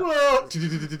 Yeah. Well.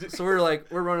 So we're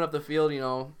running up the field, you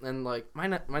know, and like my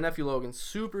nephew Logan's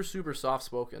super soft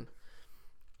spoken,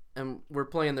 and we're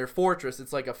playing their fortress.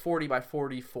 It's like a 40 by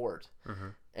 40 fort,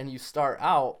 and you start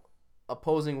out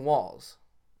opposing walls.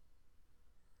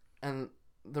 And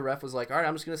the ref was like, "All right,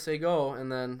 I'm just gonna say go,"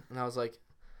 and I was like,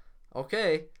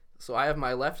 "Okay." So I have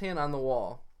my left hand on the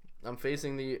wall. I'm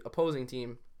facing the opposing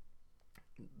team,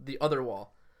 the other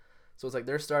wall. So it's like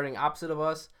they're starting opposite of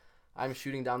us. I'm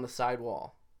shooting down the side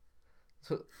wall.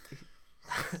 So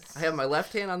I have my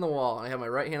left hand on the wall. And I have my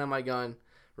right hand on my gun,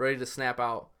 ready to snap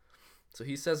out. So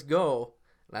he says go,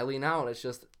 and I lean out, and it's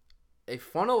just a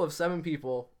funnel of 7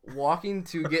 people walking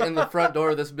to get in the front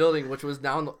door of this building, which was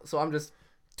down. So I'm just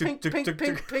pink.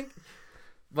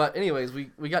 But anyways,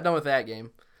 we got done with that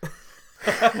game.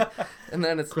 And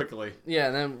then it's Quickly. Yeah,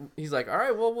 and then he's like, all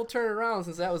right, well, we'll turn it around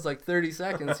since that was like 30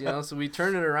 seconds, you know? So we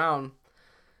turned it around.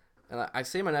 And I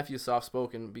say my nephew's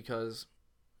soft-spoken because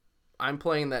I'm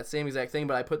playing that same exact thing,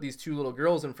 but I put these 2 little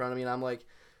girls in front of me, and I'm like,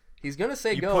 he's going to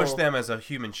say go. You push them as a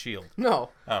human shield.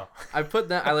 No. Oh. I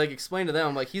explained to them,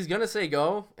 I'm like, he's going to say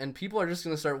go, and people are just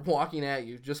going to start walking at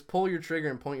you. Just pull your trigger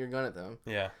and point your gun at them.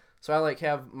 Yeah. So I like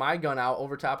have my gun out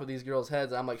over top of these girls'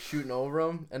 heads. And I'm like shooting over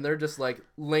them, and they're just like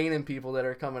laning people that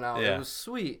are coming out. Yeah. It was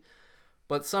sweet,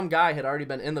 but some guy had already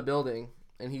been in the building,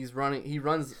 and he's running. He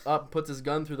runs up, puts his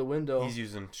gun through the window. He's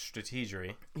using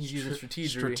strategery.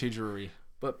 Strategery.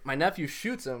 But my nephew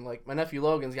shoots him. Like my nephew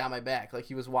Logan's got my back. Like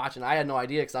he was watching. I had no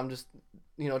idea because I'm just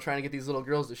trying to get these little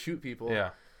girls to shoot people. Yeah.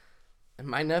 And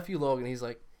my nephew Logan, he's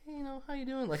like, hey, how you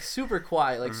doing? Like super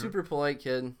quiet, like super polite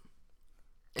kid.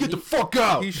 Get the fuck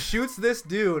out! He shoots this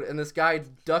dude, and this guy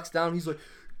ducks down. He's like,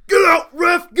 "Get out,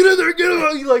 ref! Get in there! Get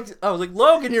out!" I was like,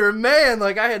 "Logan, you're a man!"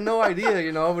 Like I had no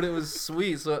idea, but it was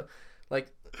sweet. So,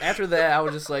 like after that, I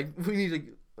was just like, "We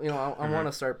need to, I want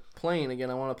to start playing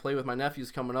again. I want to play with my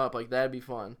nephews coming up. Like that'd be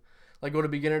fun. Like go to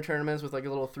beginner tournaments with like a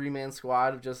little 3-man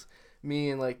squad of just me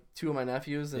and like 2 of my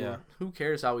nephews. And who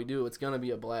cares how we do? It's gonna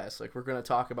be a blast. Like we're gonna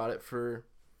talk about it for."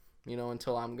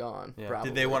 Until I'm gone. Yeah.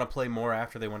 Probably. Did they want to play more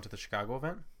after they went to the Chicago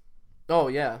event? Oh,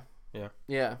 yeah. Yeah.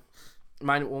 Yeah.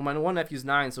 My one nephew's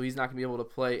 9, so he's not going to be able to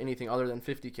play anything other than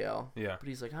 50 cal. Yeah. But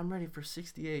he's like, I'm ready for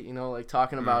 68, like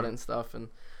talking about it and stuff. And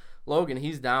Logan,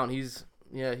 he's down. He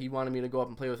wanted me to go up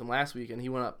and play with him last week, and he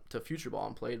went up to Future Ball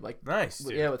and played. Like, nice,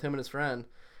 dude. Yeah, with him and his friend.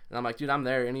 And I'm like, dude, I'm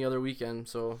there any other weekend.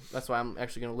 So that's why I'm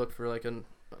actually going to look for like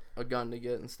a gun to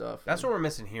get and stuff. That's what we're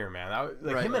missing here, man.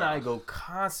 Him and I go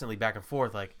constantly back and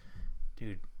forth like,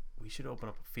 dude, we should open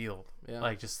up a field. Yeah.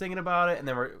 Like just thinking about it, and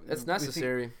then it's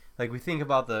necessary. We think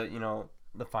about the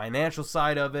the financial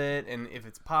side of it, and if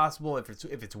it's possible, if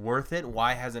it's worth it.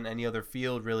 Why hasn't any other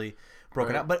field really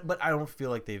broken out? But I don't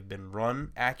feel like they've been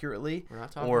run accurately. We're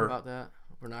not talking about that.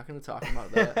 We're not going to talk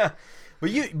about that. but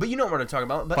you know what we're talking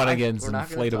about. But Fun Again's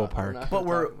Inflatable Park. But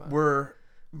we're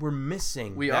we're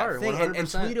missing We that are, thing. And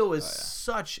 100%. Toledo is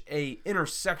such a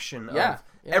intersection Yeah. of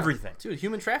everything. Dude,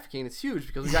 human trafficking, it's huge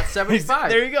because we got 75.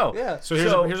 There you go. Yeah. So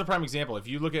here's a prime example. If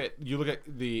you look at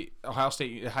the Ohio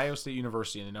State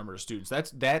University and the number of students,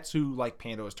 that's who like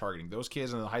Pando is targeting. Those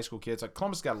kids and the high school kids. Like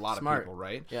Columbus got a lot Smart. of people,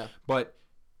 right? Yeah. But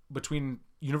between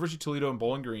University of Toledo and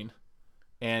Bowling Green,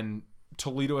 and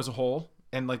Toledo as a whole,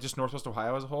 and like just Northwest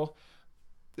Ohio as a whole,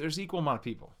 there's equal amount of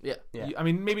people. Yeah. I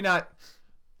mean, maybe not.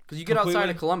 Because you get outside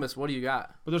of Columbus, what do you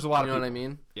got? But there's a lot You know of what I people.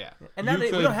 mean? Yeah. And now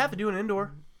we don't have to do an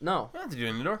indoor. No. You don't have to do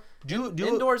an indoor. Do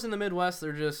Indoors in the Midwest,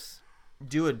 they're just...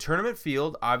 do a tournament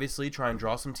field, obviously try and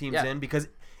draw some teams Yeah. in, because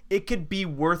it could be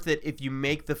worth it if you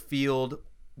make the field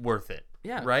worth it.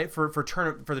 Yeah. Right? For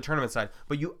the tournament side.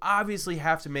 But you obviously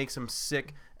have to make some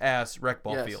sick ass rec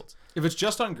ball Yes. fields. If it's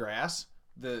just on grass,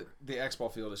 the X ball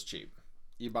field is cheap.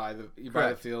 You buy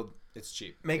the field, it's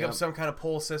cheap. Make up some kind of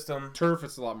pole system. Turf,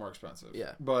 it's a lot more expensive.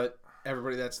 Yeah. But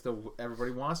everybody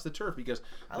wants the turf because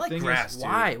I like grass,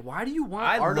 dude. Why do you want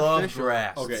I artificial? love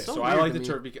grass. Okay, It's so I weird like to the me.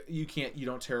 turf because you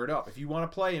don't tear it up. If you want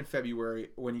to play in February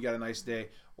when you got a nice day,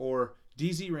 or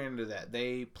DZ ran into that.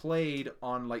 They played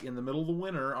on like in the middle of the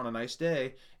winter on a nice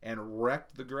day and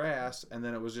wrecked the grass, and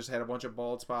then it was just had a bunch of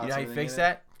bald spots. You know how you and everything fix in it.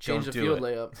 that? Change the Don't field do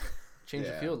it. layup. Change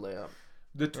the Yeah. field layup.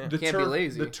 The Can't be turf,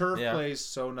 lazy. The turf Yeah. plays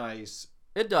so nice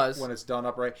It does. when it's done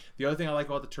upright. The other thing I like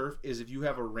about the turf is if you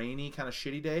have a rainy kind of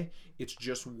shitty day, it's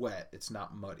just wet. It's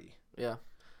not muddy. Yeah.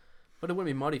 But it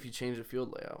wouldn't be muddy if you change the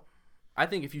field layout. I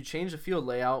think if you change the field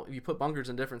layout, if you put bunkers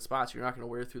in different spots, you're not going to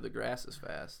wear through the grass as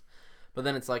fast. But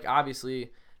then it's like,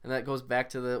 obviously, and that goes back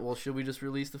to the, well, should we just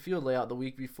release the field layout the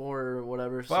week before or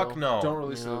whatever? Fuck so, no. Don't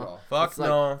release you it know. at all. Fuck It's like-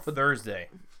 no. Thursday.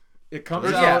 It comes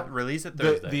Release out. it- Release it The,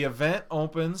 Thursday. the event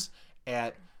opens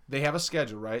at. They have a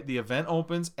schedule, right? The event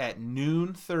opens at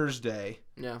noon Thursday.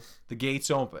 Yeah. The gates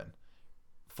open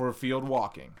for field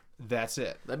walking. That's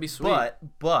it. That'd be sweet.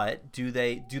 But do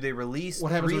they release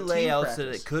What happens 3 with team layouts that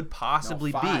practice? it could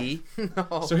possibly No, be,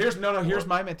 No. So here's here's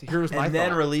my and then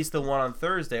thought. release the one on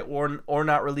Thursday, or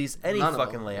not release any None of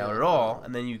fucking them. layout Yeah. at all,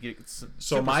 and then you get So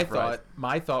super surprised.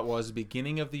 my thought was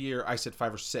beginning of the year. I said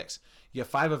 5 or 6. You have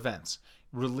 5 events.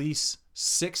 Release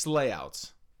 6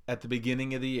 layouts at the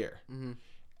beginning of the year,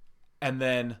 and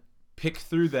then pick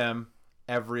through them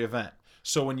every event.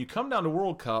 So when you come down to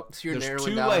World Cup, So you're there's narrowing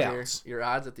 2 down layouts. your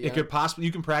odds at the It end. could possibly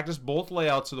you can practice both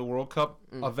layouts of the World Cup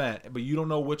event, but you don't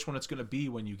know which one it's going to be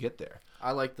when you get there.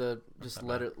 I like the just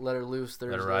let her loose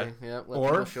Thursday. her ride. Yeah, let Or-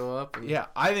 people show up. And, Yeah,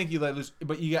 I think you let loose,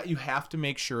 but you have to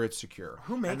make sure it's secure.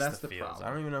 Who makes and that's the fields? problem.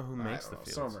 I don't even know who I makes don't the know.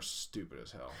 fields. Some of them are stupid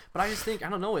as hell. But I just think I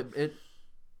don't know it.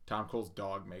 Tom Cole's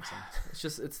dog makes them. It's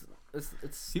just it's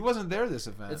He wasn't there this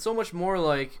event. it's so much more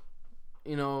like,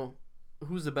 you know,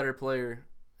 who's the better player,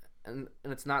 and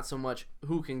it's not so much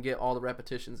who can get all the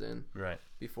repetitions in Right.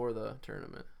 before the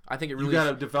tournament. I think it You really got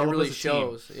to develop it really as a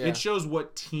shows. team. Yeah. It shows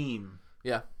what team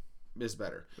Yeah. is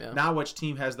better. Yeah. Not which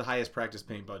team has the highest practice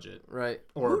paint budget. Right.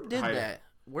 Or Who did higher. that?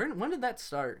 When did that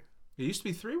start? It used to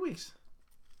be 3 weeks.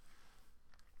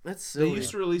 That's They silly.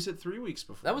 used to release it 3 weeks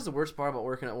before. That was the worst part about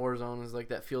working at Warzone is like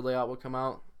that field layout would come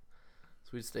out, so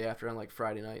we'd stay after on like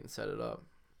Friday night and set it up.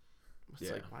 It's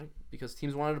Yeah. like why? Because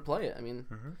teams wanted to play it. I mean,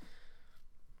 Mhm.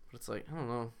 but it's like I don't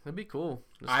know. That'd be cool.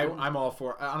 Just go- I'm all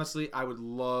for. Honestly, I would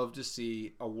love to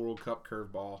see a World Cup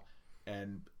curveball,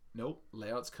 and nope,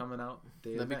 layouts coming out.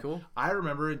 That'd be cool. I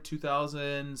remember in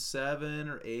 2007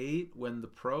 or 8 when the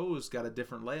pros got a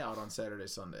different layout on Saturday,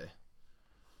 Sunday.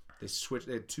 They switched.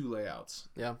 They had 2 layouts.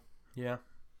 Yeah. Yeah.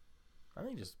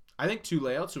 I think 2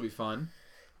 layouts would be fun.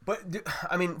 But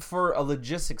I mean, for a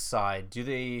logistics side, do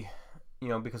they,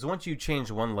 because once you change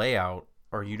one layout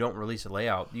or you don't release a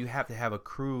layout, you have to have a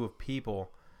crew of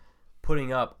people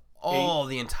putting up all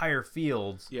the entire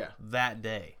fields that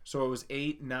day So it was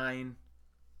 8, 9,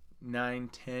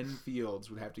 10 fields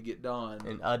would have to get done.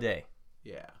 in a day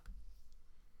Yeah.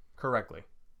 correctly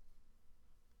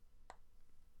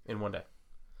in one day.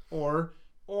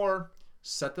 Or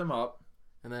set them up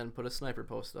And then put a sniper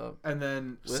post up and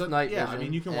then with night vision. I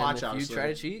mean, you can and watch. If obviously. you try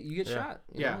to cheat, you get shot.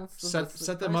 You know, that's the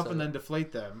set them price up of and it. then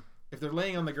deflate them. If they're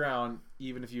laying on the ground,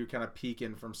 even if you kind of peek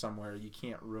in from somewhere, you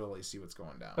can't really see what's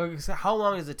going down. Okay, so how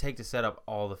long does it take to set up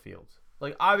all the fields?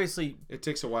 Like, obviously, It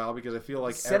takes a while because I feel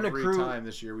like Send a every crew- time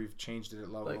this year we've changed it at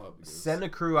level like up. because- send a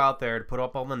crew out there to put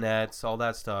up all the nets, all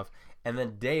that stuff, and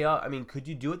then day of. I mean, could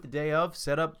you do it the day of?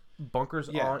 Set up bunkers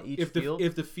on each field.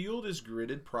 If the field is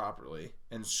gridded properly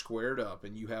and squared up,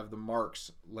 and you have the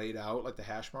marks laid out like the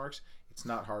hash marks, it's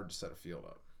not hard to set a field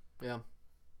up. Yeah.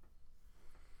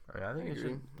 I mean, I think I it agree.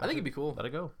 should. I think it'd be cool. Let it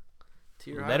go.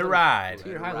 Tier Let it ride.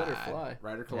 Tier high, let her fly.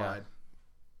 Ride or collide.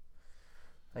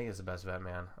 I think it's the best bet,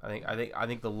 man. I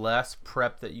think the less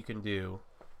prep that you can do.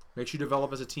 Makes you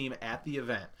develop as a team at the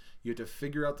event. You have to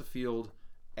figure out the field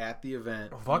at the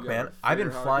event. Oh, fuck, man. I've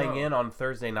been flying in on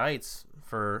Thursday nights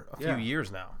for a few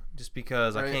years now, just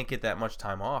because I can't get that much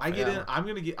time off. I get in.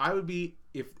 I would be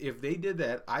if they did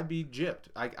that. I'd be gypped.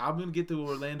 I'm gonna get to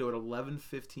Orlando at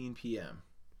 11:15 p.m.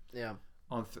 Yeah.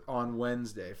 On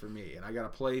Wednesday for me, and I gotta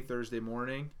play Thursday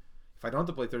morning. If I don't have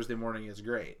to play Thursday morning, it's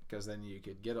great because then you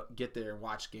could get there and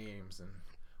watch games and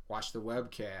watch the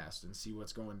webcast and see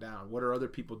what's going down. What are other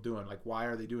people doing? Like, why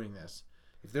are they doing this?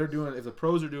 If the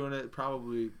pros are doing it,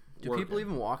 probably. Do people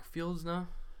even walk fields now?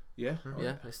 Yeah.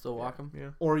 Yeah, they still walk them.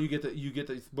 Yeah. Or you get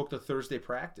to book the Thursday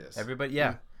practice.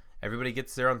 Everybody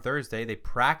gets there on Thursday. They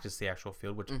practice the actual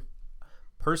field, which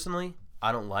personally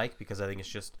I don't like because I think it's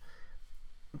just.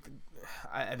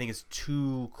 I think it's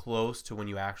too close to when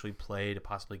you actually play to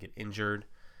possibly get injured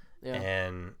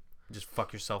and just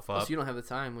fuck yourself up. So you don't have the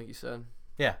time, like you said.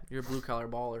 Yeah. You're a blue-collar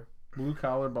baller.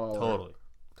 Blue-collar baller.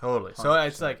 Totally. So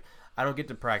it's like I don't get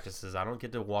to practices. I don't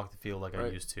get to walk the field like I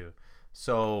used to.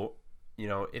 So,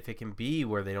 if it can be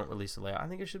where they don't release the layout, I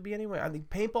think it should be anyway. I think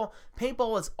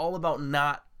paintball is all about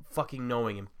not fucking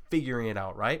knowing and figuring it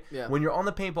out, right? Yeah. When you're on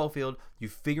the paintball field, you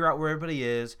figure out where everybody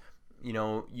is.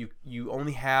 You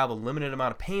only have a limited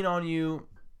amount of paint on you.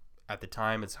 At the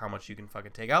time, it's how much you can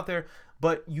fucking take out there.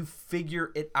 But you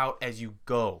figure it out as you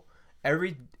go.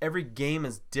 Every game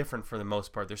is different for the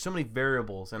most part. There's so many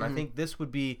variables, and I think this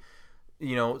would be,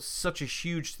 such a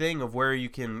huge thing of where you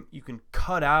can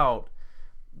cut out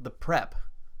the prep.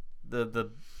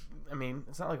 I mean,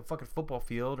 it's not like a fucking football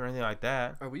field or anything like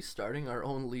that. Are we starting our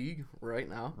own league right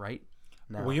now? Right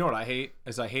now. Well, you know what I hate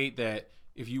is I hate that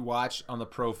if you watch on the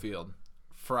pro field,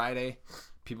 Friday,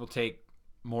 people take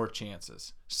more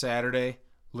chances. Saturday,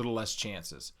 little less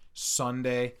chances.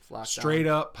 Sunday, straight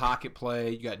up pocket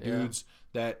play. You got dudes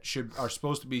that are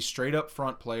supposed to be straight up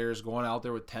front players going out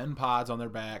there with 10 pods on their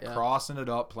back, crossing it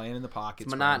up, playing in the pockets.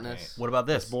 It's monotonous. What about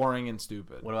this? It's boring and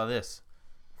stupid. What about this?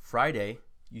 Friday,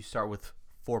 you start with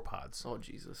 4 pods. Oh,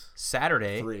 Jesus.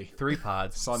 Saturday, 3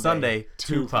 pods. Sunday,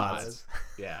 2 pods.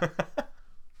 Yeah.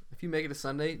 If you make it a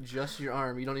Sunday, just your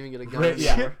arm. You don't even get a gun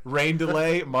anymore. Rain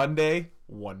delay, Monday,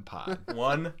 1 pod.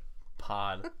 1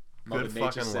 pod. Mother Good Nature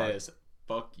fucking says,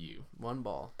 fuck you. 1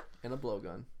 ball and a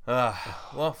blowgun.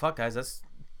 Well, fuck, guys. That's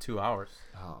 2 hours.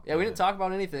 Oh, yeah, we didn't talk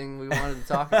about anything we wanted to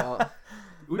talk about.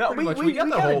 We got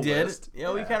the whole list.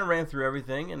 Yeah, we kind of ran through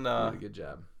everything. And did a good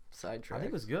job. Sidetrack. I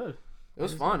think it was good. It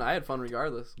was fun. I had fun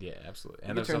regardless. Yeah, absolutely.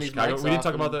 And And turn these Chicago. mics We didn't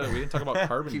off talk about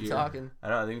carbon Keep gear. talking.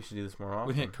 I think we should do this more often.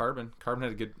 We hit Carbon. Carbon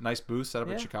had a good, nice booth set up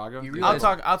in Chicago. You I'll realize,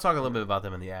 talk a little bit about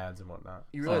them in the ads and whatnot.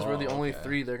 you realize we're the only okay.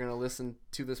 3 that are going to listen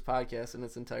to this podcast in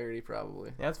its entirety,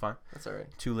 probably. Yeah, that's fine. That's all right.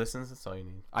 2 listens. That's all you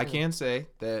need. I can say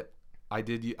that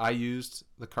I used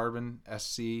the Carbon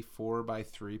SC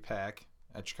 4x3 pack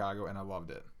at Chicago, and I loved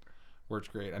it. Works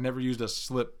great. I never used a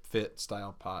slip fit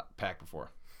style pack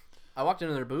before, I walked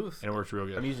into their booth, and it works real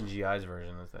good. I'm using GI's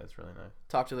version. That's really nice.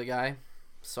 talked to the guy,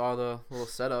 saw the little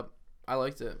setup. I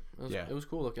liked it. It was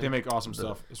cool looking. They make awesome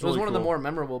stuff. It's It was really one of the cool. more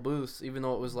memorable booths, even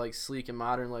though it was like sleek and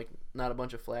modern, like not a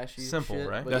bunch of flashy Simple, shit,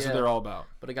 right? But That's yeah, what they're all about.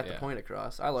 But it got the point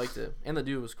across. I liked it, and the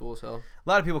dude was cool as hell. A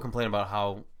lot of people complain about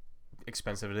how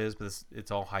expensive it is, but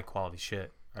it's all high quality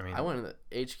shit. I mean, I went in the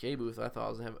HK booth. I thought I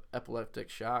was gonna have epileptic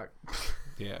shock.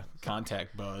 Yeah,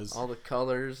 contact buzz. All the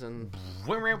colors and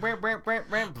Weed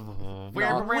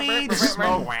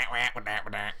smoke. I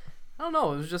don't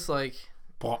know. It was just like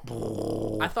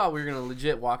I thought we were gonna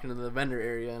legit walk into the vendor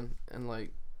area and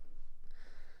like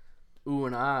ooh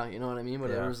and ah, you know what I mean?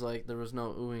 But Yeah. it was like there was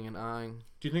no oohing and ahhing.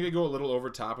 Do you think they go a little over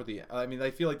top with the? I mean,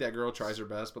 I feel like that girl tries her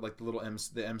best, but like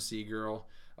the MC girl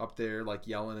up there, like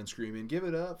yelling and screaming, "Give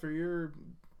it up for your."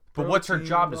 but what's her protein,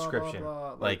 job blah, blah, description?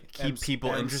 blah. Like keep MC,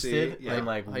 people interested yeah. in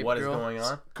like Hype what is girl. going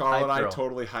on. Carl Hype and I girl.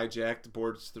 totally hijacked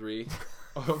boards 3.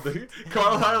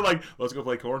 Carl and I are like, let's go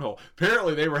play cornhole.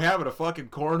 Apparently, they were having a fucking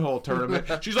cornhole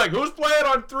tournament. She's like, who's playing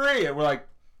on 3? And we're like,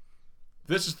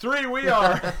 this is 3. We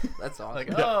are. That's awesome.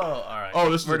 Like, oh, all right. Oh,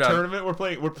 this is We're a done. tournament.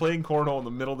 We're playing cornhole in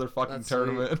the middle of their fucking That's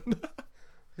tournament.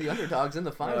 The underdogs in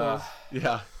the finals.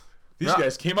 Yeah, these No.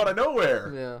 guys came out of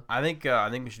nowhere. Yeah. I think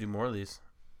we should do more of these.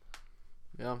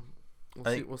 Yeah.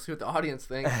 I We'll see what the audience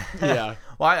thinks. Yeah.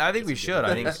 Well, I think we should.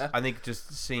 I think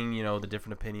just seeing the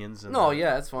different opinions. And No,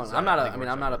 yeah, it's fun. So I'm not I a. think I mean,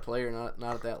 we're I'm not a jumping. player.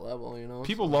 Not at that level. You know.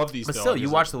 People love these. But though, still, you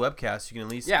because watch the webcast, you can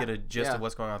at least Yeah, get a gist yeah. of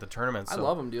what's going on at the tournament. So I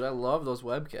love them, dude. I love those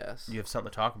webcasts. you have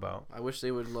something to talk about. I wish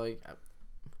they would like.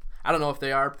 I don't know if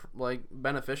they are like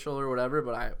beneficial or whatever,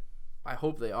 but I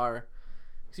hope they are.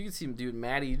 Cause you can see, dude,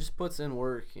 Maddie, he just puts in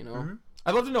work. You know. Mm-hmm.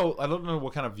 I'd love to know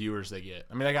what kind of viewers they get.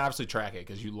 I mean, I can obviously track it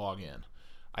because you log in.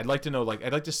 I'd like to know, like,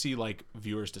 I'd like to see like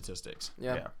viewer statistics.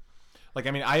 Yeah. Like,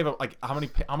 I mean, I have like how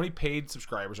many paid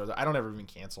subscribers are there? I don't ever even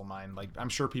cancel mine. Like, I'm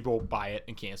sure people buy it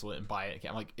and cancel it and buy it.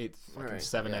 I'm like, it's fucking Right.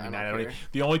 $7.99. Yeah, I don't even,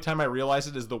 the only time I realize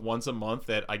it is the once a month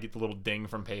that I get the little ding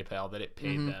from PayPal that it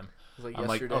paid them. Like I'm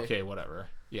yesterday. like, okay, whatever.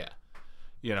 Yeah.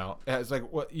 You know, it's like,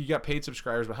 what, you got paid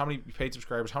subscribers, but how many paid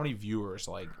subscribers? How many viewers?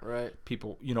 Like, Right.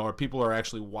 people, you know, or people are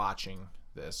actually watching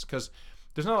this? Because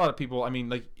there's not a lot of people. I mean,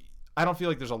 like, I don't feel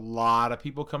like there's a lot of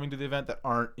people coming to the event that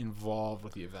aren't involved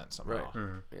with the event somehow.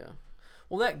 Right. Yeah.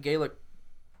 Well, that Gaelic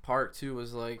Park too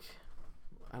was like,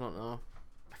 I don't know.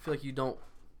 I feel like you don't.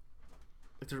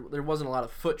 Like there wasn't a lot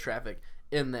of foot traffic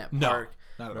in that park.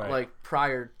 Not at all. Like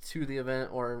prior to the event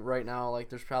or right now, like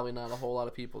there's probably not a whole lot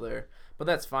of people there. But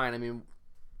that's fine. I mean,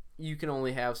 you can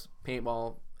only have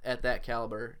paintball at that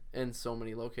caliber in so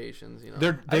many locations. You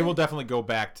know, They will definitely go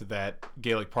back to that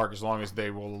Gaelic Park as long as they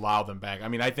will allow them back. I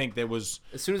mean, I think that was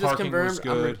as soon as it's parking was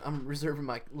confirmed, good. I'm reserving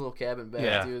my little cabin back,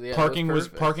 Yeah. dude. Yeah, Parking it was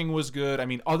perfect. parking was good. I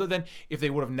mean, other than if they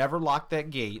would have never locked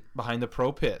that gate behind the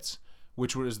pro pits,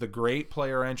 which was the great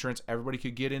player entrance, everybody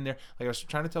could get in there. Like I was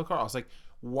trying to tell Carl, I was like,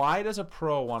 why does a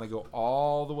pro want to go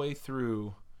all the way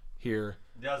through here?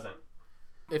 Doesn't.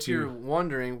 If you're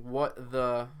wondering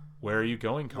Where are you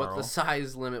going, Carl? what the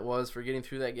size limit was for getting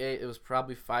through that gate, it was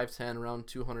probably 5'10", around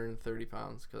 230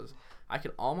 pounds. Because I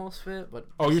could almost fit, but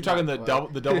Oh, you're it's talking not the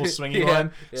quite. double swinging Yeah,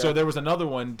 one. yeah. So there was another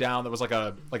one down that was like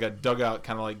a dugout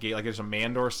kind of like gate, like there's a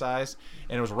man door size,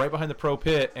 and it was right behind the pro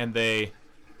pit. And they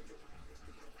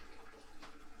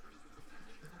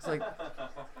It's like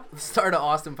the start of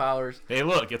Austin Powers. hey,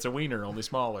 look, it's a wiener, only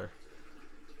smaller.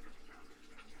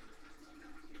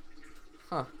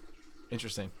 Huh.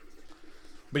 Interesting.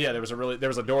 But yeah, there was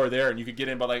a door there, and you could get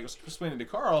in. But like I was explaining to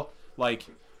Carl, like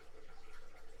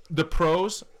the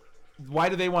pros, why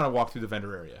do they want to walk through the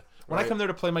vendor area? When I Right. come there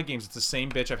to play my games, it's the same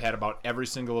bitch I've had about every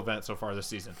single event so far this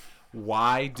season.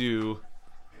 Why do?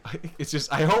 It's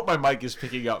just, I hope my mic is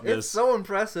picking up It's this. so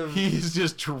impressive. He's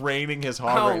just draining his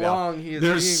hog How right now. long he is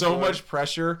There's being so for. much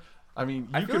pressure. I mean, you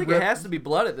I feel could like rip, it has to be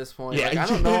blood at this point. Yeah, Like, I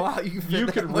don't know how you can fit you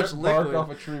that could much rip bark liquid. off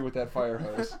a tree with that fire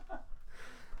hose.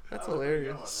 That's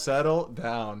hilarious. Settle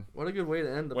down. What a good way to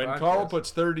end the When podcast. Carl puts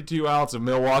 32 ounce of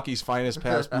Milwaukee's finest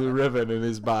past blue ribbon in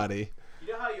his body.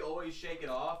 You know how you always shake it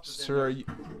off? Sir,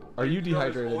 are you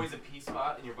dehydrated? There's always a pee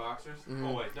spot in your boxers.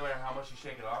 Always, no matter how much you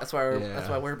shake it off. That's why Yeah.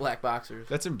 I wear black boxers.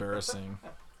 That's embarrassing.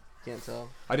 Can't tell.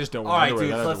 I just don't All want right, underwear.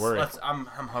 dude. Then I have to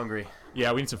worry. I'm hungry.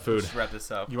 Yeah, we need some food. Let's wrap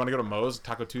this up. You want to go to Moe's?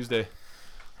 Taco Tuesday? We'll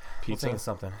Pizza? think of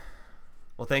something.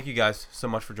 Well, thank you guys so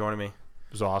much for joining me.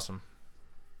 It was awesome.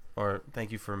 Or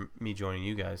thank you for me joining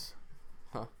you guys.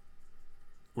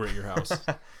 We're at your house.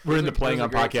 We're in the It was Playing a on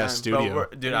great Podcast time. studio.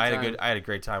 Dude, Anytime. I had a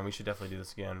great time. We should definitely do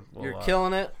this again. You're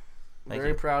killing it. thank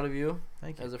Very you. proud of you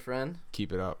Thank you. as a friend.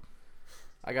 Keep it up.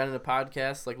 I got into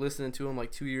podcasts, like listening to them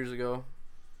like 2 years ago,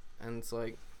 and it's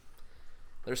like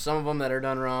there's some of them that are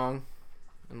done wrong,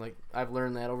 and like I've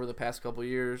learned that over the past couple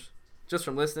years just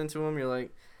from listening to them. You're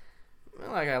like,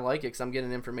 well, like I like it because I'm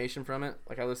getting information from it.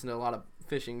 Like I listen to a lot of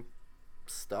fishing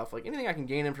stuff, like anything I can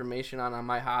gain information on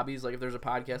my hobbies. Like if there's a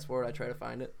podcast for it, I try to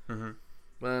find it. Mm-hmm.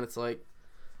 But then it's like,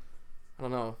 I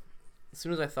don't know. As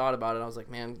soon as I thought about it, I was like,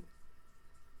 man,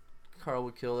 Carl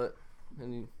would kill it,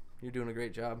 and you're doing a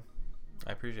great job.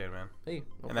 I appreciate it, man. Hey,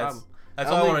 no And problem. that's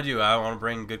I all I only- want to do. I want to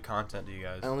bring good content to you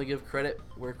guys. I only give credit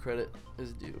where credit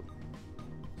is due.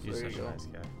 You're there such you a go. nice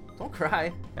guy. Don't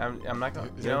cry. I'm not going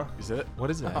Is to, you know, that, is that, what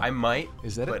is that? I might,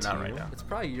 Is that a but not tear? right now. It's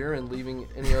probably urine leaving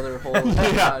any other hole in your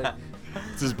Yeah. body.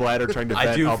 It's his bladder trying to I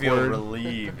vent do upward. feel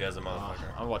relieved as a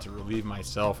motherfucker. I'm about to relieve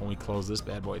myself when we close this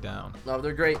bad boy down. No,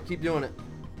 they're great. Keep doing it.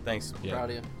 Thanks. Yeah. Proud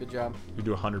of you. Good job. We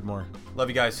do 100 more. Love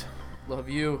you guys. Love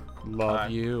you. Love Bye.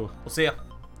 you. We'll see ya.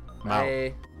 I'm out.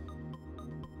 Bye.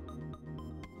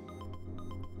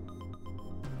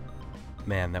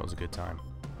 Man, that was a good time.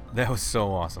 That was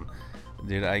so awesome,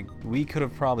 dude. We could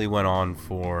have probably went on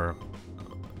for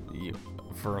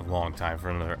a long time, for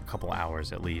another couple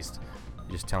hours at least,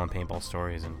 just telling paintball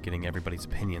stories and getting everybody's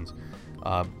opinions.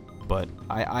 But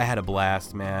I had a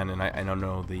blast, man, and I don't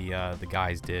know the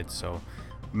guys did. So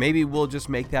maybe we'll just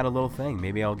make that a little thing.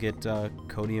 Maybe I'll get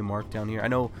Cody and Marc down here. I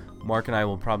know Marc and I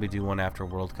will probably do one after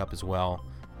World Cup as well,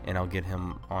 and I'll get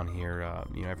him on here,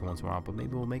 every once in a while. But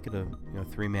maybe we'll make it a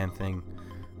 3-man thing,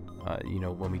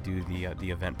 when we do the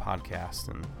event podcast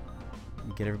and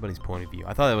get everybody's point of view.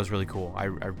 I thought that was really cool. I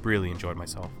really enjoyed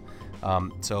myself.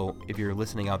 So if you're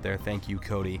listening out there, thank you,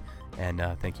 Cody, and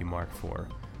thank you, Marc, for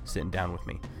sitting down with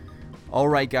me. All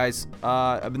right, guys.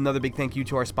 Another big thank you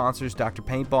to our sponsors, Dr.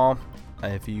 Paintball.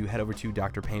 If you head over to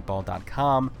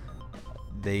drpaintball.com,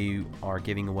 they are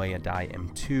giving away a Dye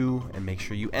M2, and make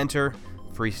sure you enter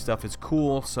for free stuff is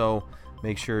cool, so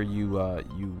make sure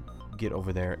you get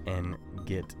over there and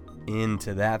get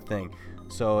into that thing.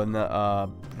 So in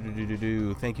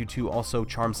the thank you to also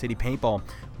Charm City Paintball,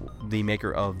 the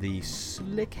maker of the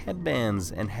slick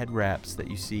headbands and head wraps that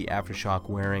you see Aftershock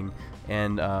wearing,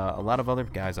 and a lot of other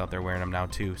guys out there wearing them now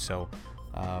too. So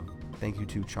thank you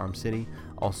to Charm City.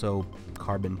 Also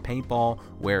Carbon Paintball,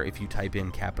 where if you type in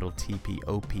capital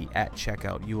TPOP at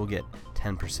checkout, you will get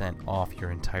 10% off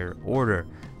your entire order.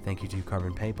 Thank you to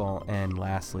Carbon Paintball. And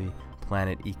lastly,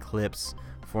 Planet Eclipse,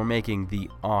 for making the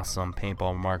awesome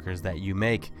paintball markers that you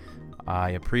make.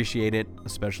 I appreciate it,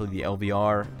 especially the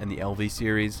LVR and the LV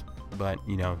series, but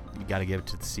you got to give it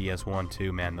to the CS1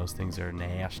 too, man. Those things are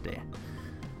nasty.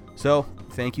 So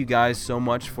thank you guys so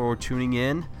much for tuning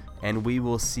in, and we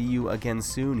will see you again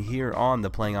soon here on the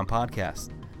Playing On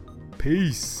Podcast.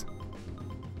 Peace.